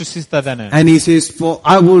ಒಂದು ಸೃಷ್ಟಿಸ್ತಾ ಇದ್ದಾನೆ. And he says, for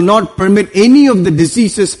I will not permit any of the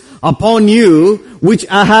diseases upon you which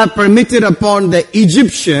I have permitted upon the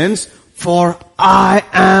Egyptians, for I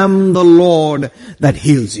am the Lord that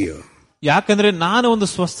heals you. ಯಾಕಂದ್ರೆ ನಾನು ಒಂದು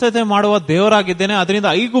ಸ್ವಸ್ಥತೆ ಮಾಡುವ ದೇವರಾಗಿದ್ದೇನೆ, ಅದರಿಂದ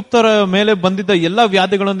ಐಗುಪ್ತರ ಮೇಲೆ ಬಂದಿದ್ದ ಎಲ್ಲಾ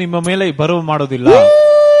ವ್ಯಾಧಿಗಳನ್ನು ನಿಮ್ಮ ಮೇಲೆ ಬರುವ ಮಾಡೋದಿಲ್ಲ.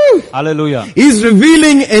 Hallelujah. He's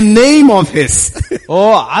revealing a name of his. ಓ,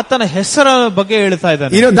 ಆತನ ಹೆಸರ ಬಗ್ಗೆ ಹೇಳ್ತಾ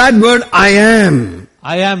ಇದ್ದಾನೆ. That word I am.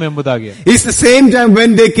 I am ಎಂಬುದಾಗಿ. It's the same time when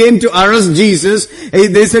they came to arrest Jesus,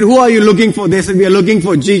 they said, who are you looking for? They said, we are looking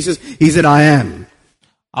for Jesus. He said, I am.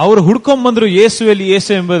 ಅವರು ಹುಡ್ಕೊಂಡ್ ಬಂದ್ರು ಯೇಸುವಲ್ಲಿ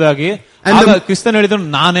ಯೇಸು ಎಂಬುದಾಗಿ. ಆಗ ಕ್ರಿಸ್ತನ್ ಹೇಳಿದ್ರು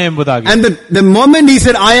ನಾನೇ ಎಂಬುದಾಗಿ. And the moment he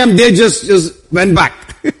said I am, they just went back.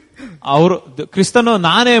 ಅವರು ಕ್ರಿಸ್ತನು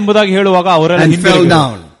ನಾನೇ ಎಂಬುದಾಗಿ ಹೇಳುವಾಗ ಅವರೆಲ್ಲ fell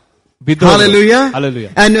down. Hallelujah.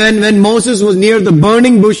 Hallelujah. And when Moses was near the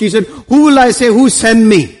burning bush, he said, who will I say, who sent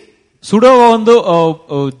me? ಸುಡುವ ಒಂದು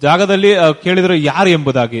ಜಾಗದಲ್ಲಿ ಕೇಳಿದ್ರು ಯಾರು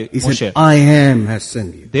ಎಂಬುದಾಗಿ. I am has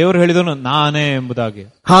sent you. ದೇವರು ಹೇಳಿದನು ನಾನೇ ಎಂಬುದಾಗಿ.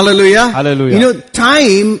 Hallelujah. Hallelujah.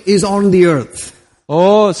 Time is on the earth. ಓ,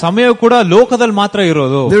 ಸಮಯ ಕೂಡ ಲೋಕದಲ್ಲಿ ಮಾತ್ರ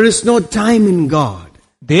ಇರೋದು. There is no time in God.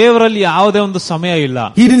 ದೇವರಲ್ಲಿ ಯಾವುದೇ ಒಂದು ಸಮಯ ಇಲ್ಲ.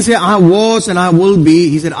 He didn't say I was and I will be.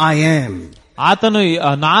 He said I am. ಆತನು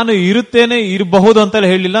ನಾನು ಇರುತ್ತೇನೆ ಇರಬಹುದು ಅಂತ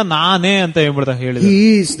ಹೇಳಿಲ್ಲ, ನಾನೇ ಅಂತ ಹೇಳಿದ. He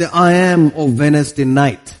is the I am of Wednesday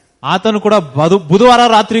night. ಆತನು ಕೂಡ ಬುಧವಾರ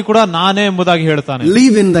ರಾತ್ರಿ ಕೂಡ ನಾನೇ ಎಂಬುದಾಗಿ ಹೇಳ್ತಾನೆ.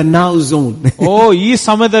 Live in the now zone. ಓ, ಈ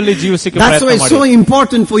ಸಮಯದಲ್ಲಿ ಜೀವಿಸಕ್ಕೆ ಪ್ರಯತ್ನ ಮಾಡಿ. That's why it's so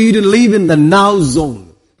important for you to live in the now zone.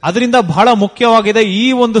 ಅದರಿಂದ ಬಹಳ ಮುಖ್ಯವಾಗಿದೆ ಈ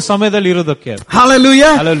ಒಂದು ಸಮಯದಲ್ಲಿ ಇರೋದಕ್ಕೆ.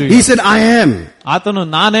 Hallelujah. Hallelujah. He said, I am. ಆತನು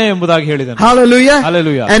ನಾನೇ ಎಂಬುದಾಗಿ ಹೇಳಿದನು. Hallelujah.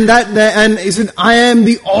 Hallelujah. And he said, I am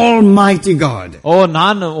the Almighty God. ಓ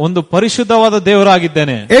ನಾನು ಒಂದು ಪರಿಶುದ್ಧವಾದ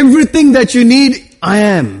ದೇವರಾಗಿದ್ದೇನೆ. Everything that you need, I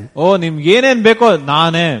am. ಓ ನಿಮ್ಗೆ ಏನೇನ್ ಬೇಕೋ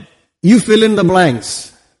ನಾನೇ. You fill in the blanks.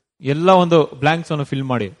 ಎಲ್ಲ ಒಂದು ಬ್ಲಾಂಕ್ಸ್ ಅನ್ನು ಫಿಲ್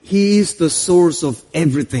ಮಾಡಿ. He is the source of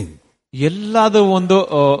everything. ಎಲ್ಲಾದ ಒಂದು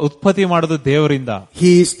ಉತ್ಪತ್ತಿ ಮಾಡೋದು ದೇವರಿಂದ.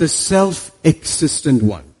 He is the self-existent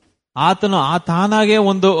one. ಆತನು ತಾನಾಗೆ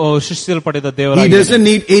ಒಂದು ಸೃಷ್ಟಿಸಲ್ಪಟ್ಟಿದ್ದ ದೇವರ. He doesn't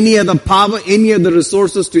need any other power, any other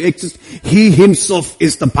resources to exist. He himself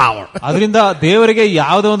is the power. ಅದರಿಂದ ದೇವರಿಗೆ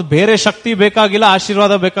ಯಾವುದೇ ಒಂದು ಬೇರೆ ಶಕ್ತಿ ಬೇಕಾಗಿಲ್ಲ,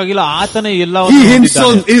 ಆಶೀರ್ವಾದ ಬೇಕಾಗಿಲ್ಲ. ಆತನೇ ಎಲ್ಲ. He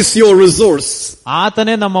himself is your resource.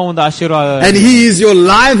 ಆತನೇ ನಮ್ಮ ಒಂದು ಆಶೀರ್ವಾದ. And he is your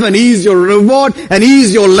life, and he is your reward, and he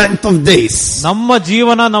is your length of days. ನಮ್ಮ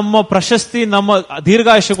ಜೀವನ, ನಮ್ಮ ಪ್ರಶಸ್ತಿ, ನಮ್ಮ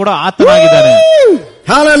ದೀರ್ಘಾಯುಷ್ಯ ಕೂಡ ಆತನಾಗಿದ್ದಾನೆ.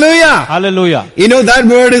 Hallelujah. Hallelujah. You know that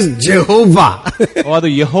word is Jehovah. ಅದು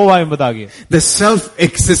ಯೆಹೋವ ಎಂಬುದಾಗಿ. The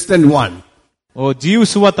self-existent one. ಓ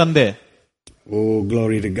ಜೀವಿಸುವ ತಂದೆ. Oh,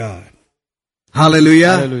 glory to God.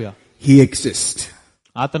 Hallelujah. Hallelujah. He exists.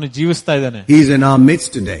 ಆತನು ಜೀವಿಸ್ತಾ ಇದ್ದಾನೆ. He is in our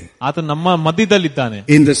midst today. ಆತನು ನಮ್ಮ ಮಧ್ಯದಲ್ಲಿದ್ದಾನೆ.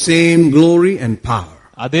 In the same glory and power.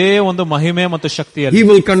 ಅದೇ ಒಂದು ಮಹಿಮೆ ಮತ್ತು ಶಕ್ತಿಯಲ್ಲಿ. He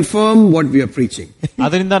will confirm what we are preaching.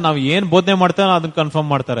 ಅದರಿಂದ ನಾವು ಏನ್ ಬೋಧನೆ ಮಾಡ್ತಾರೋ ಅದನ್ನ ಕನ್ಫರ್ಮ್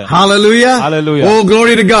ಮಾಡ್ತಾರೆ. Hallelujah. Hallelujah. Oh,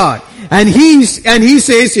 glory to God. And he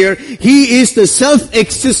says here, he is the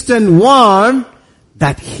self-existent one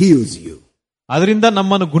that heals you. ಅದರಿಂದ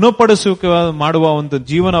ನಮ್ಮನ್ನು ಗುಣಪಡಿಸುವ ಮಾಡುವ ಒಂದು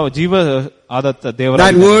ಜೀವ ಆದ ದೇವರ.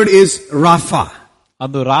 That word is Rapha.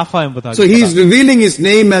 ಅದು ರಾಫಾ ಎಂಬುದಾಗಿ. So he is revealing his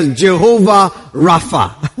name as Jehovah Rapha.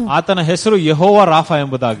 ಆತನ ಹೆಸರು ಯೆಹೋವ ರಾಫಾ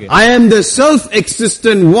ಎಂಬುದಾಗಿ. I am the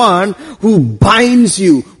self-existent one who binds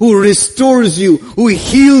you, who restores you, who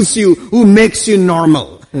heals you, who makes you normal.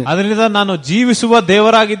 ಅದರಿಂದ ನಾನು ಜೀವಿಸುವ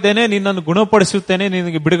ದೇವರಾಗಿದ್ದೇನೆ, ನಿನ್ನನ್ನು ಗುಣಪಡಿಸುತ್ತೇನೆ,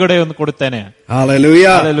 ನಿನಗೆ ಬಿಡುಗಡೆಯನ್ನು ಕೊಡುತ್ತೇನೆ.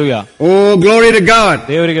 Hallelujah. Hallelujah. Oh, glory to God.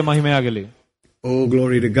 ದೇವರಿಗೆ ಮಹಿಮೆ ಆಗಲಿ. Oh,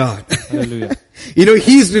 glory to God. Hallelujah. You know,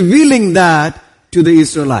 he is revealing that to the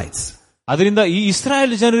Israelites. ಅದರಿಂದ ಈ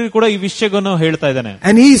ಇಸ್ರಾಯೇಲ್ ಜನರಿಗೆ ಕೂಡ ಈ ವಿಷಯವನ್ನು ಹೇಳ್ತಾ ಇದ್ದಾನೆ.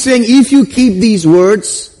 And he is saying, if you keep these words,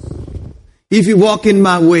 if you walk in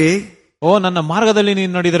my way, ಓ ನನ್ನ ಮಾರ್ಗದಲ್ಲಿ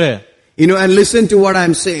ನೀನು ನಡೆದರೆ, you know, and listen to what I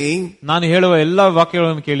am saying, ನಾನು ಹೇಳುವ ಎಲ್ಲಾ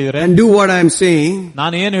ವಾಕ್ಯಗಳನ್ನು ಕೇಳಿದರೆ, and do what I am saying,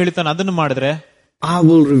 ನಾನು ಏನು ಹೇಳ್ತಾನೆ ಅದನ್ನು ಮಾಡಿದ್ರೆ, I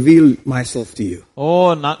will reveal myself to you. ಓ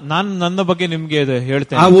ನಾನು ನನ್ನ ಬಗ್ಗೆ ನಿಮ್ಗೆ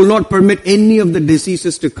ಹೇಳ್ತೇನೆ. I will not permit any of the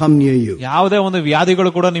diseases to come near you. ಯಾವುದೇ ಒಂದು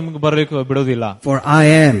ವ್ಯಾಧಿಗಳು ಕೂಡ ನಿಮ್ಗೆ ಬರಲಿಕ್ಕೆ ಬಿಡೋದಿಲ್ಲ. For I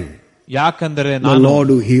am ಯಾಕಂದ್ರೆ the Lord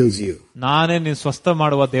who heals you. ನಾನೇ ನೀನು ಸ್ವಸ್ಥ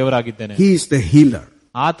ಮಾಡುವ ದೇವರಾಗಿದ್ದೇನೆ. He is the healer.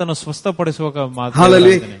 ಆತನು ಸ್ವಸ್ಥಪಡಿಸುವ.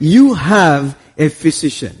 Hallelujah. You have a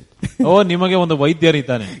physician. ಓ ನಿಮಗೆ ಒಂದು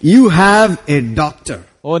ವೈದ್ಯನಿದ್ದಾನೆ. You have a doctor.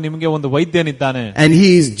 ಓ ನಿಮಗೆ ಒಂದು ವೈದ್ಯನಿದ್ದಾನೆ. And he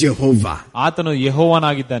is Jehovah. ಆತನು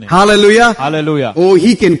ಯೆಹೋವನಾಗಿದ್ದಾನೆ. Hallelujah. Hallelujah. Oh,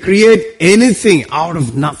 he can create anything out of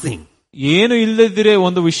nothing. ಏನು ಇಲ್ಲದಿದ್ರೆ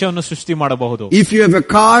ಒಂದು ವಿಷಯವನ್ನು ಸೃಷ್ಟಿ ಮಾಡಬಹುದು. If you have a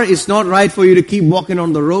car, it's not right for you to keep walking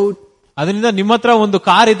on the road. ಅದರಿಂದ ನಿಮ್ಮ ಹತ್ರ ಒಂದು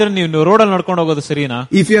ಕಾರ್ ಇದ್ರೆ ನೀವು ರೋಡ್ ಅಲ್ಲಿ ನಡ್ಕೊಂಡು ಹೋಗೋದು ಸರಿನಾ?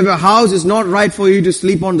 If you have a house, it's not right for you to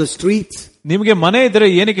sleep on the streets. ನಿಮಗೆ ಮನೆ ಇದ್ರೆ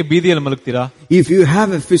ಏನಕ್ಕೆ ಬೀದಿಯಲ್ಲಿ ಮಲಗ್ತೀರಾ? If you have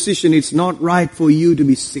a physician, it's not right for you to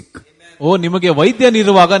be sick. ಓ ನಿಮಗೆ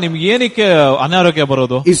ವೈದ್ಯನಿರುವಾಗ ನಿಮ್ಗೆ ಏನಕ್ಕೆ ಅನಾರೋಗ್ಯ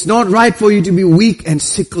ಬರೋದು? It's not right for you to be weak and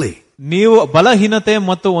sickly. ನೀವು ಬಲಹೀನತೆ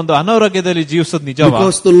ಮತ್ತು ಒಂದು ಅನಾರೋಗ್ಯದಲ್ಲಿ ಜೀವಿಸೋದು ನಿಜವಾ?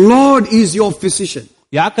 Because the Lord is your physician.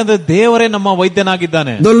 ಯಾಕಂದ್ರೆ ದೇವರೇ ನಮ್ಮ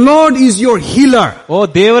ವೈದ್ಯನಾಗಿದ್ದಾನೆ. The Lord is your healer. ಓ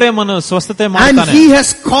ದೇವರೇ ಸ್ವಸ್ಥತೆ ಮಾಡ್ತಾನೆ. And he has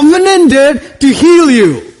covenanted to heal you.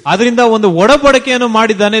 ಅದರಿಂದ ಒಂದು ಒಡಂಬಡಿಕೆಯನ್ನು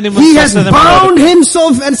ಮಾಡಿದ್ದಾನೆ. He has bound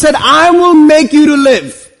himself and said, I will make you to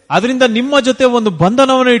live. ಅದರಿಂದ ನಿಮ್ಮ ಜೊತೆ ಒಂದು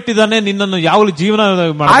ಬಂಧನವನ್ನು ಇಟ್ಟಿದ್ದಾನೆ, ನಿನ್ನನ್ನು ಯಾವ ಜೀವನ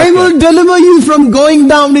I will deliver you from going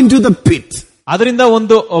down into the pit. ಅದರಿಂದ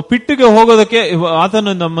ಒಂದು ಪಿಟ್ಟಿಗೆ ಹೋಗೋದಕ್ಕೆ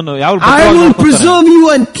ಆತನು ನಮ್ಮನ್ನು ಯಾವ I will preserve you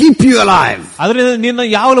and keep you alive. ಅದರಿಂದ ನಿನ್ನ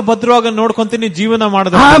ಯಾವ ಭದ್ರವಾಗಿ ನೋಡ್ಕೊಂತೀನಿ, ಜೀವನ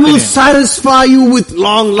ಮಾಡೋದು. I will satisfy you with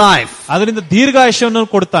long life. ಅದರಿಂದ ದೀರ್ಘಾಯುಷ್ಯವನ್ನು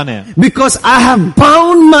ಕೊಡ್ತಾನೆ. Because I have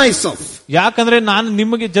bound myself. ಯಾಕಂದ್ರೆ ನಾನು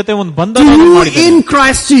ನಿಮಗೆ ಜೊತೆ ಒಂದು ಬಂಧನವನ್ನು ಮಾಡಿದ್ದೇನೆ in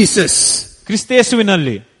Christ Jesus.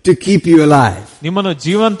 ಕ್ರಿಸ್ತೇಸುವಿನಲ್ಲಿ to keep you alive. ನಿಮ್ಮನ್ನು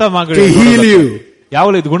ಜೀವಂತ ಮಾಡಿ, to heal you.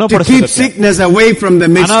 ಯಾವಳು ಇದು ಗುಣಪಡಿಸುತ್ತೆ, to keep sickness away from the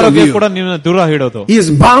midst of you. ಅನಾರೋಗ್ಯ ಕೂಡ ನಿಮ್ಮನ್ನು ದೂರ ಇಡೋದು. He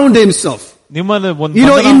has bound himself. ನಿಮ್ಮನ್ನು ಒಂದು You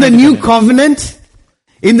know, in the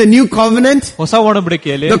new covenant, ಹೊಸ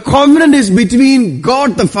ಒಡಂಬಡಿಕೆಯಲ್ಲಿ the covenant is between God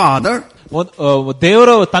the Father.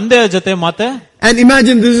 ದೇವರು ತಂದೆಯ ಜೊತೆ ಮತ್ತೆ. And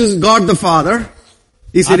imagine this is God the Father.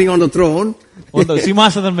 He's sitting on the throne. ಒಂದು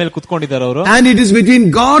ಸಿಂಹಾಸನದ ಮೇಲೆ ಕುತ್ಕೊಂಡಿದ್ದಾರೆ ಅವರು. And it is between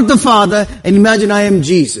God the Father and imagine I am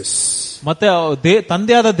Jesus. ಮತ್ತೆ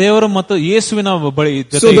ತಂದೆಯಾದ ದೇವರು ಮತ್ತು ಯೇಸುವಿನ ಬಳಿ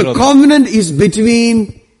ಜೊತೆ So the covenant is between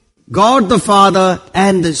God the Father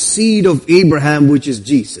and the seed of Abraham, which is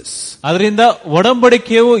Jesus. ಅದರಿಂದ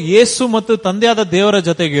ಒಡಂಬಡಿಕೆಯು ಯೇಸು ಮತ್ತು ತಂದೆಯಾದ ದೇವರ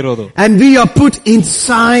ಜೊತೆಗಿರೋದು. And we are put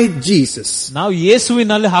inside Jesus. ನಾವು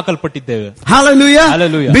ಯೇಸುವಿನಲ್ಲಿ ಹಾಕಲ್ಪಟ್ಟಿದ್ದೇವೆ. Hallelujah.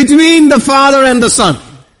 Hallelujah. Between the Father and the Son.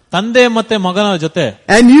 ತಂದೆ ಮತ್ತೆ ಮಗನ ಜೊತೆ.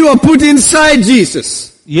 And you are put inside Jesus.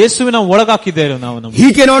 ಯೇಸುವಿನ ಒಳಗಾಕಿದ್ದೇವೆ ನಾವು. He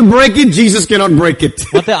cannot break it, Jesus cannot break it.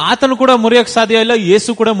 ಮತ್ತೆ ಆತನು ಕೂಡ ಮುರಿಯಕ್ ಸಾಧ್ಯ ಇಲ್ಲ,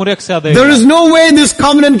 ಯೇಸು ಕೂಡ ಮುರಿಯಕ್ ಸಾಧ್ಯ ಇಲ್ಲ. There is no way this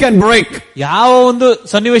covenant can break. ಯಾವ ಒಂದು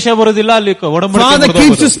ಸನ್ನಿವೇಶ ಬರೋದಿಲ್ಲ ಅಲ್ಲಿ ಒಡಂಬಡಿಕೆ. Father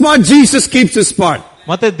keeps his part, Jesus keeps his part.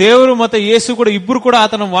 ಮತ್ತೆ ದೇವರು ಮತ್ತೆ ಯೇಸು ಕೂಡ ಇಬ್ರು ಕೂಡ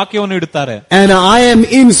ಆತನ ವಾಕ್ಯವನ್ನು ಇಡುತ್ತಾರೆ. And I am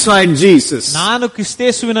inside Jesus. ನಾನು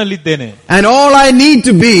ಕ್ರಿಸ್ತೇಸುವಿನಲ್ಲಿದ್ದೇನೆ. And all I need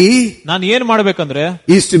to be, ನಾನು ಏನ್ ಮಾಡ್ಬೇಕಂದ್ರೆ,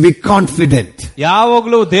 is to be confident.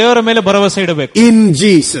 ಯಾವಾಗಲೂ ದೇವರ ಮೇಲೆ ಭರವಸೆ ಇಡಬೇಕು. In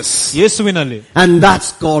Jesus. ಯೇಸುವಿನಲ್ಲಿ. And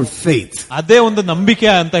that's called faith. ಅದೇ ಒಂದು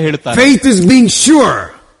ನಂಬಿಕೆ ಅಂತ ಹೇಳ್ತಾರೆ. Faith is being sure.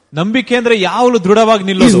 ನಂಬಿಕೆ ಅಂದ್ರೆ ಯಾವಾಗಲೂ ದೃಢವಾಗಿ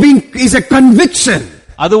ನಿಲ್ಲೋದು. Is a conviction.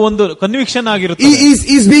 ಅದು ಒಂದು ಕನ್ವಿಕ್ಷನ್ ಆಗಿರುತ್ತೆ.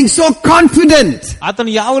 Is being so confident. ಆತನು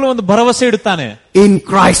ಯಾವಾಗಲೂ ಒಂದು ಭರವಸೆ ಇಡುತ್ತಾನೆ. In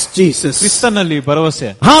Christ Jesus. ಕ್ರಿಸ್ತನಲ್ಲಿ ಭರವಸೆ.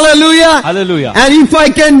 Hallelujah. Hallelujah. And if I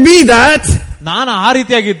can be that, ನಾನು ಆ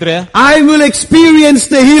ರೀತಿಯಾಗಿದ್ರೆ, I will experience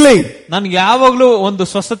the healing. ನನ್ಗೆ ಯಾವಾಗಲೂ ಒಂದು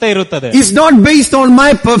ಸ್ವಸ್ಥತೆ ಇರುತ್ತದೆ. It's not based on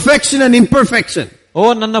my perfection and imperfection. ಓ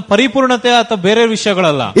ನನ್ನ ಪರಿಪೂರ್ಣತೆ ಅಥವಾ ಬೇರೆ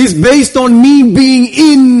ವಿಷಯಗಳಲ್ಲ. It's based on me being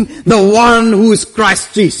in the one who is Christ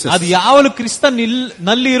Jesus. ಅದು ಯಾವಾಗಲೂ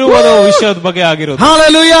ಕ್ರಿಸ್ತನಲ್ಲಿ ಇರುವ ವಿಷಯದ ಬಗ್ಗೆ ಆಗಿರೋದು.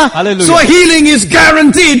 Hallelujah. Hallelujah. So healing is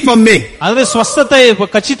guaranteed for me. ಅಂದ್ರೆ ಸ್ವಸ್ಥತೆ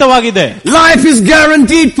ಖಚಿತವಾಗಿದೆ. Life is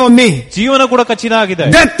guaranteed for me. ಜೀವನ ಕೂಡ ಖಚಿತ ಆಗಿದೆ.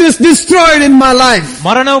 Death is destroyed in my life.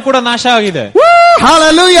 ಮರಣವು ಕೂಡ ನಾಶ ಆಗಿದೆ.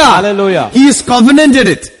 Hallelujah. Hallelujah. He has covenanted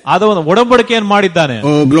it. ಅದು ಒಂದು ಒಡಂಬಡಿಕೆಯನ್ನು ಮಾಡಿದ್ದಾನೆ.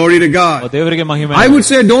 Oh, glory to God. ದೇವರಿಗೆ ಮಹಿಮೆ. I would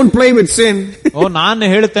say don't play with sin. ಓ ನಾನು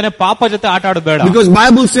ಹೇಳುತ್ತೇನೆ ಪಾಪ ಜೊತೆ ಆಟ ಆಡಬೇಡ. Because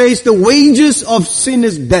Bible says the wages of sin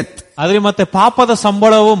is death. ಆದ್ರೆ ಮತ್ತೆ ಪಾಪದ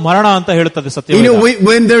ಸಂಬಳವು ಮರಣ ಅಂತ ಹೇಳುತ್ತದೆ ಸತ್ಯ. You know,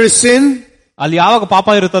 when there is sin, ಅಲ್ಲಿ ಯಾವಾಗ ಪಾಪ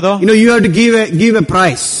ಇರುತ್ತದೋ, you know, you have to give a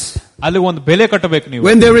price. ಅಲ್ಲಿ ಒಂದು ಬೆಲೆ ಕಟ್ಟಬೇಕು ನೀವು.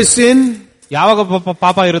 When there is sin, ಯಾವಾಗ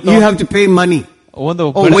ಪಾಪ ಇರುತ್ತೋ, you have to pay money. ಒಂದು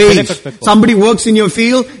wage. Somebody works in your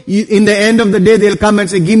field, in the end of the day they'll come and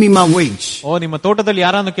say, give me my wage. ಓ ನಿಮ್ಮ ತೋಟದಲ್ಲಿ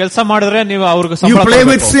ಯಾರನ್ನು ಕೆಲಸ ಮಾಡಿದ್ರೆ ನೀವು ಅವ್ರಿಗೆ ಸಂಬಳ ಕೊಡಬೇಕು. You play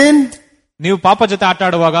with sin, ನೀವು ಪಾಪ ಜೊತೆ ಆಟ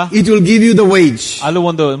ಆಡುವಾಗ it will give you the wage. ಅಲ್ಲಿ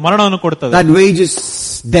ಒಂದು ಮರಣವನ್ನು ಕೊಡುತ್ತದೆ. That wage is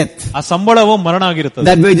death. ಆ ಸಂಬಳವು ಮರಣ ಆಗಿರುತ್ತದೆ.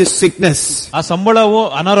 That wage is sickness. ಆ ಸಂಬಳವು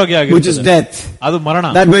ಅನಾರೋಗ್ಯ ಆಗಿರುತ್ತದೆ. Which is death. ಅದು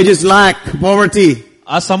ಮರಣ. That wage is lack, poverty.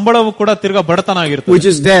 ಆ ಸಂಬಳವು ಕೂಡ ತಿರ್ಗಾ ಬಡತನ ಆಗಿರುತ್ತದೆ. Which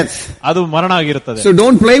is death. ಅದು ಮರಣ ಆಗಿರುತ್ತದೆ. So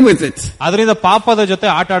don't play with it. ಅದರಿಂದ ಪಾಪದ ಜೊತೆ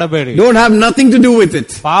ಆಟ ಆಡಬೇಡಿ. Don't have nothing to do with it.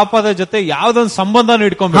 ಪಾಪದ ಜೊತೆ ಯಾವುದೊಂದು ಸಂಬಂಧನ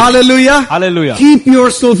ಇಟ್ಕೊಂಬೇಡಿ. Hallelujah. Hallelujah. Keep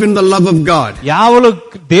yourself in the love of God. ಯಾವಾಗಲೂ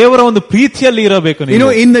ದೇವರ ಒಂದು ಪ್ರೀತಿಯಲ್ಲಿ ಇರಬೇಕು ನೀವು. You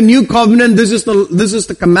know, in the new covenant, this is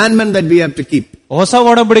the commandment that we have to keep. ಹೊಸ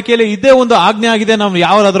ಒಡಂಬಡಿಕೆಯಲ್ಲಿ ಇದೇ ಒಂದು ಆಜ್ಞೆ ಆಗಿದೆ, ನಾವು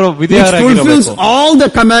ಯಾವಾದ್ರೂ ವಿಧೇಯರಾಗಿರಬೇಕು. It fulfills all the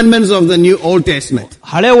commandments of the new Old Testament.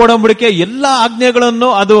 ಹಳೆ ಒಡಂಬಡಿಕೆ ಎಲ್ಲಾ ಆಜ್ಞೆಗಳನ್ನು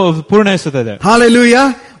ಅದು ಪೂರ್ಣೈಸುತ್ತದೆ. Hallelujah.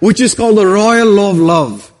 Which is called the royal law of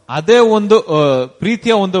love. ಅದೇ ಒಂದು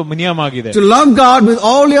ಪ್ರೀತಿಯ ಒಂದು ನಿಯಮ ಆಗಿದೆ. To love God with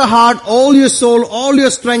all your heart, all your soul, all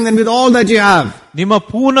your strength, and with all that you have. ನಿಮ್ಮ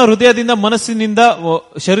ಪೂರ್ಣ ಹೃದಯದಿಂದ, ಮನಸ್ಸಿನಿಂದ,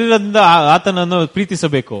 ಶರೀರದಿಂದ ಆತನನ್ನು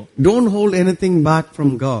ಪ್ರೀತಿಸಬೇಕು. Don't hold anything back from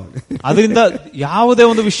God. ಅದರಿಂದ ಯಾವುದೇ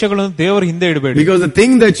ಒಂದು ವಿಷಯಗಳನ್ನು ದೇವರ ಹಿಂದೆ ಇಡಬೇಡಿ. Because the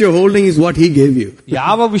thing that you're holding is what He gave you.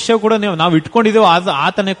 ಯಾವ ವಿಷಯ ಕೂಡ ನಾವು ಇಟ್ಕೊಂಡಿದ್ದೇವೆ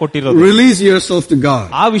ಆತನೇ ಕೊಟ್ಟಿರೋದು. Release yourself to God.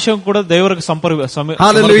 ಆ ವಿಷಯ ಕೂಡ ದೇವರಿಗೆ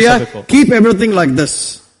Hallelujah. Keep everything like this.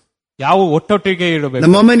 ಯಾವ ಒಟ್ಟೊಟ್ಟಿಗೆ ಇಡಬೇಕು.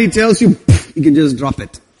 The moment He tells you, you can just drop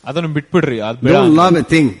it. ಅದನ್ನು ಬಿಟ್ಬಿಡ್ರಿ. Don't love a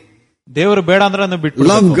thing. ದೇವರು ಬೇಡ ಅಂದ್ರೆ ಅದನ್ನು ಬಿಟ್ಬಿಡಿ.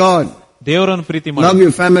 Love God. ದೇವರನ್ನು ಪ್ರೀತಿ ಮಾಡಿ. Love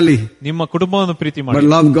your family. ನಿಮ್ಮ ಕುಟುಂಬವನ್ನು ಪ್ರೀತಿ ಮಾಡಿ. But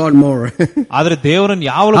love God more. ಆದ್ರೆ ದೇವರನ್ನು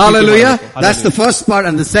ಯಾವಾಗಲೂ. Hallelujah. That's the first part,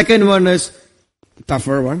 and the second one is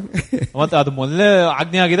tougher one. ಮತ್ತೆ ಅದು ಮೊದಲನೇ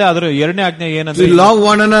ಆಜ್ಞೆ ಆಗಿದೆ. ಅದರ ಎರಡನೇ ಆಜ್ಞೆ ಏನಂದ್ರೆ, to love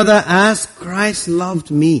one another as Christ loved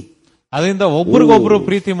me. ಅದರಿಂದ ಒಬ್ರಿಗೊಬ್ರು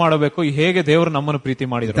ಪ್ರೀತಿ ಮಾಡಬೇಕು, ಹೇಗೆ ದೇವರು ನಮ್ಮನ್ನು ಪ್ರೀತಿ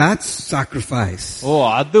ಮಾಡಿದ್ರು. That's sacrifice. ಓ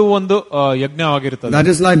ಅದು ಒಂದು ಯಜ್ಞವಾಗಿರುತ್ತದೆ. That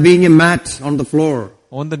is like being a mat on the floor.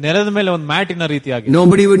 ಒಂದು ನೆಲದ ಮೇಲೆ ಒಂದು ಮ್ಯಾಟಿನ ರೀತಿಯಾಗಿ.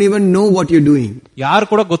 Nobody would even know what you're doing. ಯಾರು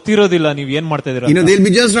ಕೂಡ ಗೊತ್ತಿರೋದಿಲ್ಲ ನೀವು ಏನ್ ಮಾಡ್ತಾ ಇದೀರ. You know, they'll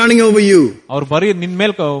be just running over you. ಅವ್ರು ಬರೀ ನಿನ್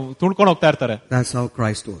ಮೇಲೆ ತುಳ್ಕೊಂಡು ಹೋಗ್ತಾ ಇರ್ತಾರೆ. That's how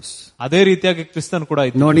Christ was. ಅದೇ ರೀತಿಯಾಗಿ ಕ್ರಿಸ್ತನ್ ಕೂಡ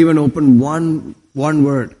ಇದ್ದ. Not even open one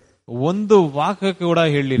word. ಒಂದು ವಾಕ್ಯಕ್ಕೆ ಕೂಡ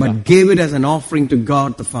ಹೇಳಲಿಲ್ಲ. But gave it as an offering to God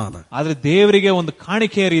the Father. ಆದ್ರೆ ದೇವರಿಗೆ ಒಂದು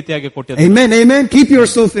ಕಾಣಿಕೆಯ ರೀತಿಯಾಗಿ ಕೊಟ್ಟಿದ್ದ. Amen, amen. Keep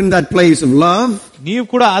yourself in that place of love. ನೀವು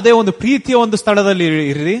ಕೂಡ ಅದೇ ಒಂದು ಪ್ರೀತಿಯ ಒಂದು ಸ್ಥಳದಲ್ಲಿ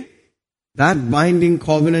ಇರಿ. That binding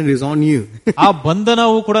covenant is on you. ಆ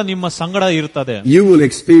ಬಂಧನವು ಕೂಡ ನಿಮ್ಮ ಸಂಗಡ ಇರುತ್ತದೆ. You will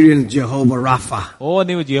experience Jehovah Rapha. ಓ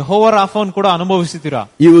ನೀವು ಯೆಹೋವ ರಾಫವನ್ನು ಕೂಡ ಅನುಭವಿಸುತ್ತೀರಾ.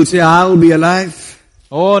 You will say, I will be alive.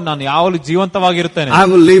 ಓ ನಾನು ಯಾವಾಗಲೂ ಜೀವಂತವಾಗಿರುತ್ತೇನೆ. I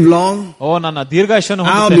will live long. ಓ ನನ್ನ ದೀರ್ಘಾಯುಷ್ಯವನ್ನು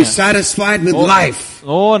ಹೊಂದುತ್ತೇನೆ. I will be satisfied with life.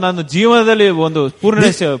 ಓ ನನ್ನ ಜೀವನದಲ್ಲಿ ಒಂದು ಪೂರ್ಣ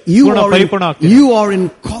ಪರಿಪೂರ್ಣ ಆಗ್ತೀನಿ. You are in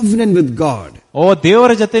covenant with God. ಓ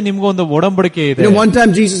ದೇವರ ಜೊತೆ ನಿಮ್ಗೆ ಒಂದು ಒಡಂಬಡಿಕೆ ಇದೆ. One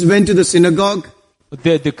time Jesus went to the synagogue.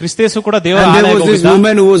 ಕ್ರಿಸ್ತೇಸು ಕೂಡ ದೇವರ and there was this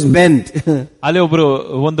woman who was bent. ಅಲ್ಲಿ ಒಬ್ರು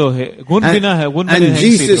ಒಂದು ಗುಂಪಿನ and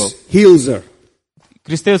Jesus heals her.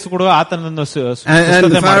 ಕ್ರಿಸ್ತೇಸು ಕೂಡ ಆತನನ್ನು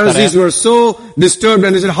and the Pharisees were so disturbed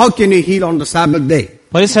and they said, how can you heal on the Sabbath day?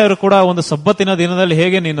 ಫರಿಸಾಯರು ಕೂಡ ಒಂದು ಸಬ್ಬತ್ತಿನ ದಿನದಲ್ಲಿ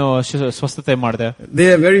ಹೇಗೆ ನೀನು ಸ್ವಸ್ಥತೆ ಮಾಡಿದೆ? They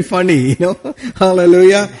are very funny,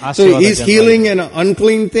 Hallelujah. So is healing an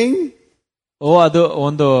unclean thing? ಅದು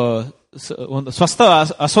ಒಂದು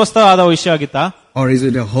ಅಸ್ವಸ್ಥವಾದ ವಿಷಯ ಆಗಿತ್ತಾ? Or is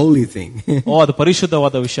it a holy thing? ಅದು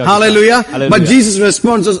ಪರಿಶುದ್ಧವಾದ ವಿಷಯ. Hallelujah. But Jesus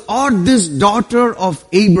responds, "Art this daughter of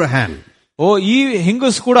Abraham?" ಈ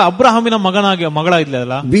ಹೆಂಗಸು ಕೂಡ ಅಬ್ರಹಾಮಿನ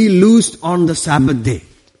ಮಗಳಾಗಿದ್ಲಲ್ಲ. Be loosed on the Sabbath day.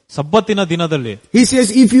 ಸಬ್ಬತ್ತಿನ ದಿನದಲ್ಲಿ. He says,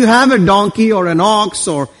 if you have a donkey or an ox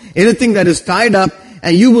or anything that is tied up,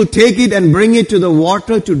 and you will take it and bring it to the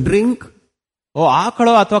water to drink.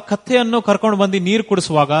 ಆಕಳು ಅಥವಾ ಕತ್ತೆಯನ್ನು ಕರ್ಕೊಂಡು ಬಂದು ನೀರು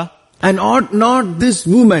ಕುಡಿಸುವಾಗ. And ought not this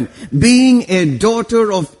woman, being a daughter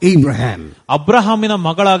of Abraham? ಅಬ್ರಹಾಮಿನ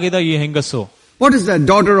ಮಗಳಾಗಿದ್ದ ಈ ಹೆಂಗಸು. What is that,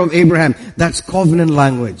 daughter of Abraham? That's covenant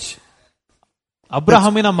language.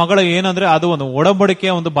 ಅಬ್ರಹಾಮಿನ ಮಗಳು ಏನಂದ್ರೆ ಅದು ಒಂದು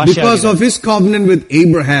ಒಡಂಬಡಿಕೆಯ ಒಂದು ಭಾಷೆ. Because of his covenant with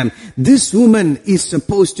Abraham, this woman is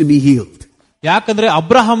supposed to be healed. ಯಾಕಂದ್ರೆ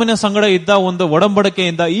ಅಬ್ರಹಾಮಿನ ಸಂಗಡ ಇದ್ದ ಒಂದು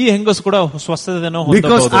ಒಡಂಬಡಿಕೆಯಿಂದ ಈ ಹೆಂಗಸು ಕೂಡ ಸ್ವಸ್ಥತೆಯನ್ನು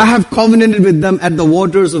ಹೊಂದಬಹುದು. Because I have covenanted with them at the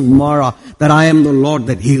waters of Marah that I am the Lord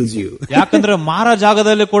that heals you. ಯಾಕಂದ್ರೆ ಮಾರ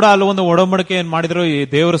ಜಾಗದಲ್ಲಿ ಕೂಡ ಅಲ್ಲಿ ಒಂದು ಒಡಂಬಡಿಕೆ ಏನ್ ಮಾಡಿದ್ರು, ಈ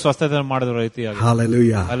ದೇವರು ಸ್ವಸ್ಥತೆ ಮಾಡಿದ್ರು ರೀತಿಯಾಗಿ.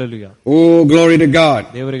 Hallelujah. Hallelujah. Oh, glory to God.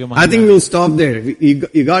 ದೇವರಿಗೆ I think we'll stop there.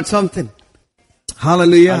 You got something?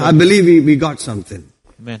 Hallelujah. I believe we got something.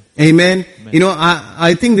 Amen. Amen.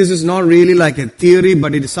 I think this is not really like a theory,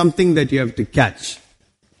 but it is something that you have to catch.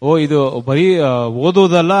 ಇದು ಬರೀ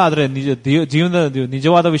ಓದುವುದಲ್ಲ, ಆದ್ರೆ ಜೀವನದ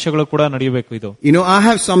ನಿಜವಾದ ವಿಷಯಗಳು ಕೂಡ ನಡೆಯಬೇಕು ಇದು. I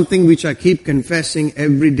have something which I keep confessing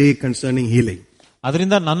every day concerning healing.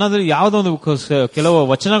 ಅದರಿಂದ ನನ್ನಲ್ಲಿ ಯಾವುದೊಂದು ಕೆಲವು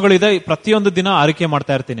ವಚನಗಳಿದೆ, ಪ್ರತಿಯೊಂದು ದಿನ ಆರೈಕೆ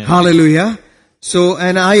ಮಾಡ್ತಾ ಇರ್ತೀನಿ. Hallelujah. So,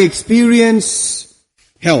 and I experience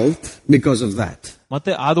health because of that.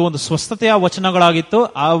 ಮತ್ತೆ ಅದು ಒಂದು ಸ್ವಸ್ಥತೆಯ ವಚನಗಳಾಗಿತ್ತು.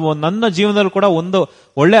 ನನ್ನ ಜೀವನದಲ್ಲಿ ಕೂಡ ಒಂದು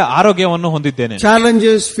ಒಳ್ಳೆ ಆರೋಗ್ಯವನ್ನು ಹೊಂದಿದ್ದೇನೆ.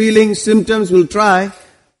 Challenges, feelings, symptoms will try,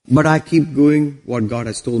 but I keep going what God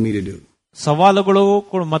has told me to do. ಸವಾಲುಗಳು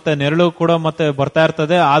ಮತ್ತೆ ನೆರಳು ಕೂಡ ಮತ್ತೆ ಬರ್ತಾ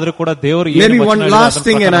ಇರ್ತದೆ, ಆದ್ರೂ ಕೂಡ ದೇವರು. Maybe one last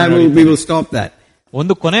thing and we will stop that.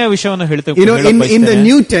 ಒಂದು ಕೊನೆಯ ವಿಷಯವನ್ನು ಹೇಳ್ತೇವೆ. In the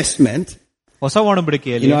New Testament, ಹೊಸ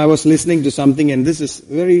ಒಡಂಬಡಿಕೆಯಲ್ಲಿ, I was listening to something and this is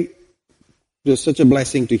just such a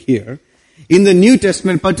blessing to hear. In the New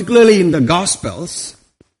Testament, particularly in the Gospels,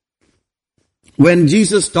 when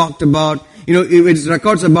Jesus talked about, it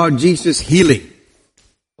records about Jesus healing.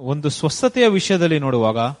 ಒಂದು ಸ್ವಸ್ಥತೆಯ ವಿಷಯದಲ್ಲಿ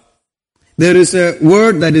ನೋಡುವಾಗ there is a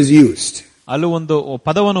word that is used. ಅಲ್ಲಿ ಒಂದು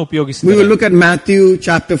ಪದವನ್ನು ಉಪಯೋಗಿಸಿದ್ದಾರೆ. We will look at Matthew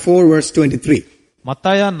chapter 4 verse 23.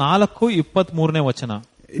 ಮತ್ತಾಯ 4:23ನೇ ವಚನ.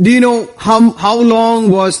 Do you know how long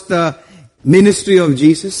was the ministry of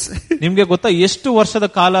Jesus? ನಿಮಗೆ ಗೊತ್ತಾ ಎಷ್ಟು ವರ್ಷದ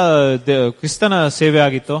ಕಾಲ ಕ್ರಿಸ್ತನ ಸೇವೆ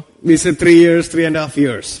ಆಗಿತ್ತು? We said 3 years, 3.5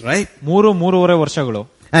 years, right? 3.5 ವರ್ಷಗಳು.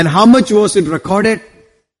 And how much was it recorded?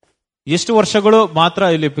 ಎಷ್ಟು ವರ್ಷಗಳು ಮಾತ್ರ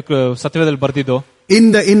ಇಲ್ಲಿ ಸತ್ಯವೇದದಲ್ಲಿ ಬರ್ತಿದ್ದು? In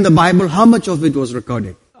the Bible, how much of it was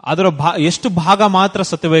recorded? ಅದರ ಎಷ್ಟು ಭಾಗ ಮಾತ್ರ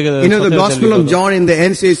ಸತ್ಯವೇದ? The Gospel of John in the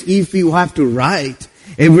end says, if you have to write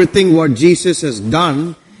everything what Jesus has done,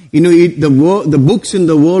 the books in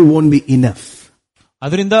the world won't be enough.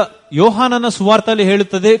 ಅದರಿಂದ ಯೋಹಾನನ ಸುವಾರ್ತೆಯಲ್ಲಿ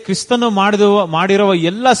ಹೇಳುತ್ತದೆ, ಕ್ರಿಸ್ತನು ಮಾಡಿರುವ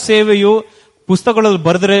ಎಲ್ಲ ಸೇವೆಯು ಪುಸ್ತಕಗಳಲ್ಲಿ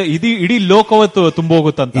ಬರೆದ್ರೆ ಇಡೀ ಲೋಕವತ್ತು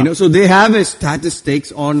ತುಂಬೋಗುತ್ತಂತ. So they have a statistics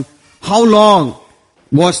on how long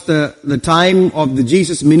was the time of the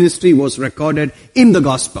Jesus ministry was recorded in the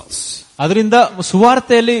Gospels. ಅದರಿಂದ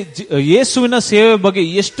ಸುವಾರ್ತೆಯಲ್ಲಿ ಯೇಸುವಿನ ಸೇವೆ ಬಗ್ಗೆ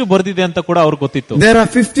ಎಷ್ಟು ಬರೆದಿದೆ ಅಂತ ಕೂಡ ಅವ್ರಿಗೆ ಗೊತ್ತಿತ್ತು. There are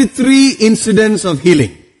 53 incidents of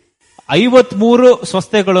healing. 53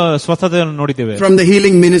 ಸ್ವಸ್ಥತೆಯನ್ನು ನೋಡಿದ್ದೇವೆ. From the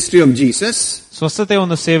healing ministry of Jesus. ಸ್ವಸ್ಥತೆಯ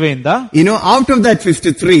ಒಂದು ಸೇವೆಯಿಂದ. Out of that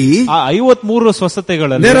 53, ಆ 53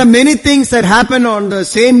 ಸ್ವಸ್ಥತೆಗಳಲ್ಲಿ there are many things that happen on the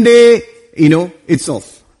same day, itself.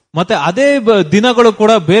 ಮತ್ತೆ ಅದೇ ದಿನಗಳು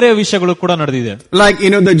ಕೂಡ ಬೇರೆ ವಿಷಯಗಳು ಕೂಡ ನಡೆದಿದೆ. Like,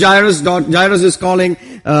 the Jairus is calling,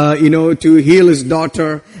 to heal his daughter,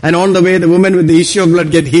 and on the way the woman with the issue of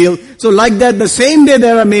blood get healed. So like that, the same day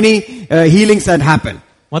there are many healings that happen.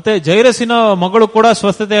 ಮತ್ತೆ ಜೈರಸಿನ ಮಗಳು ಕೂಡ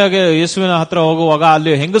ಸ್ವಸ್ಥತೆಯಾಗಿ ಯೇಸುವಿನ ಹತ್ರ ಹೋಗುವಾಗ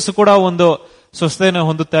ಅಲ್ಲಿ ಹೆಂಗಸು ಕೂಡ ಒಂದು ಸ್ವಸ್ಥತೆಯನ್ನು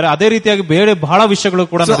ಹೊಂದುತ್ತಾರೆ. ಅದೇ ರೀತಿಯಾಗಿ ಬೇರೆ ಬಹಳ ವಿಷಯಗಳು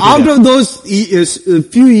ಕೂಡ. So out of those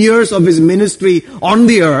few years of his ministry on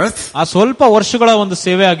the earth, ಆ ಸ್ವಲ್ಪ ವರ್ಷಗಳ ಒಂದು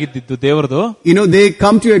ಸೇವೆ ಆಗಿದ್ದು ದೇವರದು, they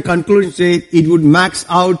come to a conclusion, say it would max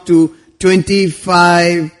out to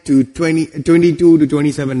 25 to 22 to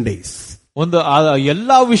 27 days. ಒಂದು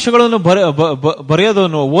ಎಲ್ಲಾ ವಿಷಯಗಳನ್ನು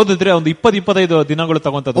ಬರೆಯೋದನ್ನು ಓದಿದ್ರೆ ಒಂದು 20-25 ದಿನಗಳು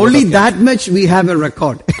ತಗೊಂತದ್ದು. Only that much we have a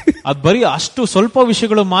record. ಅದು ಬರೀ ಅಷ್ಟು ಸ್ವಲ್ಪ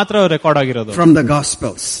ವಿಷಯಗಳು ಮಾತ್ರ ರೆಕಾರ್ಡ್ ಆಗಿರೋದು from the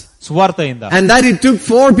Gospels. ಸುವಾರ್ತೆಯಿಂದ. And that it took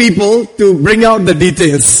 4 people to bring out the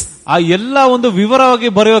details. ಆ ಎಲ್ಲ ಒಂದು ವಿವರವಾಗಿ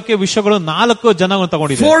ಬರೆಯೋಕೆ ವಿಷಯಗಳು 4 ಜನ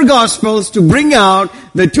ತಗೊಂಡಿದ್ದಾರೆ. 4 Gospels to bring out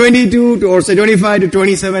the 22 to or say 25 to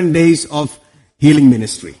 27 days of healing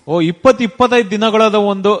ministry. 20-25 ದಿನಗಳಾದ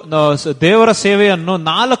ಒಂದು ದೇವರ ಸೇವೆಯನ್ನು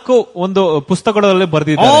 4 ಒಂದು ಪುಸ್ತಕಗಳಲ್ಲಿ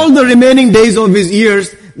ಬರೆದಿದ್ದಾರೆ. All the remaining days of his years,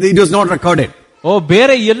 it was not recorded.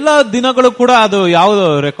 ಬೇರೆ ಎಲ್ಲಾ ದಿನಗಳು ಕೂಡ ಅದು ಯಾವುದು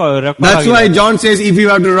That's why John says if you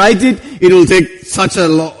have to write it, it will take such a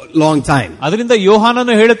long time. ಅದರಿಂದ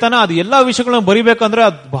ಯೋಹಾನನು ಹೇಳ್ತಾನೆ ಅದು ಎಲ್ಲಾ ವಿಷಯಗಳನ್ನು ಬರಿಬೇಕಂದ್ರೆ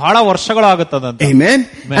ಅದು ಬಹಳ ವರ್ಷಗಳಾಗುತ್ತದಂತ. Amen.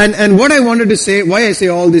 And what I wanted to say, why I say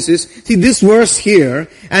all this is, see this verse here,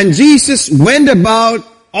 and Jesus went about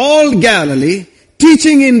all Galilee,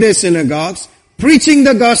 teaching in their synagogues, preaching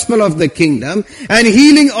the gospel of the kingdom, and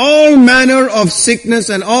healing all manner of sickness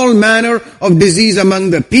and all manner of disease among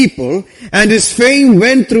the people, and his fame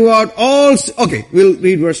went throughout all. Okay, we'll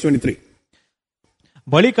read verse 23.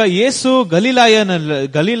 ಬಳಿಕ ಯೇಸು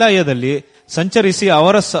ಗಲಿಲಾಯದಲ್ಲಿ ಸಂಚರಿಸಿ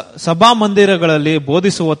ಅವರ ಸಭಾ ಮಂದಿರಗಳಲ್ಲಿ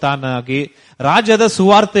ಬೋಧಿಸುವತಾನಾಗಿ ರಾಜ್ಯದ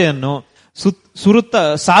ಸುವಾರ್ತೆಯನ್ನು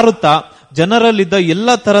ಸಾರುತ್ತಾ ಜನರಲ್ಲಿದ್ದ ಎಲ್ಲ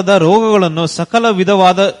ತರದ ರೋಗಗಳನ್ನು ಸಕಲ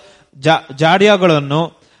ವಿಧವಾದ ಜಾಡ್ಯಗಳನ್ನು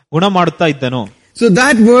ಗುಣ ಮಾಡುತ್ತಾ ಇದ್ದನು. So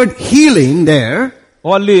that word healing there,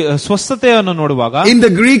 ಅಲ್ಲಿ ಸ್ವಸ್ಥತೆಯನ್ನು ನೋಡುವಾಗ in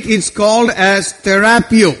the Greek it's called as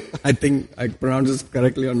therapio. I think I pronounce this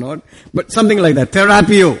correctly or not, but something like that.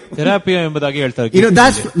 Therapio ಎಂಬುದಾಗಿ ಹೇಳ್ತಾರೆ.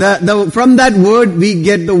 That's from that word we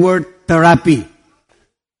get the word therapy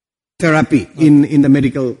in the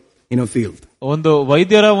medical field. ಒಂದು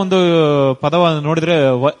ವೈದ್ಯರ ಒಂದು ಪದವನ್ನು ನೋಡಿದ್ರೆ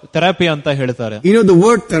therapy ಅಂತ ಹೇಳ್ತಾರೆ. The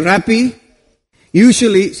word therapy,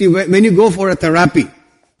 usually see when you go for a therapy,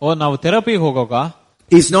 ನಾವು ಥೆರಪಿಗೆ ಹೋಗುವಾಗ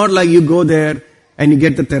it's not like you go there and you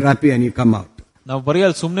get the therapy and you come out. ನಾವು ಬರೀ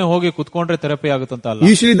ಅಲ್ಲಿ ಸುಮ್ಮನೆ ಹೋಗಿ ಕುತ್ಕೊಂಡ್ರೆ ಥೆರಪಿ ಆಗುತ್ತಂತ ಅಲ್ಲ.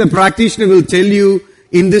 Usually the practitioner will tell you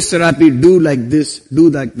in this therapy do like this, do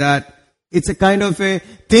like that. It's a kind of a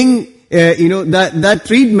thing, that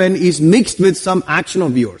treatment is mixed with some action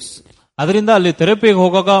of yours. ಅದರಿಂದ ಅಲ್ಲಿ ಥೆರಪಿಗೆ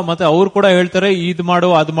ಹೋಗುವಾಗ ಮತ್ತೆ ಅವ್ರು ಕೂಡ ಹೇಳ್ತಾರೆ ಇದು ಮಾಡು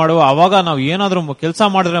ಅದು ಮಾಡು, ಅವಾಗ ನಾವು ಏನಾದ್ರೂ ಕೆಲಸ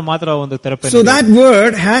ಮಾಡಿದ್ರೆ ಮಾತ್ರ ಒಂದು therapy. So that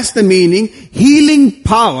word has the meaning healing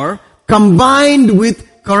power combined with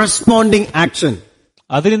corresponding action.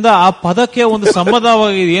 ಅದರಿಂದ ಆ ಪದಕ್ಕೆ ಒಂದು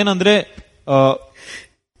ಸಂಬಂಧವಾಗಿ ಏನಂದ್ರೆ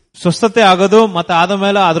ಸ್ವಸ್ಥತೆ ಆಗೋದು ಮತ್ತೆ ಆದ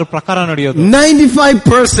ಮೇಲೆ ಅದ್ರ ಪ್ರಕಾರ ನಡೆಯೋದು.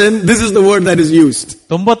 95% this is the word that is used.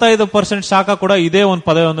 95% ಶಾಖ ಕೂಡ ಇದೇ ಒಂದು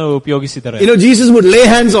ಪದವನ್ನು ಉಪಯೋಗಿಸಿದ್ದಾರೆ. Jesus would lay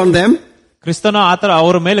hands on them. ಕ್ರಿಸ್ತನ ಆತರ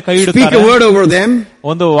ಅವರ ಮೇಲೆ ಕೈ ಇಡುತ್ತಾರೆ. Speak a word over them.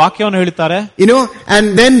 ಒಂದು ವಾಕ್ಯವನ್ನು ಹೇಳ್ತಾರೆ. And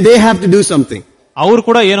then they have to do something. ಅವರು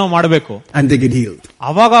ಕೂಡ ಏನೋ ಮಾಡಬೇಕು. And they get healed.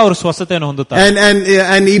 ಅವಾಗ ಅವರು ಸ್ವಸ್ಥತೆಯನ್ನು ಹೊಂದುತ್ತಾರೆ.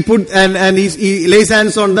 And he lays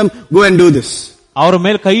hands on them, go and do this. ಅವರ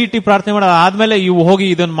ಮೇಲೆ ಕೈ ಇಟ್ಟು ಪ್ರಾರ್ಥನೆ ಮಾಡ ಆದ್ಮೇಲೆ ಇವು ಹೋಗಿ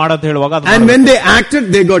ಇದನ್ನು ಮಾಡೋದು ಹೇಳುವಾಗ and when they acted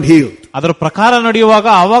they got healed. ಅದರ ಪ್ರಕಾರ ನಡೆಯುವಾಗ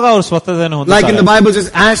ಅವಾಗ ಅವರು ಸ್ವಸ್ಥತೆಯನ್ನು ಹೊಂದುತ್ತಾರೆ. Like in the Bible says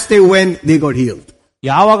as they went they got healed.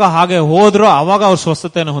 ಯಾವಾಗ ಹಾಗೆ ಹೋದ್ರು ಅವಾಗ ಅವರು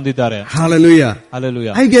ಸ್ವಸ್ಥತೆಯನ್ನು ಹೊಂದಿದ್ದಾರೆ. Hallelujah.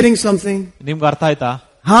 Hallelujah. Are you getting something? ನಿಮ್ಗೆ ಅರ್ಥ ಆಯ್ತಾ?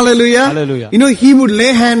 Hallelujah. Hallelujah. He would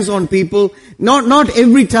lay hands on people. Not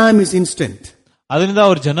every time is instant. ಅದರಿಂದ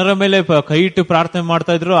ಅವ್ರ ಜನರ ಮೇಲೆ ಕೈ ಇಟ್ಟು ಪ್ರಾರ್ಥನೆ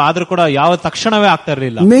ಮಾಡ್ತಾ ಇದ್ರು, ಆದ್ರೂ ಕೂಡ ಯಾವ ತಕ್ಷಣವೇ ಆಗ್ತಾ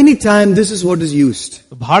ಇರಲಿಲ್ಲ. Many times this is what is used.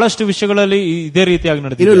 ಬಹಳಷ್ಟು ವಿಷಯಗಳಲ್ಲಿ ಇದೇ ರೀತಿಯಾಗಿ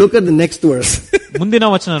ನಡೆದಿದೆ. Look at the next verse. ಮುಂದಿನ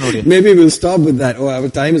ವಚನ ನೋಡಿ. Maybe we'll stop with that. Our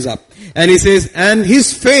time is up. And he says, and his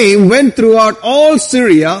fame went throughout all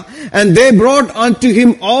Syria, and they brought unto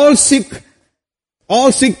him all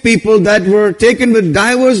sick people that were taken with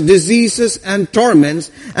diverse diseases and torments,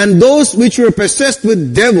 and those which were possessed with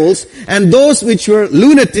devils, and those which were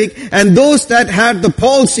lunatic, and those that had the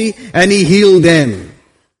palsy, and he healed them.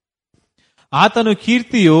 ಆತನು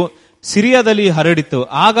ಕೀರ್ತಿಯು ಸಿರಿಯಾದಲ್ಲಿ ಹರಡಿತು.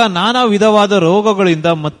 ಆಗ ನಾನಾ ವಿಧವಾದ ರೋಗಗಳಿಂದ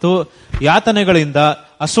ಮತ್ತು ಯಾತನೆಗಳಿಂದ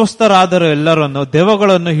ಅಸ್ವಸ್ಥರಾದರೆಲ್ಲರನ್ನು,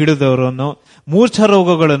 ದೆವ್ವಗಳನ್ನು ಹಿಡಿದವರನ್ನು, ಮೂರ್ಛ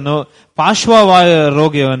ರೋಗಗಳನ್ನು, ಪಾರ್ಶ್ವವಾಯು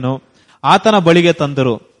ರೋಗಿಯನ್ನು ಆತನ ಬಳಿಗೆ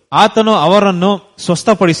ತಂದರು. ಆತನು ಅವರನ್ನು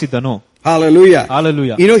ಸ್ವಸ್ಥಪಡಿಸಿದನು. Hallelujah.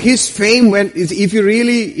 Hallelujah. His fame if you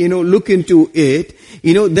really, look into it,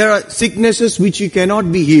 there are sicknesses which you cannot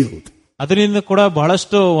be healed. ಅದರಿಂದ ಕೂಡ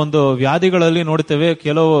ಬಹಳಷ್ಟು ಒಂದು ವ್ಯಾಧಿಗಳಲ್ಲಿ ನೋಡ್ತೇವೆ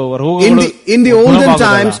ಕೆಲವು ರೋಗಗಳು. In the olden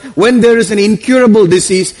times, when there is an incurable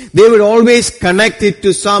disease, they would always connect it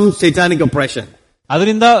to some satanic oppression.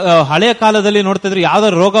 ಅದರಿಂದ ಹಳೆಯ ಕಾಲದಲ್ಲಿ ನೋಡ್ತಿದ್ರೆ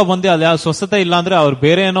ಯಾವ್ದಾದ್ರು ರೋಗ ಬಂದಿ ಅಲ್ಲಿ ಸ್ವಸ್ಥತೆ ಇಲ್ಲ ಅಂದ್ರೆ ಅವ್ರು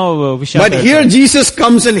ಬೇರೆ ಏನೋ ವಿಷಯ. But here Jesus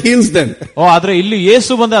comes and heals them. ಆದ್ರೆ ಇಲ್ಲಿ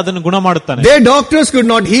ಯೇಸು ಬಂದು ಅದನ್ನು ಗುಣ ಮಾಡುತ್ತಾನೆ. Their doctors could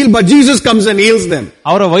not heal, but Jesus comes and heals them.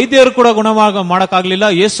 ಅವರ ವೈದ್ಯರು ಕೂಡ ಗುಣ ಮಾಡಕ್ಕಾಗ್ಲಿಲ್ಲ,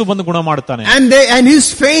 ಯೇಸು ಬಂದು ಗುಣ ಮಾಡುತ್ತಾನೆ. And his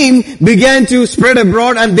fame began to spread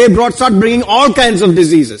abroad, and they start bringing all kinds of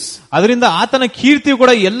diseases. ಅದರಿಂದ ಆತನ ಕೀರ್ತಿ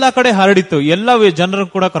ಕೂಡ ಎಲ್ಲಾ ಕಡೆ ಹರಡಿತು, ಎಲ್ಲ ಜನರು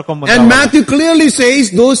ಕೂಡ ಕರ್ಕೊಂಡ್ ಬಂದ. And Matthew clearly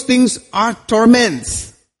says those things are torments.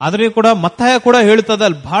 ಆದ್ರೆ ಕೂಡ ಮತ್ತಾಯ ಕೂಡ ಹೇಳ್ತದೆ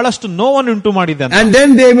ಅಲ್ಲಿ ಬಹಳಷ್ಟು ನೋವನ್ನು ಉಂಟು ಮಾಡಿದೆ. And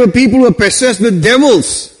then people were possessed with devils.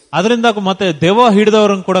 ಅದರಿಂದ ಮತ್ತೆ ದೆವ್ವ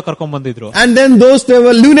ಹಿಡಿದವರನ್ನು ಕೂಡ ಕರ್ಕೊಂಡ್ ಬಂದಿದ್ರು. And then those they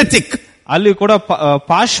were lunatic. ಅಲ್ಲಿ ಕೂಡ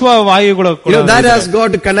ಪಾರ್ಶ್ವವಾಯುಗಳು ಕೂಡ. That has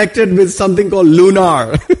got connected with something called lunar.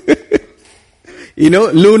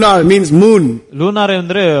 Lunar means moon. Lunar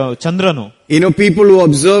ಅಂದ್ರೆ ಚಂದ್ರನು. People who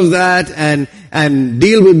observe that and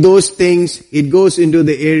deal with those things, it goes into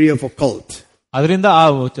the area of occult. ಅದರಿಂದ ಆ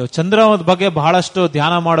ಚಂದ್ರದ ಬಗ್ಗೆ ಬಹಳಷ್ಟು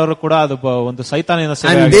ಧ್ಯಾನ ಮಾಡೋರು ಕೂಡ ಅದು ಒಂದು ಸೈತಾನಿನ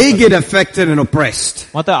ಸೇವೆ And they get affected and oppressed.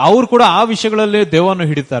 ಮತ್ತೆ ಅವರು ಕೂಡ ಆ ವಿಷಯಗಳಲ್ಲಿ ದೇವವನ್ನು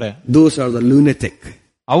ಹಿಡಿತಾರೆ. Those are the lunatic.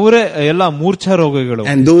 ಅವರೇ ಎಲ್ಲ ಮೂರ್ಛಾ ರೋಗಿಗಳು.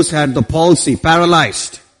 And those had the palsy,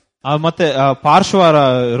 paralyzed. ಮತ್ತೆ ಪಾರ್ಶ್ವ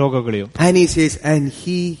ರೋಗಗಳು. And he says, and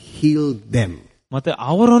he healed them. ಮತ್ತೆ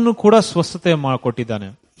ಅವರನ್ನು ಕೂಡ ಸ್ವಸ್ಥತೆ ಮಾಡಿಕೊಟ್ಟಿದ್ದಾನೆ.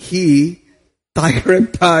 He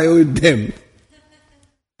therapized them.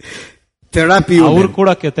 Therapy. ಅವರು ಕೂಡ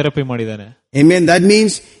ಥೆರಪಿ ಮಾಡಿದ್ದಾನೆ. Amen. That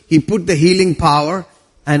means he put the healing power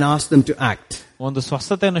and asked them to act. ಒಂದು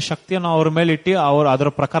ಸ್ವಸ್ಥತೆಯ ಶಕ್ತಿಯನ್ನು ಅವರ ಮೇಲೆ ಇಟ್ಟು ಅವರು ಅದರ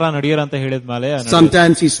ಪ್ರಕಾರ ನಡೆಯರು ಅಂತ ಹೇಳಿದ ಮೇಲೆ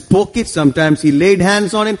sometimes he spoke it, sometimes he laid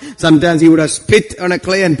hands on him, sometimes he would have spit on a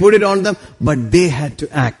clay and put it on them, but they had to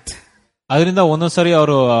act. ಅದರಿಂದ ಒಂದೊಂದ್ಸರಿ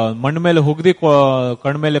ಅವರು ಮಣ್ಣು ಮೇಲೆ ಹುಗ್ದಿ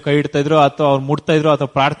ಕಣ್ಣ ಮೇಲೆ ಕೈ ಇಡ್ತಾ ಇದ್ರು ಅಥವಾ ಅವ್ರು ಮುಟ್ತಾ ಇದ್ರು ಅಥವಾ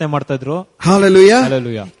ಪ್ರಾರ್ಥನೆ ಮಾಡ್ತಾ ಇದ್ರು. Hallelujah.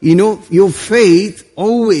 Hallelujah. You know, your faith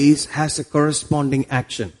always has a corresponding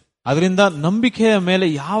action. ಅದರಿಂದ ನಂಬಿಕೆಯ ಮೇಲೆ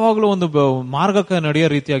ಯಾವಾಗಲೂ ಒಂದು ಮಾರ್ಗಕ್ಕೆ ನಡೆಯೋ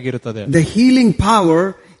ರೀತಿಯಾಗಿರುತ್ತದೆ. The healing power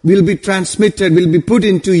will be transmitted, will be put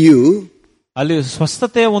into you. ಅಲ್ಲಿ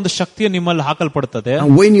ಸ್ವಸ್ಥತೆಯ ಒಂದು ಶಕ್ತಿಯು ನಿಮ್ಮಲ್ಲಿ ಹಾಕಲ್ಪಡುತ್ತದೆ.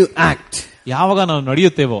 And when you act, ಯಾವಾಗ ನಾವು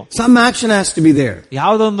ನಡೆಯುತ್ತೇವೋ some action has to be there.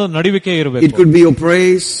 ಯಾವುದೊಂದು ನಡಿವಿಕೆ ಇರಬೇಕು. It could be your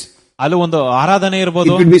praise. ಅಲ್ಲಿ ಒಂದು ಆರಾಧನೆ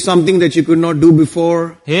ಇರಬಹುದು. It could be something that you could not do before.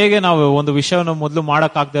 ಹೇಗೆ ನಾವು ಒಂದು ವಿಷಯವನ್ನು ಮೊದಲು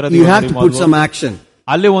ಮಾಡಕ್ ಆಗದೆ ಇರೋದು. You have to put some action.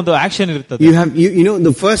 ಅಲ್ಲಿ ಒಂದು ಆಕ್ಷನ್ ಇರ್ತದೆ. You know,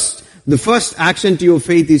 the first action to your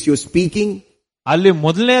faith is your speaking. ಅಲ್ಲಿ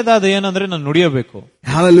ಮೊದಲನೇದಾದ ಏನಂದ್ರೆ ನಾನು ನುಡಿಯಬೇಕು.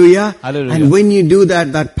 Hallelujah. Hallelujah. And when you do that,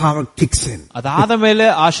 that power kicks in. ಅದಾದ ಮೇಲೆ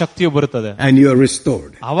ಆ ಶಕ್ತಿಯು ಬರುತ್ತದೆ. And you are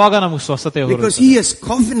restored. ಆವಾಗ ನಮಗೆ ಸ್ವಸ್ಥತೆ ಬರುತ್ತದೆ. Because he has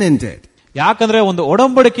covenanted. ಯಾಕಂದ್ರೆ ಒಂದು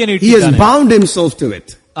ಒಡಂಬಡಿಕೆಯನ್ನು ಇಟ್ಟಿದ್ದಾನೆ. He has bound himself to it.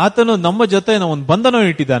 ಆತನು ನಮ್ಮ ಜೊತೆ ಒಂದು ಬಂಧನ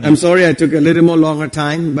ಇಟ್ಟಿದ್ದಾನೆ. I'm sorry I took a little more longer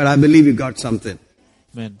time, but I believe you got something.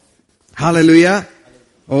 Amen. Hallelujah.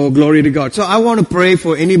 Oh, glory to God. So I want to pray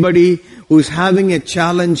for anybody who's having a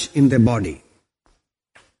challenge in their body.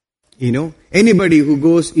 You know, anybody who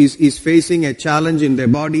is facing a challenge in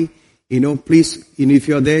their body, you know, please, if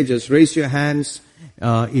you're there, just raise your hands,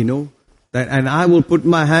 and I will put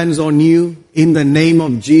my hands on you in the name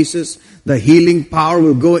of Jesus. The healing power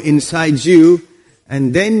will go inside you, and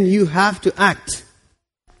then you have to act.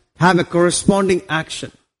 Have a corresponding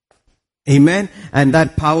action. Amen. And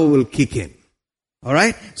that power will kick in.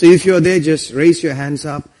 Alright? So if you're there, just raise your hands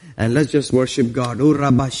up and let's just worship God. Oh,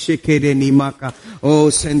 Rabba Shekere Nimaka. Oh,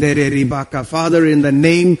 Sendere Ribaka. Father, in the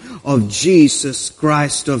name of Jesus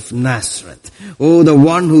Christ of Nazareth. Oh, the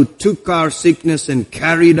one who took our sickness and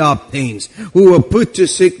carried our pains. Who were put to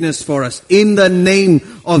sickness for us. In the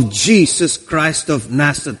name of Jesus Christ of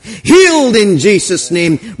Nazareth. Healed in Jesus'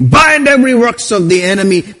 name. Bind every works of the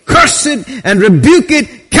enemy. Curse it and rebuke it.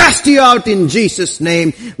 Cast you out in Jesus'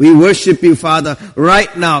 name. We worship you, Father,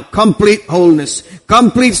 right now. Complete wholeness,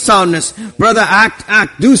 complete soundness. Brother,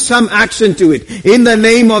 act. Do some action to it. In the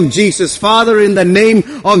name of Jesus. Father, in the name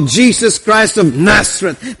of Jesus Christ of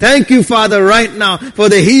Nazareth. Thank you, Father, right now for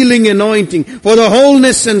the healing anointing, for the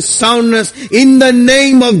wholeness and soundness. In the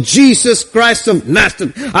name of Jesus Christ of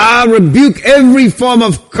Nazareth. I rebuke every form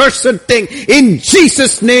of cursed thing. In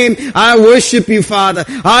Jesus' name, I worship you, Father.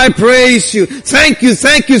 I praise you. Thank you.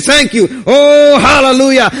 Oh,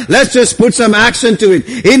 hallelujah. Let's just put some action to it.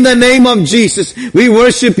 In the name of Jesus, we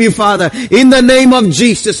worship you, Father. In the name of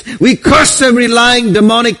Jesus, we curse every lying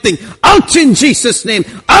demonic thing. Out in Jesus' name.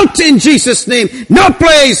 Out in Jesus' name. No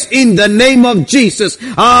place in the name of Jesus.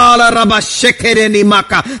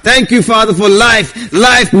 Thank you, Father, for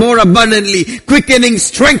life more abundantly, quickening,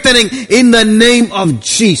 strengthening in the name of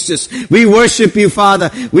Jesus. We worship you,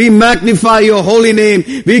 Father. We magnify your holy name.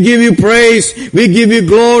 We give you praise. We give you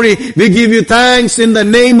glory. We give you thanks in the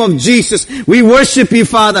name of Jesus. We worship you,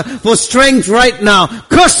 Father, for strength right now.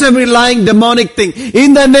 Curse every lying demonic thing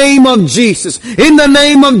in the name of Jesus. In the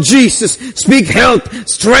name of Jesus. Speak health,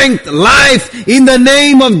 strength, life in the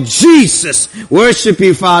name of Jesus. Worship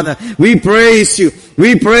you, Father. We praise you.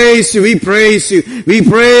 We praise you. We praise you. We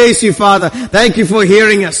praise you, Father. Thank you for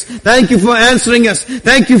hearing us. Thank you for answering us.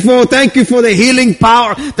 Thank you for the healing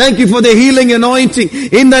power. Thank you for the healing anointing.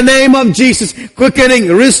 In the name of Jesus. Quickening,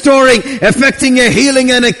 restoring, effecting a healing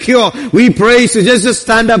and a cure. We praise you. Just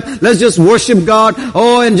stand up. Let's just worship God.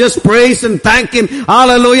 Oh, and just praise and thank Him.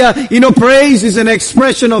 Hallelujah. You know, praise is an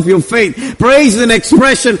expression of your faith. Praise is an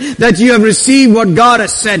expression that you have received what God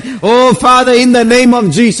has said. Oh, Father, in the name of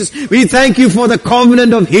Jesus, we thank you for the covenant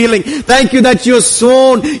covenant of healing. Thank you that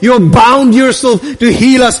you're bound yourself to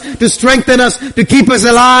heal us, to strengthen us, to keep us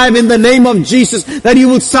alive in the name of Jesus. That you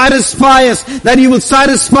will satisfy us,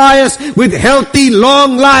 with healthy,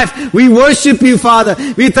 long life. We worship you, Father.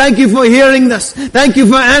 We thank you for hearing us. Thank you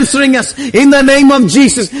for answering us in the name of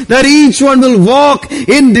Jesus. That each one will walk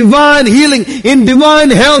in divine healing, in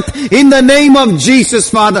divine health, in the name of Jesus,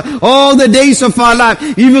 Father. All the days of our life,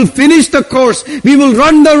 we will finish the course. We will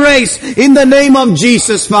run the race in the name of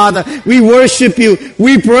Jesus, Father. We worship you.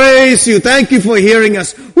 We praise you. Thank you for hearing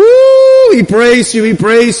us. Woo! We praise you. We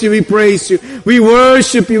praise you. We praise you. We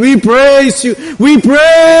worship you. We praise you. We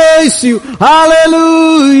praise you.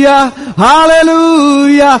 Hallelujah.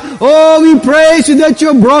 Hallelujah. Oh, we praise you that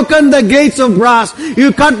you have broken the gates of brass.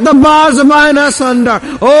 You cut the bars of iron asunder.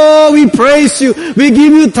 Oh, we praise you. We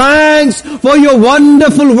give you thanks for your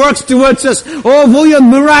wonderful works towards us. Oh, for your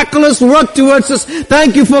miraculous work towards us.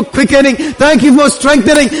 Thank you for quickening. Thank you for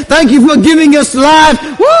strengthening. Thank you for giving us life.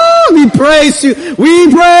 Woo! We praise you.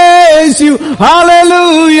 We praise you.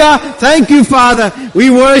 Hallelujah. Thank you, Father. We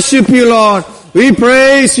worship you, Lord. We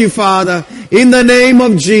praise you, Father. In the name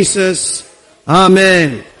of Jesus.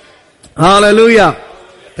 Amen. Hallelujah.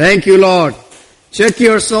 Thank you, Lord. Check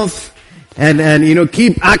yourself and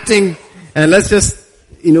keep acting, and let's just,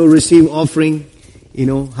 receive offering.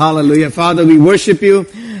 Hallelujah. Father, we worship you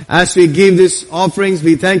as we give these offerings.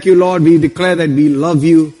 We thank you, Lord. We declare that we love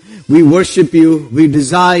you. We worship you. We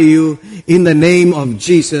desire you in the name of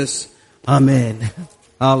Jesus. Amen.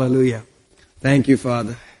 Hallelujah. Thank you,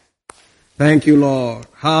 Father. Thank you, Lord.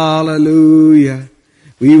 Hallelujah.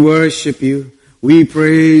 We worship you. We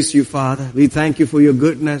praise you, Father. We thank you for your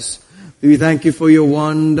goodness. We thank you for your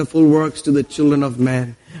wonderful works to the children of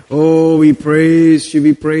man. Oh, we praise you.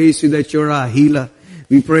 We praise you that you're our healer.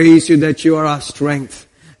 We praise you that you are our strength.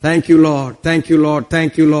 Thank you, Lord. Thank you, Lord.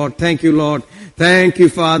 Thank you, Lord. Thank you, Lord. Thank you,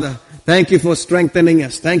 Father. Thank you for strengthening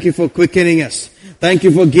us. Thank you for quickening us. Thank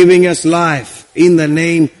you for giving us life. In the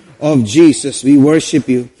name of Jesus, we worship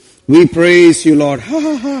you. We praise you, Lord.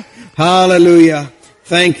 Hallelujah.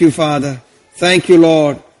 Thank you, Father. Thank you,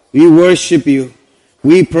 Lord. We worship you.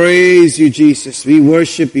 We praise you, Jesus. We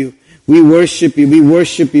worship you. We worship you. We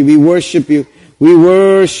worship you. We worship you. We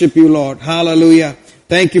worship you, Lord. Hallelujah.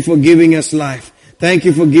 Thank you for giving us life. Thank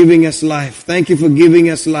you for giving us life. Thank you for giving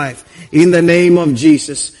us life. In the name of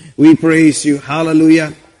Jesus, we praise you.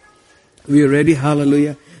 Hallelujah. We are ready.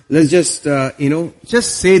 Hallelujah. Let's just,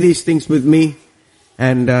 just say these things with me.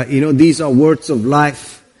 And, these are words of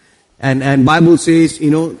life. And Bible says,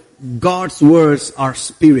 God's words are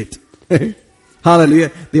spirit.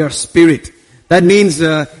 Hallelujah. They are spirit. That means,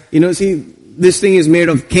 this thing is made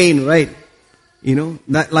of cane, right?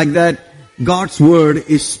 That God's word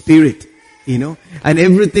is spirit, and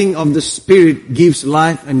everything of the spirit gives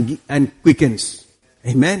life and quickens.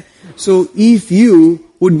 Amen. So if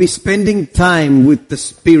you would be spending time with the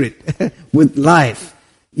spirit, with life,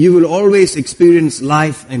 you will always experience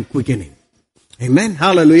life and quickening. Amen.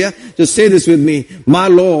 Hallelujah. Just say this with me. My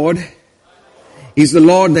Lord is the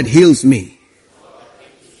Lord that heals me.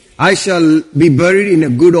 I shall be buried in a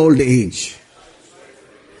good old age.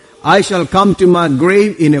 I shall come to my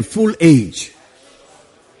grave in a full age.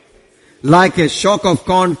 Like a shock of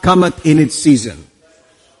corn cometh in its season.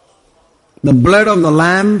 The blood of the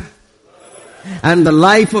Lamb and the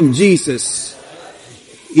life of Jesus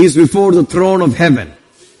is before the throne of heaven.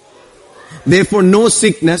 Therefore no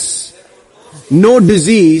sickness, no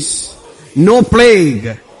disease, no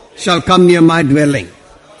plague shall come near my dwelling.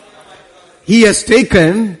 He has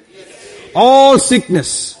taken all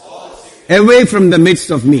sickness away from the midst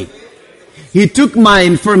of me. He took my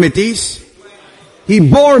infirmities. He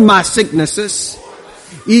bore my sicknesses.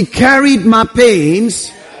 He carried my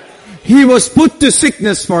pains. He was put to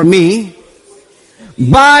sickness for me.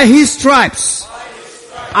 By His stripes,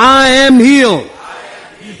 I am healed.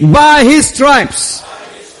 By His stripes,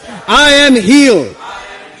 I am healed.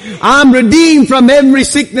 I'm redeemed from every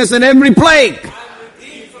sickness and every plague.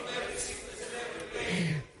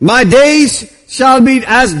 My days shall be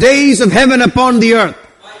as days of heaven upon the earth.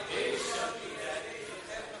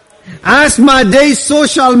 As my days, so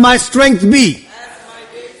shall my strength be.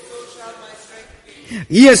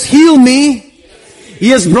 He has healed me. He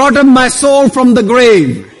has brought up my soul from the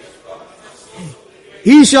grave.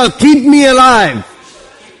 He shall keep me alive.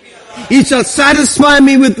 He shall satisfy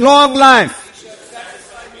me with long life.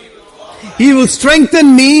 He will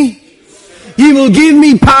strengthen me. He will give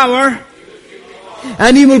me power.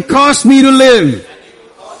 And He will cause me to live.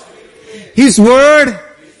 His word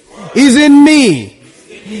is in me.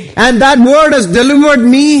 And that word has delivered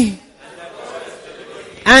me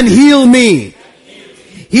and healed me.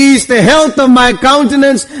 He is the health of my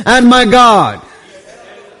countenance and my God.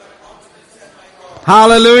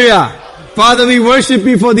 Hallelujah. Father, we worship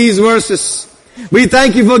you for these verses. We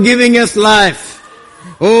thank you for giving us life.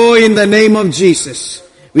 Oh, in the name of Jesus,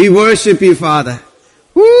 we worship you, Father.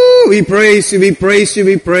 Woo, we praise you, we praise you,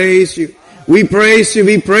 we praise you. We praise you,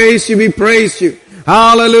 we praise you, we praise you.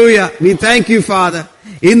 Hallelujah. We thank you, Father,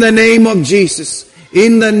 in the name of Jesus.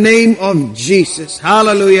 In the name of Jesus.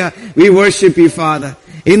 Hallelujah. We worship you, Father.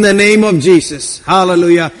 In the name of Jesus.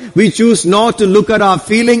 Hallelujah. We choose not to look at our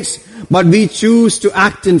feelings, but we choose to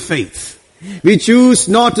act in faith. We choose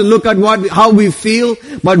not to look at how we feel,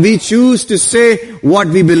 but we choose to say what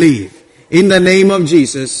we believe. In the name of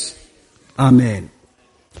Jesus. Amen.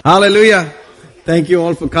 Hallelujah. Thank you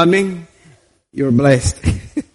all for coming. You're blessed.